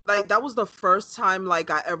like that was the first time like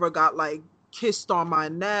I ever got like kissed on my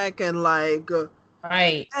neck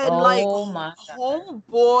Right. and like Oh my God.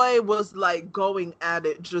 homeboy was like going at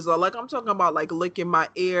it, Giselle. Like I'm talking about like licking my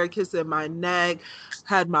ear, kissing my neck,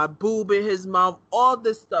 had my boob in his mouth, all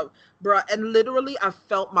this stuff, bruh. And literally, I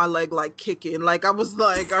felt my leg like kicking. Like I was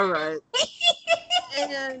like, all right,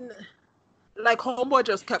 and like homeboy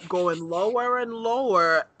just kept going lower and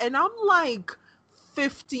lower, and I'm like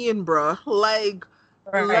 15, bruh. Like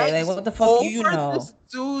Right. Like legs what the fuck you over know? this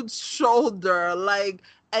dude's shoulder, like,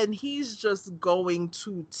 and he's just going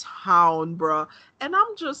to town, bruh. And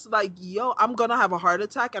I'm just like, yo, I'm gonna have a heart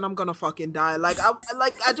attack and I'm gonna fucking die.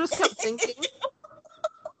 I just kept thinking,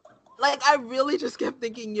 like, I really just kept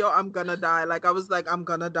thinking, yo, I'm gonna die. Like, I was like, I'm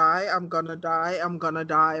gonna die, I'm gonna die, I'm gonna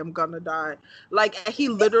die, I'm gonna die. Like, he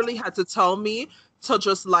literally had to tell me to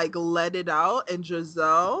just like let it out. And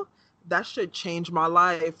Giselle, that shit changed my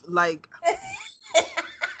life. Like,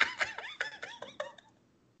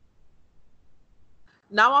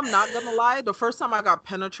 now I'm not gonna lie, the first time I got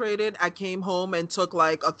penetrated, I came home and took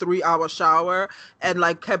like a 3 hour shower and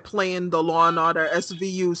like kept playing the Law and Order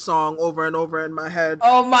SVU song over and over in my head.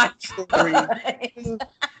 Oh my Story. God.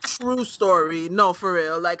 True story. No, for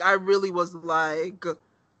real. Like I really was like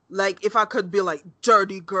if I could be like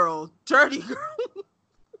dirty girl, Yo,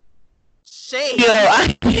 shame.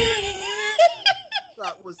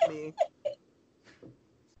 That was me.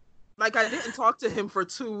 Like I didn't talk to him for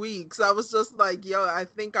 2 weeks. I was just like, yo, I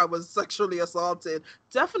think I was sexually assaulted.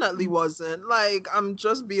 Definitely wasn't. Like I'm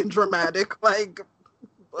just being dramatic. Like,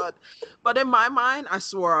 but in my mind, I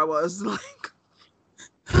swore I was like,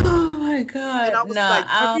 Oh my and I God. was like,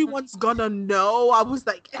 Nah, everyone's gonna know. I was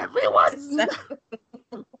like, everyone's.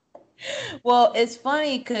 well, it's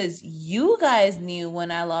funny because you guys knew when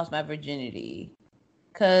I lost my virginity.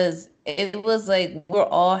 Because it was like we're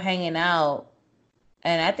all hanging out.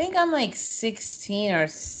 And I think I'm like 16 or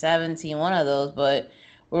 17, one of those, but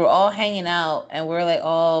we're all hanging out and we're like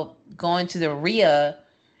all going to the RIA.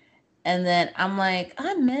 And then I'm like,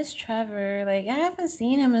 I miss Trevor. Like, I haven't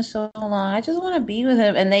seen him in so long. I just want to be with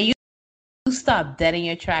him. And then you stop dead in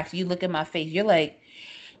your tracks. You look at my face. You're like,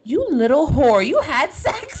 you little whore. You had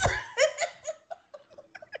sex?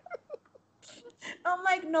 I'm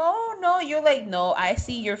like, no, no. You're like, no, I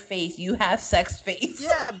see your face. You have sex face.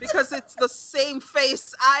 Yeah, because it's the same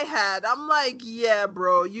face I had. I'm like, yeah,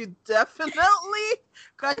 bro, you definitely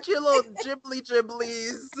got your little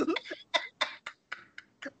giblies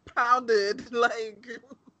pounded. Like,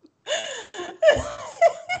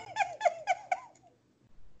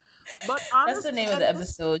 but That's the honestly, name of and the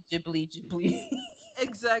this episode, Ghibli Ghibli.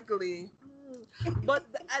 exactly. But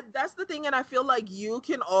that's the thing, and I feel like you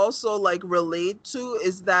can also like relate to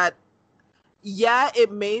is that yeah,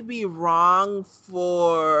 it may be wrong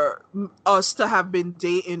for us to have been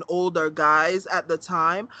dating older guys at the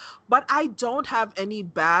time, but I don't have any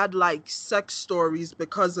bad like sex stories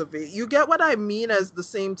because of it. You get what I mean? As the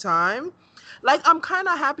same time, like I'm kind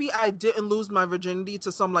of happy I didn't lose my virginity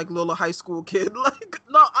to some like little high school kid. Like,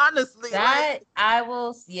 no, honestly, That like I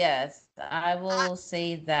will, yes, I I, will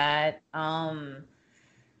say that.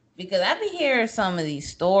 Because I be hearing some of these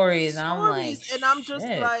stories, and I'm like, stories, and I'm just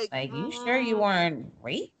shit. like, Like, you sure you weren't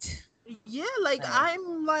raped? yeah, like Like,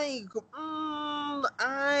 I'm like,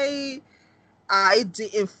 I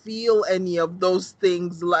didn't feel any of those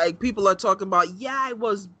things. Like people are talking about, yeah, I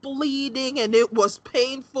was bleeding and it was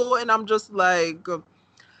painful, and I'm just like,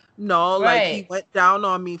 No, like he Right. went down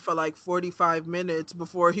on me for like 45 minutes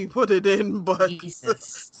before he put it in, but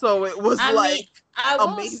Jesus. so it was I mean, like I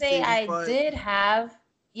will say amazing, I but did have,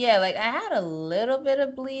 yeah, like I had a little bit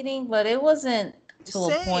of bleeding, but it wasn't to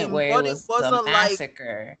a point same, where it but it was a wasn't like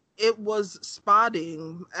massacre. it was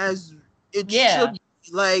spotting as it Yeah. should be,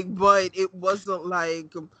 like, but it wasn't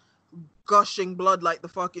like gushing blood like the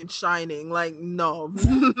fucking Shining. Like, no,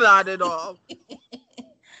 not at all.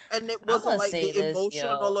 And it I'm wasn't gonna like say the this,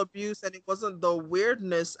 emotional yo. abuse, and it wasn't the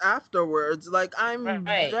weirdness afterwards. Like, I'm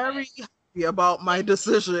Right. very happy about my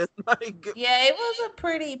decision. Like, Yeah, it was a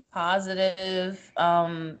pretty positive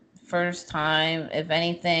first time. If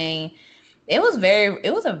anything, it was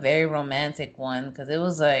a very romantic one because it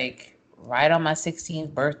was like right on my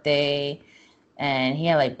 16th birthday, and he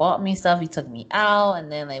had like bought me stuff. He took me out,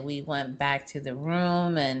 and then like we went back to the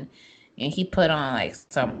room, and he put on like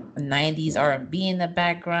some 90s R&B in the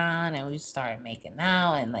background, and we started making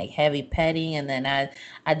out and like heavy petting, and then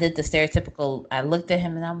I did the stereotypical. I looked at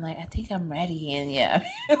him and I'm like, I think I'm ready, and yeah,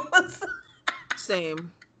 it was.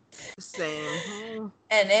 same, same.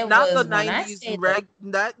 And it Not the was when I 90s say the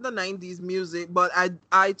not the 90s music, but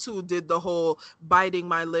I too did the whole biting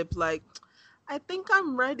my lip, like, I think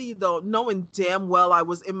I'm ready though, knowing damn well I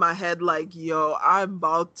was in my head like, yo, I'm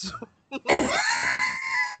about to.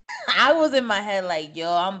 I was in my head like,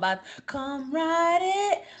 yo, I'm about to come ride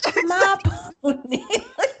it, my pony.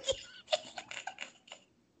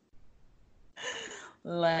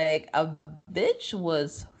 Like a bitch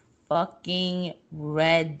was fucking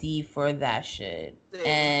ready for that shit. Same.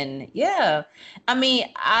 And yeah, I mean,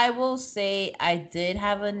 I will say I did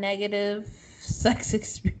have a negative sex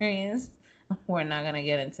experience. We're not gonna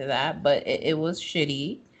get into that, but it was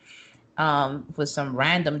shitty. With some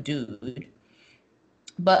random dude.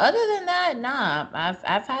 But other than that, nah,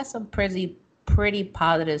 I've had some pretty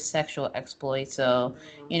positive sexual exploits. So,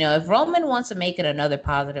 if Roman wants to make it another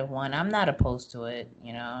positive one, I'm not opposed to it.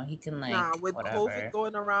 He can Nah, like with COVID whatever.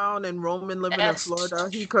 going around and Roman living in That's Florida,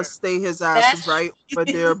 he could true. stay his ass That's right over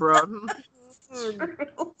there, bro. true.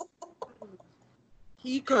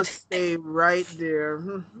 He could stay right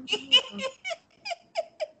there.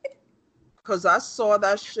 Cause I saw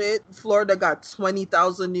that shit. Florida got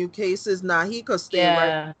 20,000 new cases. Nah, he could stay right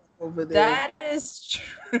Yeah, over there. that is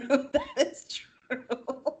true. That is true.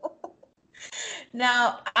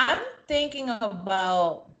 Now, I'm thinking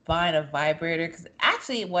about buying a vibrator because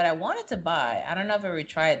actually, what I wanted to buy, I don't know if I ever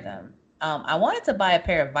tried them. I wanted to buy a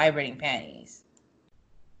pair of vibrating panties.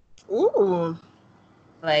 Ooh.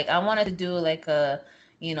 Like, I wanted to do like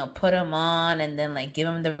put them on and then like give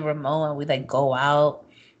them the remote and we like go out,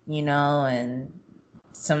 and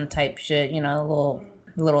some type shit,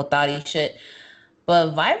 little thotty shit.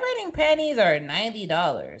 But vibrating panties are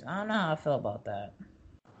 $90. I don't know how I feel about that.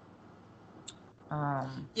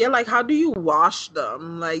 Um, Yeah, like how do you wash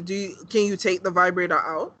them? Like can you take the vibrator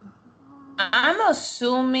out? I'm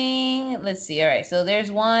assuming, let's see. All right. So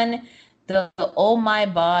there's one, the Oh My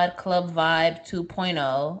Bod Club Vibe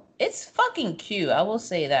 2.0. It's fucking cute. I will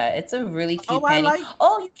say that. It's a really Oh, cute panty.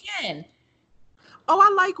 Oh, you can.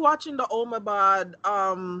 I like watching the Omabad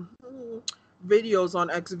videos on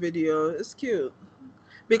X video. It's cute.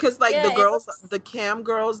 Because like Yeah, it looks the cam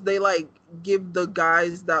girls, they like give the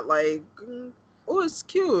guys that like oh, it's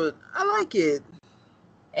cute. I like it.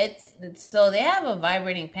 it's so they have a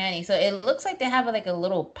vibrating panty. So it looks like they have like a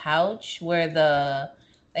little pouch where the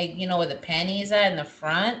like where the panty is at in the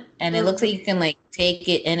front, and it looks Mhm. like you can like take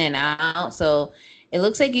it in and out. So it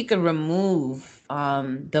looks like you could remove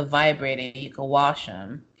the vibrator. You could wash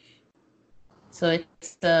them. So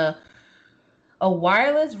it's a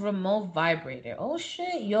wireless remote vibrator. Oh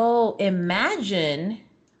shit, yo! Imagine.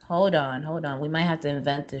 Hold on. We might have to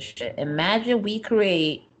invent this shit. Imagine we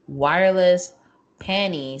create wireless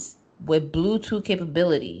panties with Bluetooth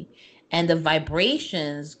capability, and the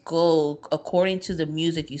vibrations go according to the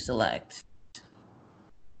music you select.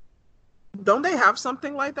 Don't they have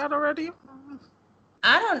something like that already?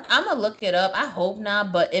 I'm gonna look it up. I hope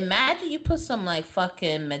not, but imagine you put some like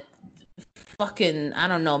fucking, I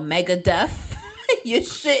don't know, Megadeth. Your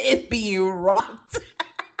shit is being rocked.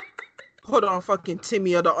 Put on fucking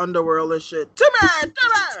Timmy of the Underworld and shit. Timmy,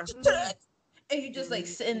 Timmy. And you just like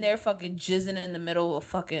sitting there fucking jizzing in the middle of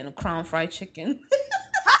fucking crown fried chicken.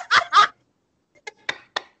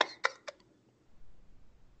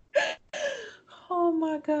 Oh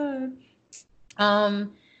my god.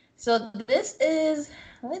 Um, so this is,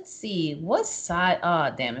 let's see, what side?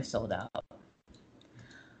 Oh damn, it's sold out.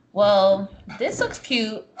 Well, this looks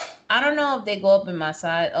cute. I don't know if they go up in my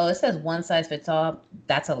size. Oh, it says one size fits all.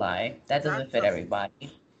 That's a lie. That doesn't That's fit a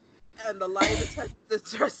everybody. And the lie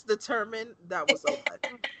detector determined that was a lie.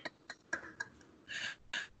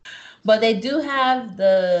 But they do have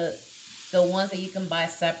the ones that you can buy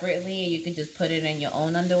separately, and you can just put it in your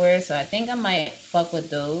own underwear. So I think I might fuck with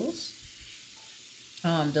those.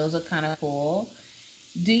 Those are kind of cool.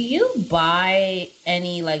 Do you buy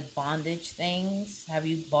any like bondage things? Have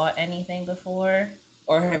you bought anything before?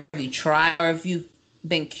 Or have you tried, or have you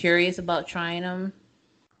been curious about trying them?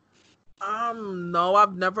 No,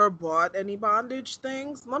 I've never bought any bondage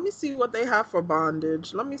things. Let me see what they have for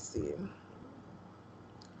bondage. Let me see.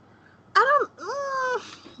 I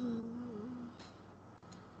don't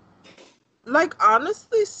like,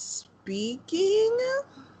 honestly speaking.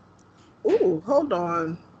 Ooh, hold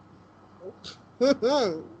on.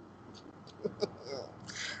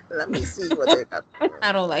 Let me see what they got.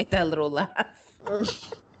 I don't like that little laugh.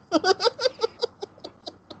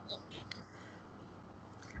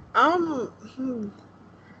 Um,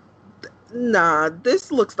 nah,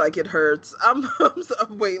 this looks like it hurts.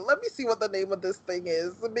 Wait, let me see what the name of this thing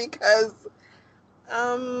is, because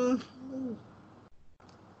um,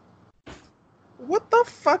 what the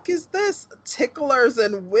fuck is this? Ticklers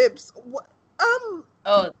and whips. What?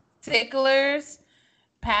 Oh, ticklers,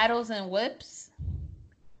 paddles, and whips.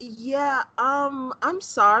 Yeah, I'm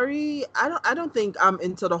sorry. I don't think I'm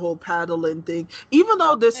into the whole paddling thing. Even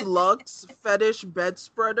though this Lux Fetish Bed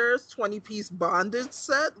Spreaders 20-piece bondage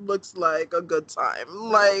set looks like a good time.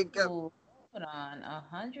 Like, Ooh, hold on,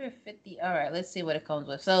 150. All right, let's see what it comes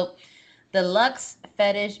with. So, the Lux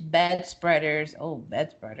Fetish Bed Spreaders. Oh, bed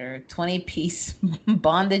spreader, 20-piece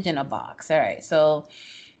bondage in a box. All right, so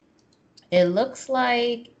it looks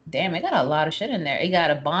like, damn, it got a lot of shit in there. It got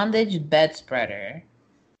a bondage bed spreader.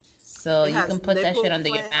 So it you has can put that shit nipple under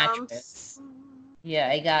your clamps. mattress.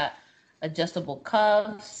 Yeah, it got adjustable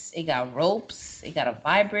cuffs. It got ropes. It got a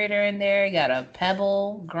vibrator in there. It got a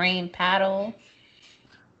pebble, grain paddle,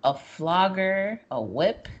 a flogger, a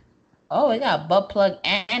whip. Oh, it got butt plug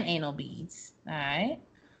and anal beads. All right.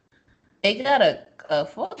 It got a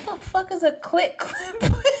what the fuck is a click clip?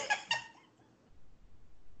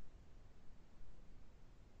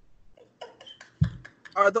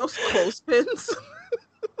 Are those clothespins?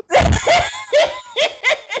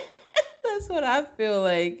 That's what I feel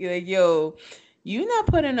like. Like, yo, you not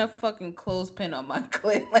putting a fucking clothespin on my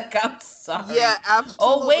clit. Like, I'm sorry. Yeah, Oh,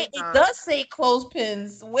 absolutely wait, it not. does say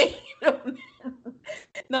clothespins. Wait a minute.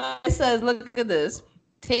 No, it says, look at this.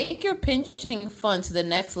 Take your pinching fun to the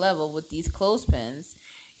next level with these clothespins.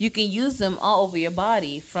 You can use them all over your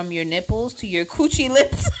body, from your nipples to your coochie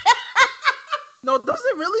lips. No, does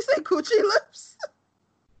it really say coochie lips?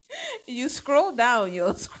 You scroll down,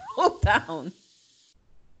 yo. Scroll down.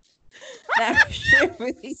 That shit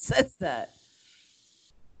really says that.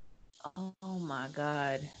 Oh my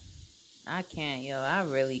god. I can't, yo. I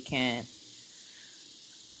really can't.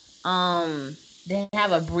 They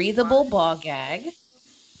have a breathable ball gag.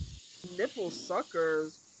 Nipple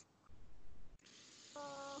suckers.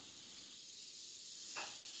 Uh,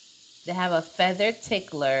 They have a feather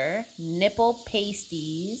tickler, nipple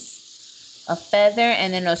pasties, a feather,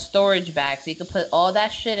 and then a storage bag. So you can put all that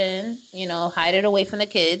shit in, hide it away from the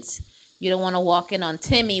kids. You don't want to walk in on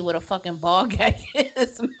Timmy with a fucking ball gag in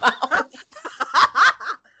his mouth.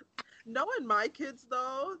 Knowing my kids,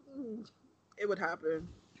 though, it would happen.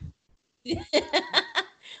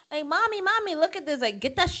 Like, mommy, look at this. Like,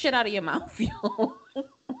 get that shit out of your mouth, yo.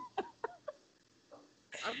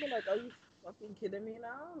 I'd be like, are you fucking kidding me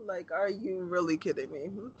now? Like, are you really kidding me?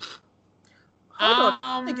 Hold on,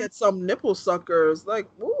 I'm gonna get some nipple suckers. Like,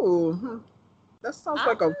 ooh, that sounds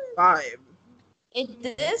like a vibe.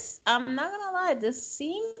 I'm not gonna lie, this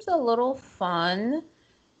seems a little fun.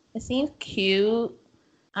 It seems cute.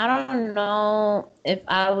 I don't know if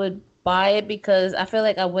I would buy it because I feel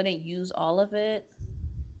like I wouldn't use all of it.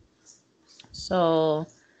 So,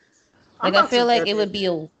 like, I feel like it would be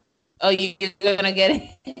a. Oh, you're gonna get it?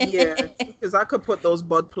 Yeah, because I could put those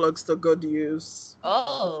butt plugs to good use.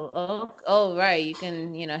 Oh, right. You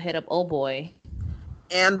can, hit up old boy.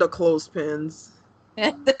 And the clothespins.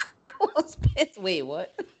 And the clothespins. Wait,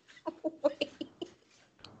 what? Wait.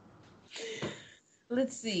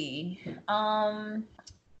 Let's see. I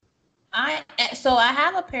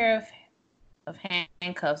have a pair of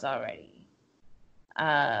handcuffs already.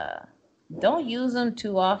 Don't use them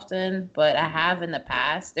too often, but I have in the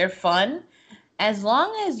past. They're fun. As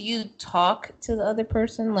long as you talk to the other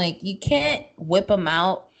person, like, you can't whip them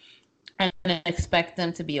out and expect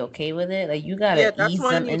them to be okay with it. Like, you gotta that's ease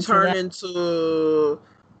when them you into turn that. into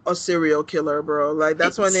a serial killer, bro. Like,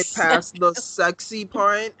 that's when it passed the sexy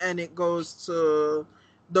point and it goes to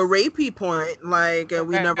the rapey point. Like, and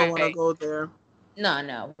we never want to Right. go there.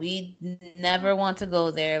 No, we never want to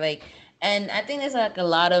go there. Like, and I think there's like a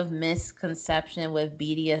lot of misconception with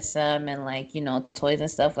BDSM and like, toys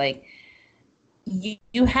and stuff. Like,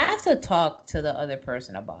 you have to talk to the other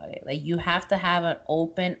person about it. Like, you have to have an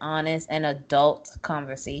open, honest, and adult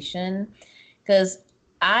conversation. Because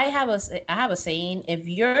I have a saying: if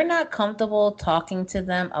you're not comfortable talking to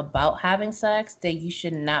them about having sex, then you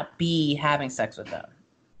should not be having sex with them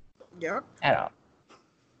Yeah. at all.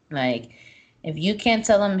 Like, if you can't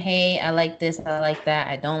tell them, hey, I like this, I like that,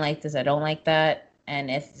 I don't like this, I don't like that,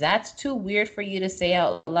 and if that's too weird for you to say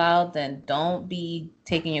out loud, then don't be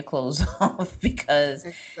taking your clothes off because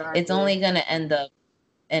it's Exactly. only going to end up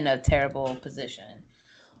in a terrible position.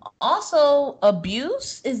 Also,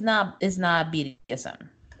 abuse is not BDSM.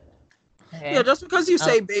 Yeah, Okay. just because you Uh,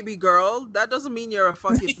 say baby girl, that doesn't mean you're a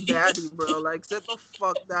fucking daddy, bro. Like, sit the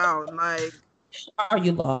fuck down. Like, are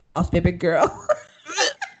you lost, baby girl?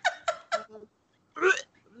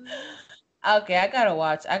 Okay, I gotta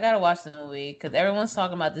watch the movie because everyone's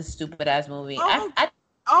talking about this stupid ass movie. I oh, I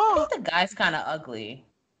oh, think the guy's kind of ugly.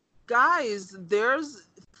 guys, there's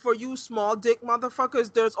for you small dick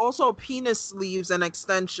motherfuckers. There's also penis sleeves and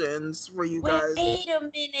extensions for you Wait guys, a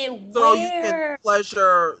minute, so you can where?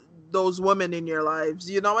 pleasure those women in your lives.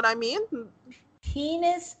 You know what I mean?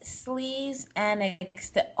 Penis sleeves and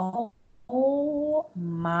oh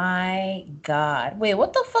my god. Wait,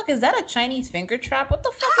 what the fuck is that? A Chinese finger trap? What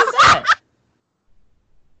the fuck is that?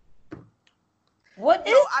 What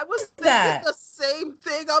Yo, is I was thinking that? the same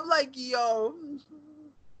thing. I'm like, yo,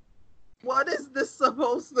 what is this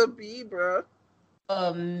supposed to be, bro?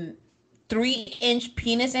 Um 3-inch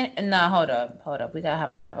penis and nah, hold up. We gotta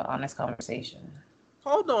have an honest conversation.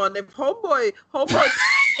 Hold on. If homeboy, I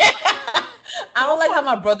don't like how homeboy,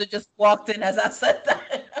 my brother just walked in as I said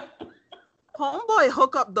that. homeboy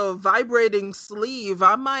hook up the vibrating sleeve,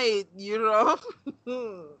 I might, you know.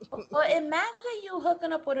 Well, imagine you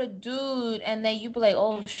hooking up with a dude and then you be like,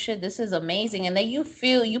 oh shit, this is amazing. And then you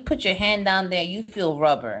put your hand down there, you feel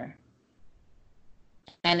rubber.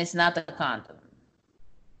 And it's not the condom.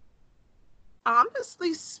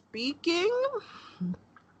 Honestly speaking,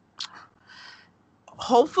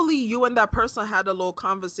 hopefully you and that person had a little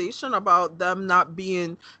conversation about them not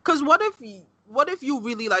being, because what if you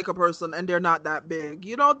really like a person and they're not that big,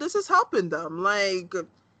 this is helping them, like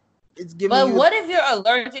it's giving But you. what if you're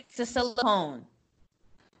allergic to silicone?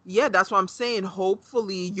 Yeah, that's what I'm saying.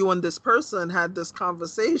 Hopefully you and this person had this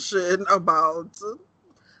conversation about.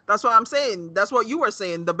 That's what I'm saying. That's what you were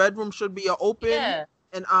saying. The bedroom should be an open Yeah.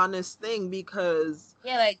 and honest thing, because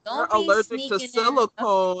Yeah, like you're don't be allergic to sneaking in.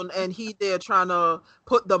 silicone and he there trying to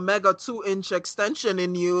put the mega 2-inch extension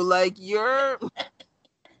in you. Like, you're.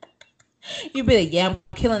 You be like, yeah, I'm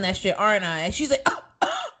killing that shit, aren't I? And she's like, help.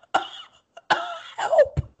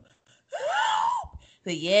 Help. So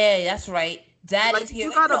yeah, that's right. Like, Daddy's if here. you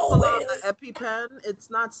Like, gotta no, pull wait. out the EpiPen, it's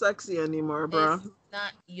not sexy anymore, bro. It's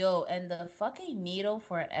not yo, and the fucking needle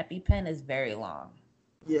for an EpiPen is very long.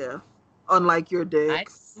 Yeah. Unlike your I dick.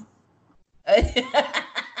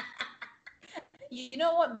 You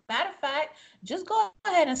know what? Matter of fact, just go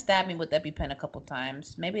ahead and stab me with EpiPen a couple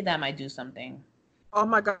times. Maybe that might do something. Oh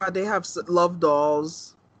my god, they have love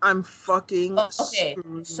dolls. I'm fucking Oh, okay,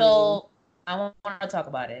 screaming. so I want to talk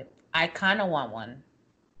about it. I kind of want one.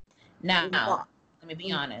 Now, What? let me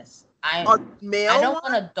be honest. I A I male don't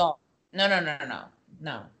one? want a dog. No.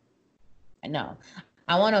 No.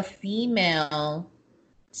 I want a female,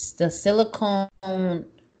 the silicone,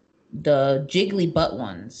 the jiggly butt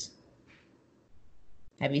ones.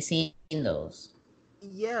 Have you seen those?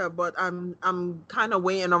 Yeah, but I'm kind of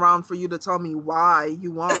waiting around for you to tell me why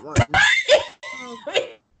you want one.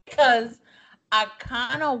 Because I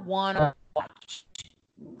kind of want to watch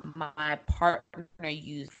my partner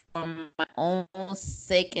use for my own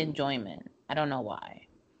sick enjoyment. I don't know why.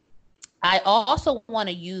 I also want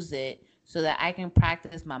to use it so that I can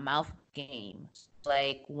practice my mouth game.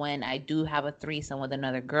 Like when I do have a threesome with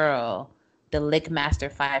another girl, the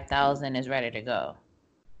Lickmaster 5000 is ready to go.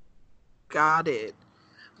 Got it.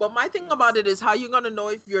 But my thing about it is, how you gonna know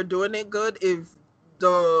if you're doing it good if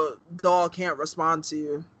the doll can't respond to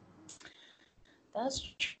you? That's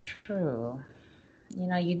true.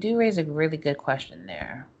 You do raise a really good question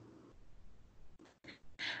there.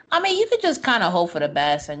 I mean, you could just kind of hope for the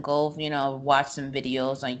best and go, watch some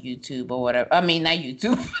videos on YouTube or whatever. I mean, not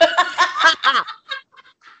YouTube.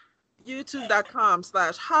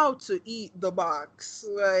 YouTube.com/how to eat the box.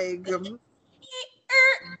 Like,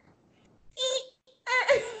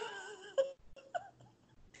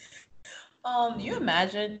 You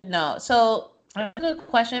imagine? No. So, a good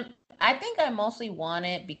question. I think I mostly want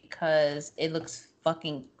it because it looks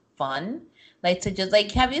fucking fun. Like to just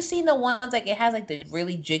like, have you seen the ones like it has like the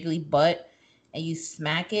really jiggly butt and you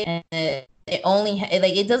smack it and it only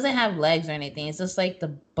like it doesn't have legs or anything. It's just like the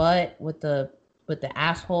butt with the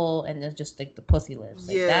asshole and then just like the pussy lips.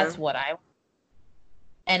 Like that's what I.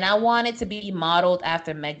 And I want it to be modeled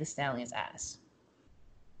after Meg Thee Stallion's ass.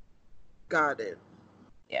 Got it.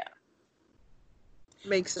 Yeah.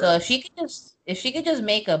 Makes sense. So if she could just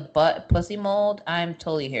make a butt pussy mold, I'm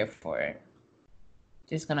totally here for it.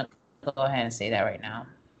 Just gonna go ahead and say that right now.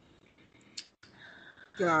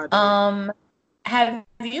 Got it. Have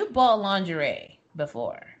you bought lingerie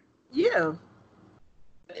before? Yeah.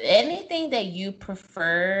 Anything that you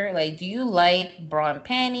prefer? Like, do you like bra and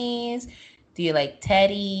panties? Do you like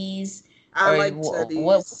teddies? I like teddies.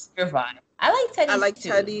 What's your vibe? I like teddies. I like too.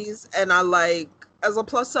 teddies, and I like, as a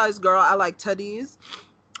plus size girl, I like teddies.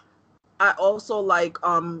 I also like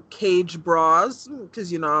cage bras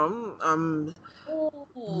because I'm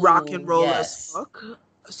rock and roll as fuck.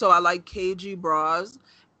 So I like cagey bras.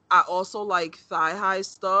 I also like thigh high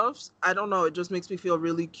stuffs. I don't know, it just makes me feel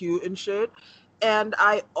really cute and shit. And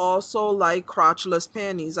I also like crotchless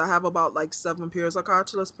panties. I have about like 7 pairs of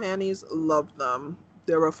crotchless panties. Love them.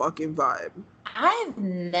 They're a fucking vibe. I've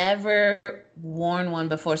never worn one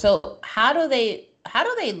before. So how do they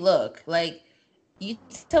look? Like, you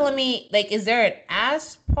telling me, like, is there an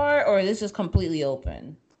ass part or is this just completely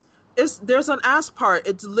open? There's an ass part.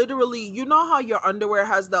 It's literally, you know how your underwear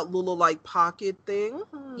has that little like pocket thing?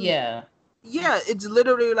 Yeah. Yeah, it's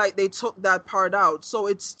literally like they took that part out. So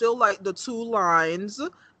it's still like the 2 lines.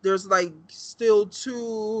 There's like still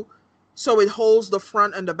 2, so it holds the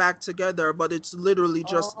front and the back together, but it's literally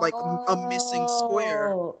just like a missing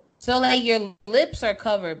square. So like your lips are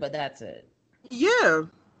covered, but that's it. Yeah.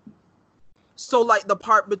 So like the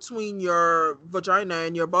part between your vagina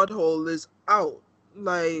and your butthole is out.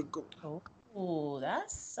 Like, oh,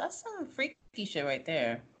 that's some freaky shit right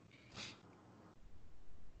there.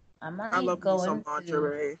 I love me some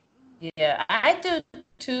lingerie. Yeah, I do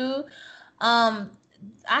too. I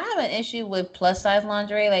have an issue with plus size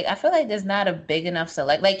lingerie. Like, I feel like there's not a big enough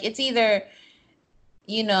select. Like, it's either,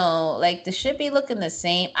 like the shit be looking the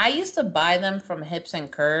same. I used to buy them from Hips and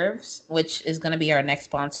Curves, which is gonna be our next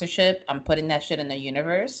sponsorship. I'm putting that shit in the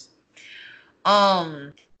universe.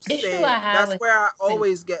 Issue I have that's where I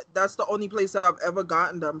always get. That's the only place I've ever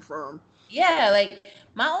gotten them from. Yeah, like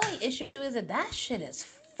my only issue is that shit is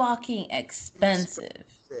fucking expensive.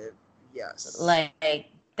 Yes. Like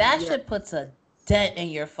that shit puts a dent in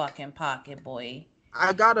your fucking pocket, boy.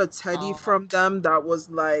 I got a teddy from them that was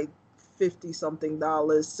like $50-something,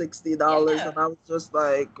 $60, and I was just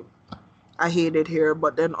like, I hate it here,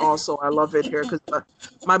 but then also I love it here because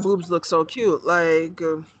my boobs look so cute. Like,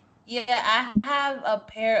 yeah, I have a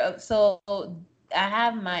pair of I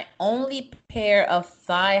have my only pair of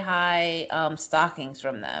thigh-high stockings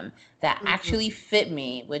from them that actually fit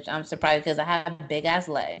me, which I'm surprised because I have big-ass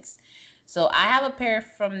legs. So I have a pair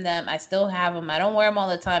from them. I still have them. I don't wear them all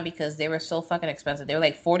the time because they were so fucking expensive. They were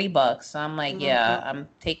like $40. So I'm like, yeah, I'm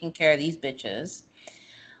taking care of these bitches.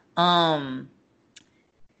 And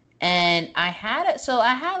I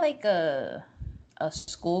had like a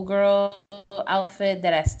schoolgirl outfit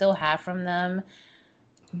that I still have from them.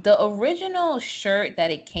 The original shirt that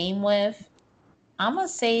it came with, I'm gonna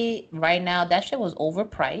say right now that shit was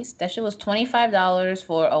overpriced. That shit was $25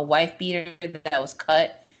 for a wife beater that was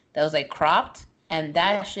cut, that was like cropped, and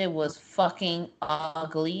that shit was fucking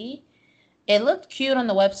ugly. It looked cute on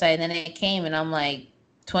the website, and then it came, and I'm like,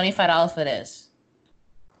 $25 for this?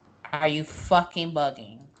 Are you fucking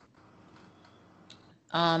bugging?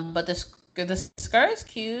 But the skirt's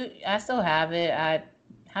cute. I still have it. I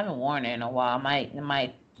haven't worn it in a while. I might,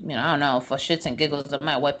 I don't know, for shits and giggles, I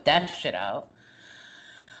might whip that shit out.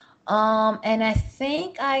 And I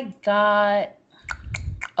think I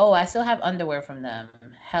still have underwear from them.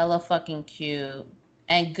 Hella fucking cute.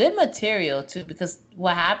 And good material too, because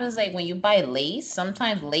what happens, like, when you buy lace,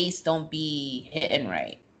 sometimes lace don't be hitting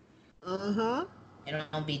right. Mm-hmm. You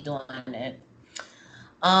don't be doing it.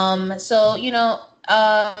 So,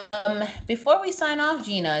 before we sign off,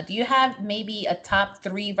 Gina, do you have maybe a top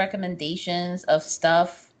 3 recommendations of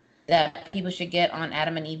stuff that people should get on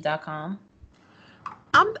adamandeve.com?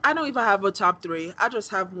 I don't even have a top 3. I just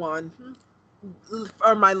have one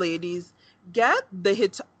for my ladies. Get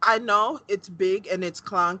the I know it's big and it's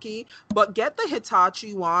clunky, but get the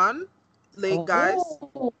Hitachi one, like, guys.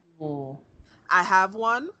 I have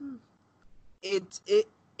one. If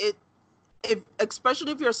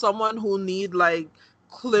especially if you're someone who need like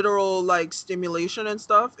clitoral like stimulation and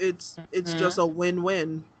stuff, it's just a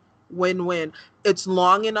win-win. win-win. It's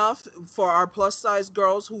long enough for our plus size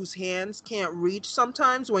girls whose hands can't reach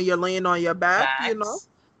sometimes when you're laying on your back, you know. Facts.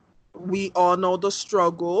 We all know the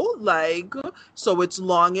struggle, like, so it's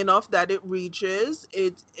long enough that it reaches.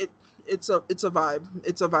 It's a vibe.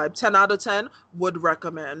 It's a vibe. 10 out of 10 would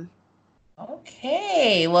recommend.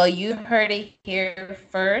 Okay, well, you heard it here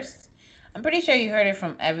first. I'm pretty sure you heard it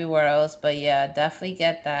from everywhere else, but yeah, definitely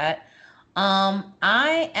get that.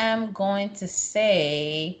 I am going to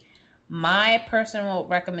say my personal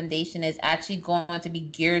recommendation is actually going to be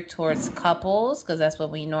geared towards couples because that's what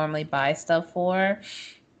we normally buy stuff for.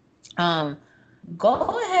 Um,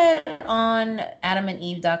 Go ahead on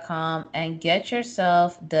adamandeve.com and get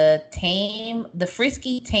yourself the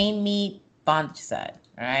Frisky Tame Meat bondage set.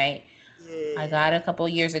 All right. I Yeah. got it a couple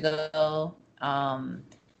years ago.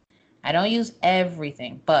 I don't use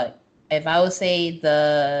everything, but if I would say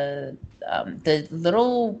the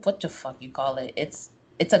little, what the fuck you call it? It's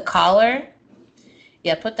a collar.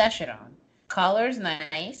 Yeah, put that shit on. Collar's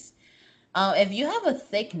nice. If you have a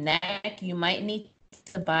thick neck, you might need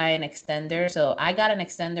to buy an extender. So I got an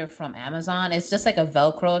extender from Amazon. It's just like a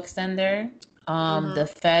Velcro extender. The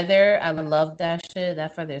feather, I love that shit.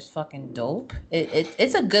 That feather is fucking dope.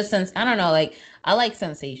 It's a good sense. I don't know, like I like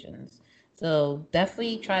sensations. So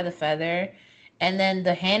definitely try the feather. And then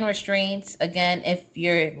the hand restraints, again, if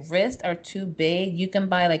your wrists are too big, you can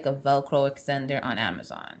buy like a Velcro extender on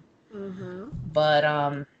Amazon. But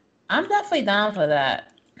I'm definitely down for that.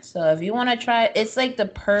 So if you want to try, it's like the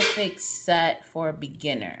perfect set for a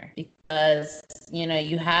beginner because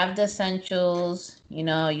you have the essentials. You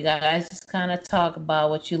guys just kind of talk about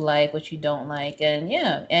what you like, what you don't like, and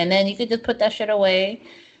yeah, and then you could just put that shit away.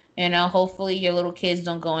 Hopefully your little kids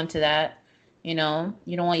don't go into that. You don't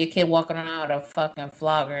want your kid walking around with a fucking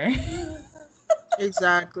flogger.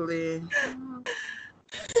 Exactly.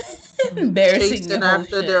 Embarrassing the Chasing whole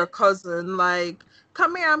after their shit. cousin, like,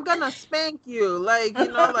 come here, I'm gonna spank you. Like,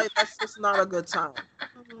 like that's just not a good time.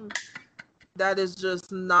 That is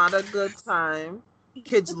just not a good time.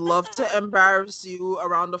 Kids love to embarrass you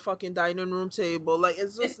around the fucking dining room table. Like,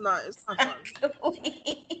 it's not fun.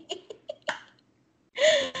 Exactly.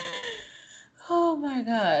 Oh my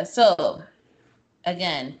god. So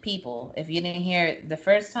again, people, if you didn't hear it the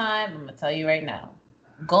first time, I'm gonna tell you right now.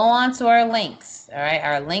 Go on to our links. All right,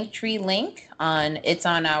 our Linktree link it's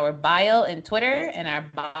on our bio in Twitter and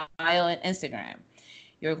our bio in Instagram.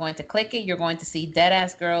 You're going to click it. You're going to see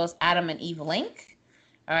Deadass Girls Adam and Eve link.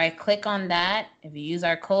 All right, click on that. If you use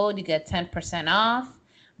our code, you get 10% off.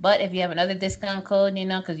 But if you have another discount code,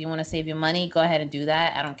 because you want to save your money, go ahead and do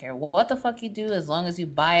that. I don't care what the fuck you do, as long as you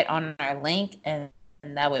buy it on our link, and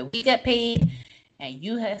that way we get paid, and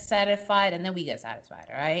you get satisfied, and then we get satisfied.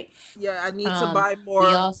 All right. Yeah, I need to buy We more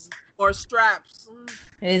also straps.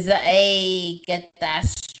 is get that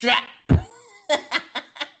strap.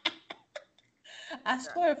 I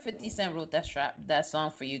swear 50 Cent wrote that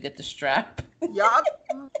song for you. Get the strap. Yup.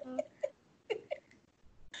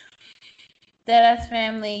 Deadass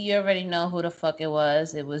family, you already know who the fuck it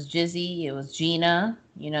was. It was Jizzy. It was Gina.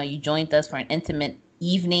 You joined us for an intimate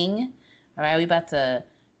evening. All right, we about to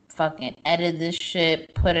fucking edit this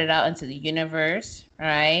shit, put it out into the universe. All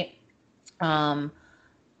right.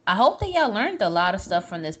 I hope that y'all learned a lot of stuff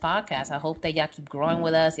from this podcast. I hope that y'all keep growing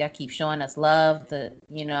with us. Y'all keep showing us love.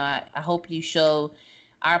 I hope you show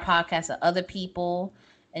our podcast to other people,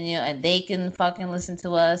 and they can fucking listen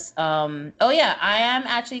to us. Oh yeah, I am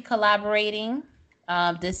actually collaborating.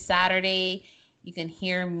 This Saturday, you can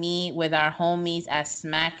hear me with our homies at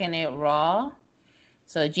Smacking It Raw.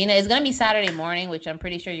 So Gina, it's gonna be Saturday morning, which I'm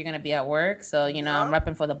pretty sure you're gonna be at work. So I'm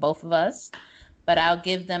repping for the both of us, but I'll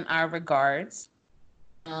give them our regards.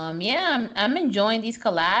 Yeah, I'm enjoying these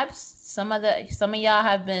collabs. Some of y'all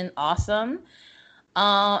have been awesome.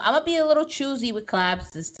 I'm gonna be a little choosy with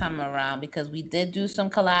collabs this time around because we did do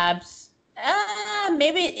some collabs.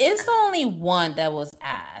 Maybe it's the only one that was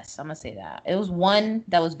ass. I'm gonna say that. It was one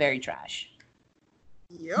that was very trash.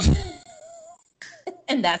 Yep.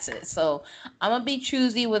 And that's it. So I'm gonna be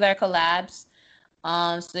choosy with our collabs.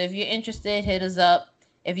 So if you're interested, hit us up.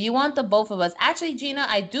 If you want the both of us, actually, Gina,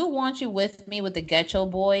 I do want you with me with the Getcho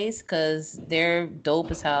Boys because they're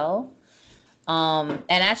dope as hell. And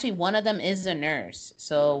actually, one of them is a nurse.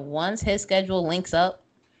 So once his schedule links up,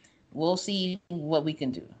 we'll see what we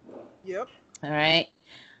can do. Yep. All right.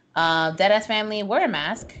 Deadass family, wear a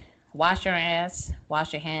mask. Wash your ass.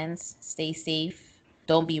 Wash your hands. Stay safe.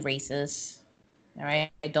 Don't be racist. All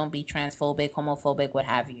right. Don't be transphobic, homophobic, what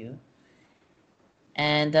have you.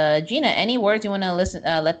 And Gina, any words you want to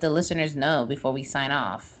let the listeners know before we sign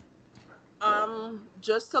off?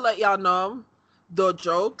 Just to let y'all know, the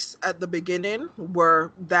jokes at the beginning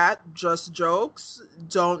were just jokes.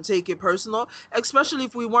 Don't take it personal, especially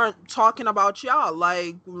if we weren't talking about y'all.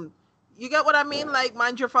 Like, you get what I mean? Like,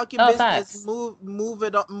 mind your fucking Oh, business. facts. Move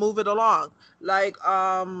it along. Like,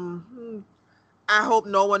 I hope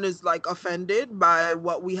no one is like offended by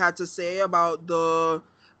what we had to say about the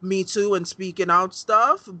Me Too and speaking out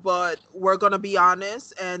stuff, but we're gonna be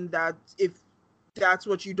honest, and that if that's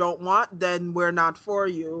what you don't want, then we're not for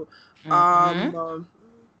you. Mm-hmm.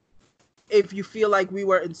 If you feel like we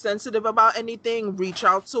were insensitive about anything, reach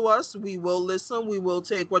out to us. We will listen. We will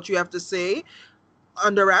take what you have to say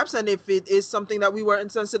under wraps, and if it is something that we were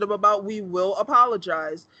insensitive about, we will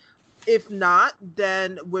apologize. If not,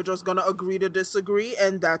 then we're just gonna agree to disagree,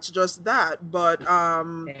 and that's just that. But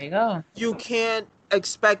There you go. you can't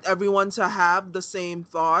expect everyone to have the same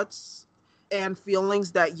thoughts and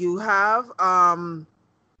feelings that you have.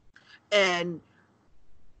 And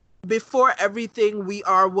before everything, we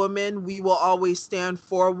are women. We will always stand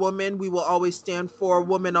for women. We will always stand for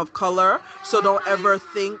women of color. So don't ever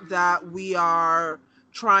think that we are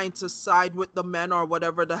trying to side with the men or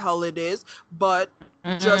whatever the hell it is. But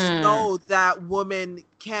just Mm-mm. know that women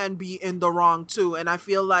can be in the wrong too. And I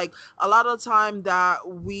feel like a lot of the time that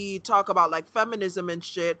we talk about like feminism and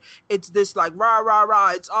shit, it's this like rah rah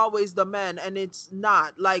rah, it's always the men, and it's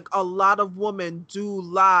not. Like, a lot of women do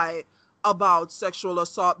lie about sexual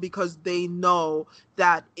assault because they know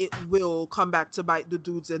that it will come back to bite the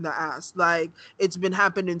dudes in the ass. Like, it's been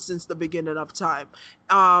happening since the beginning of time.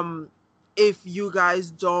 If you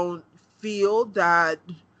guys don't feel that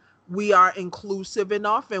we are inclusive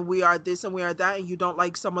enough and we are this and we are that, and you don't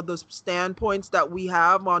like some of the standpoints that we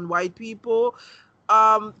have on white people,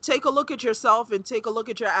 take a look at yourself and take a look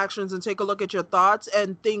at your actions and take a look at your thoughts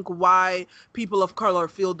and think why people of color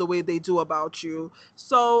feel the way they do about you.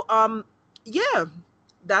 So, yeah,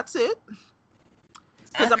 that's it.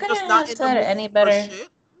 Because I I'm just couldn't not have in the said it mood any for better. shit.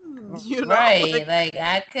 You know, Right. like, Like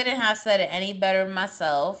I couldn't have said it any better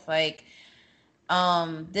myself. Like,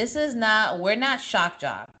 this is not, we're not shock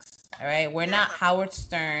jocks. All right. We're not yeah. Howard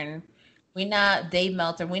Stern. We're not Dave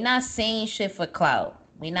Meltzer. We're not saying shit for clout.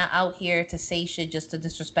 We're not out here to say shit just to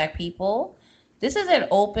disrespect people. This is an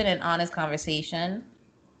open and honest conversation.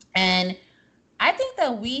 And I think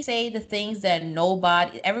that we say the things that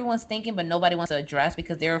everyone's thinking, but nobody wants to address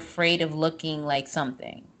because they're afraid of looking like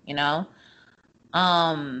something, you know?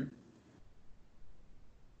 Um,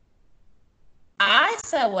 I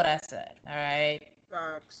said what I said, all right?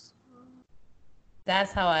 Facts.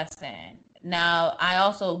 That's how I stand. Now, I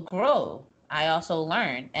also grow. I also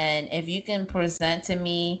learn. And if you can present to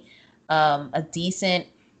me a decent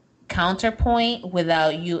counterpoint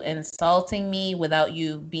without you insulting me, without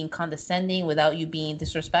you being condescending, without you being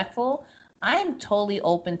disrespectful, I'm totally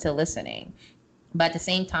open to listening. But at the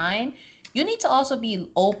same time, you need to also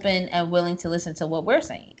be open and willing to listen to what we're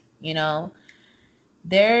saying. You know,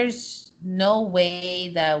 there's no way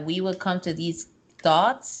that we would come to these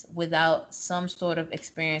thoughts without some sort of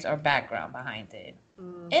experience or background behind it.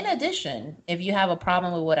 In Mm-hmm. addition, if you have a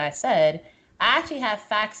problem with what I said, I actually have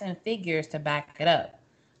facts and figures to back it up.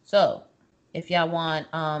 So, if y'all want,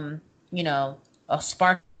 you know, a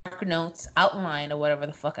spark notes outline or whatever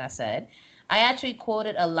the fuck I said, I actually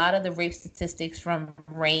quoted a lot of the rape statistics from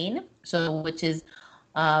RAINN, so which is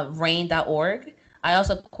rain.org. I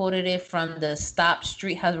also quoted it from the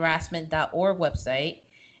stopstreetharassment.org website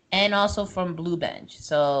and also from Blue Bench.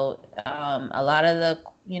 So a lot of the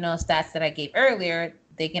stats that I gave earlier,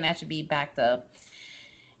 they can actually be backed up.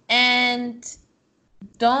 And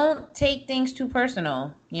don't take things too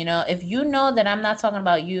personal. You know, if you know that I'm not talking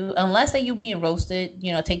about you, unless that you being roasted,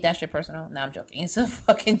 take that shit personal. No, I'm joking. It's a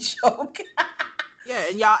fucking joke. Yeah,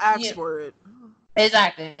 and y'all asked Yeah, for it.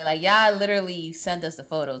 exactly. Like y'all literally sent us the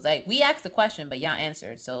photos. Like we asked the question, but y'all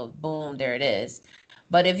answered. So boom, there it is.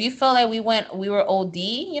 But if you feel like we were OD,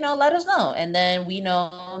 let us know, and then we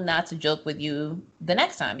know not to joke with you the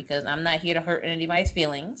next time because I'm not here to hurt anybody's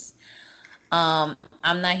feelings. I'm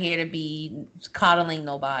not here to be coddling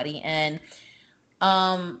nobody. And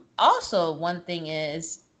also one thing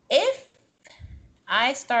is, if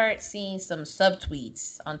I start seeing some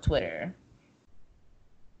subtweets on Twitter,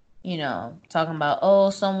 talking about, oh,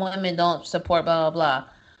 some women don't support blah blah blah.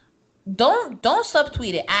 Don't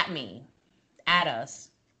subtweet it at me, at us.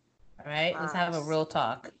 All right, let's have a Facts. real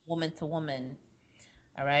talk, woman to woman.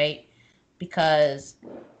 All right, because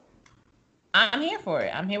I'm here for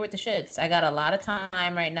it. I'm here with the shits. I got a lot of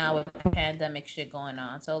time right now with pandemic shit going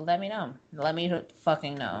on. So let me know. Let me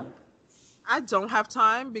fucking know. I don't have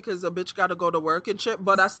time because a bitch got to go to work and shit,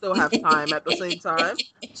 but I still have time at the same time.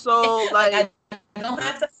 So, Like like, I don't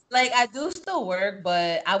have to. Like, I do still work,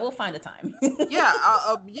 but I will find a time. Yeah.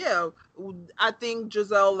 I think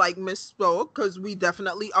Giselle like misspoke because we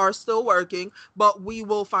definitely are still working, but we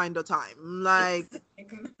will find a time. Like,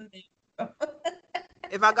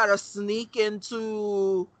 if I gotta sneak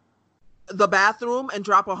into the bathroom and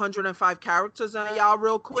drop 105 characters on y'all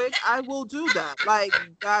real quick, I will do that. Like,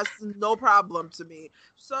 that's no problem to me.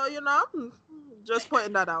 So, just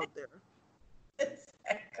putting that out there.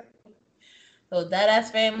 So that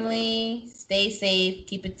ass family, stay safe,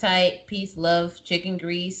 keep it tight, peace, love, chicken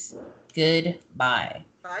grease. Goodbye.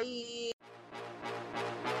 Bye.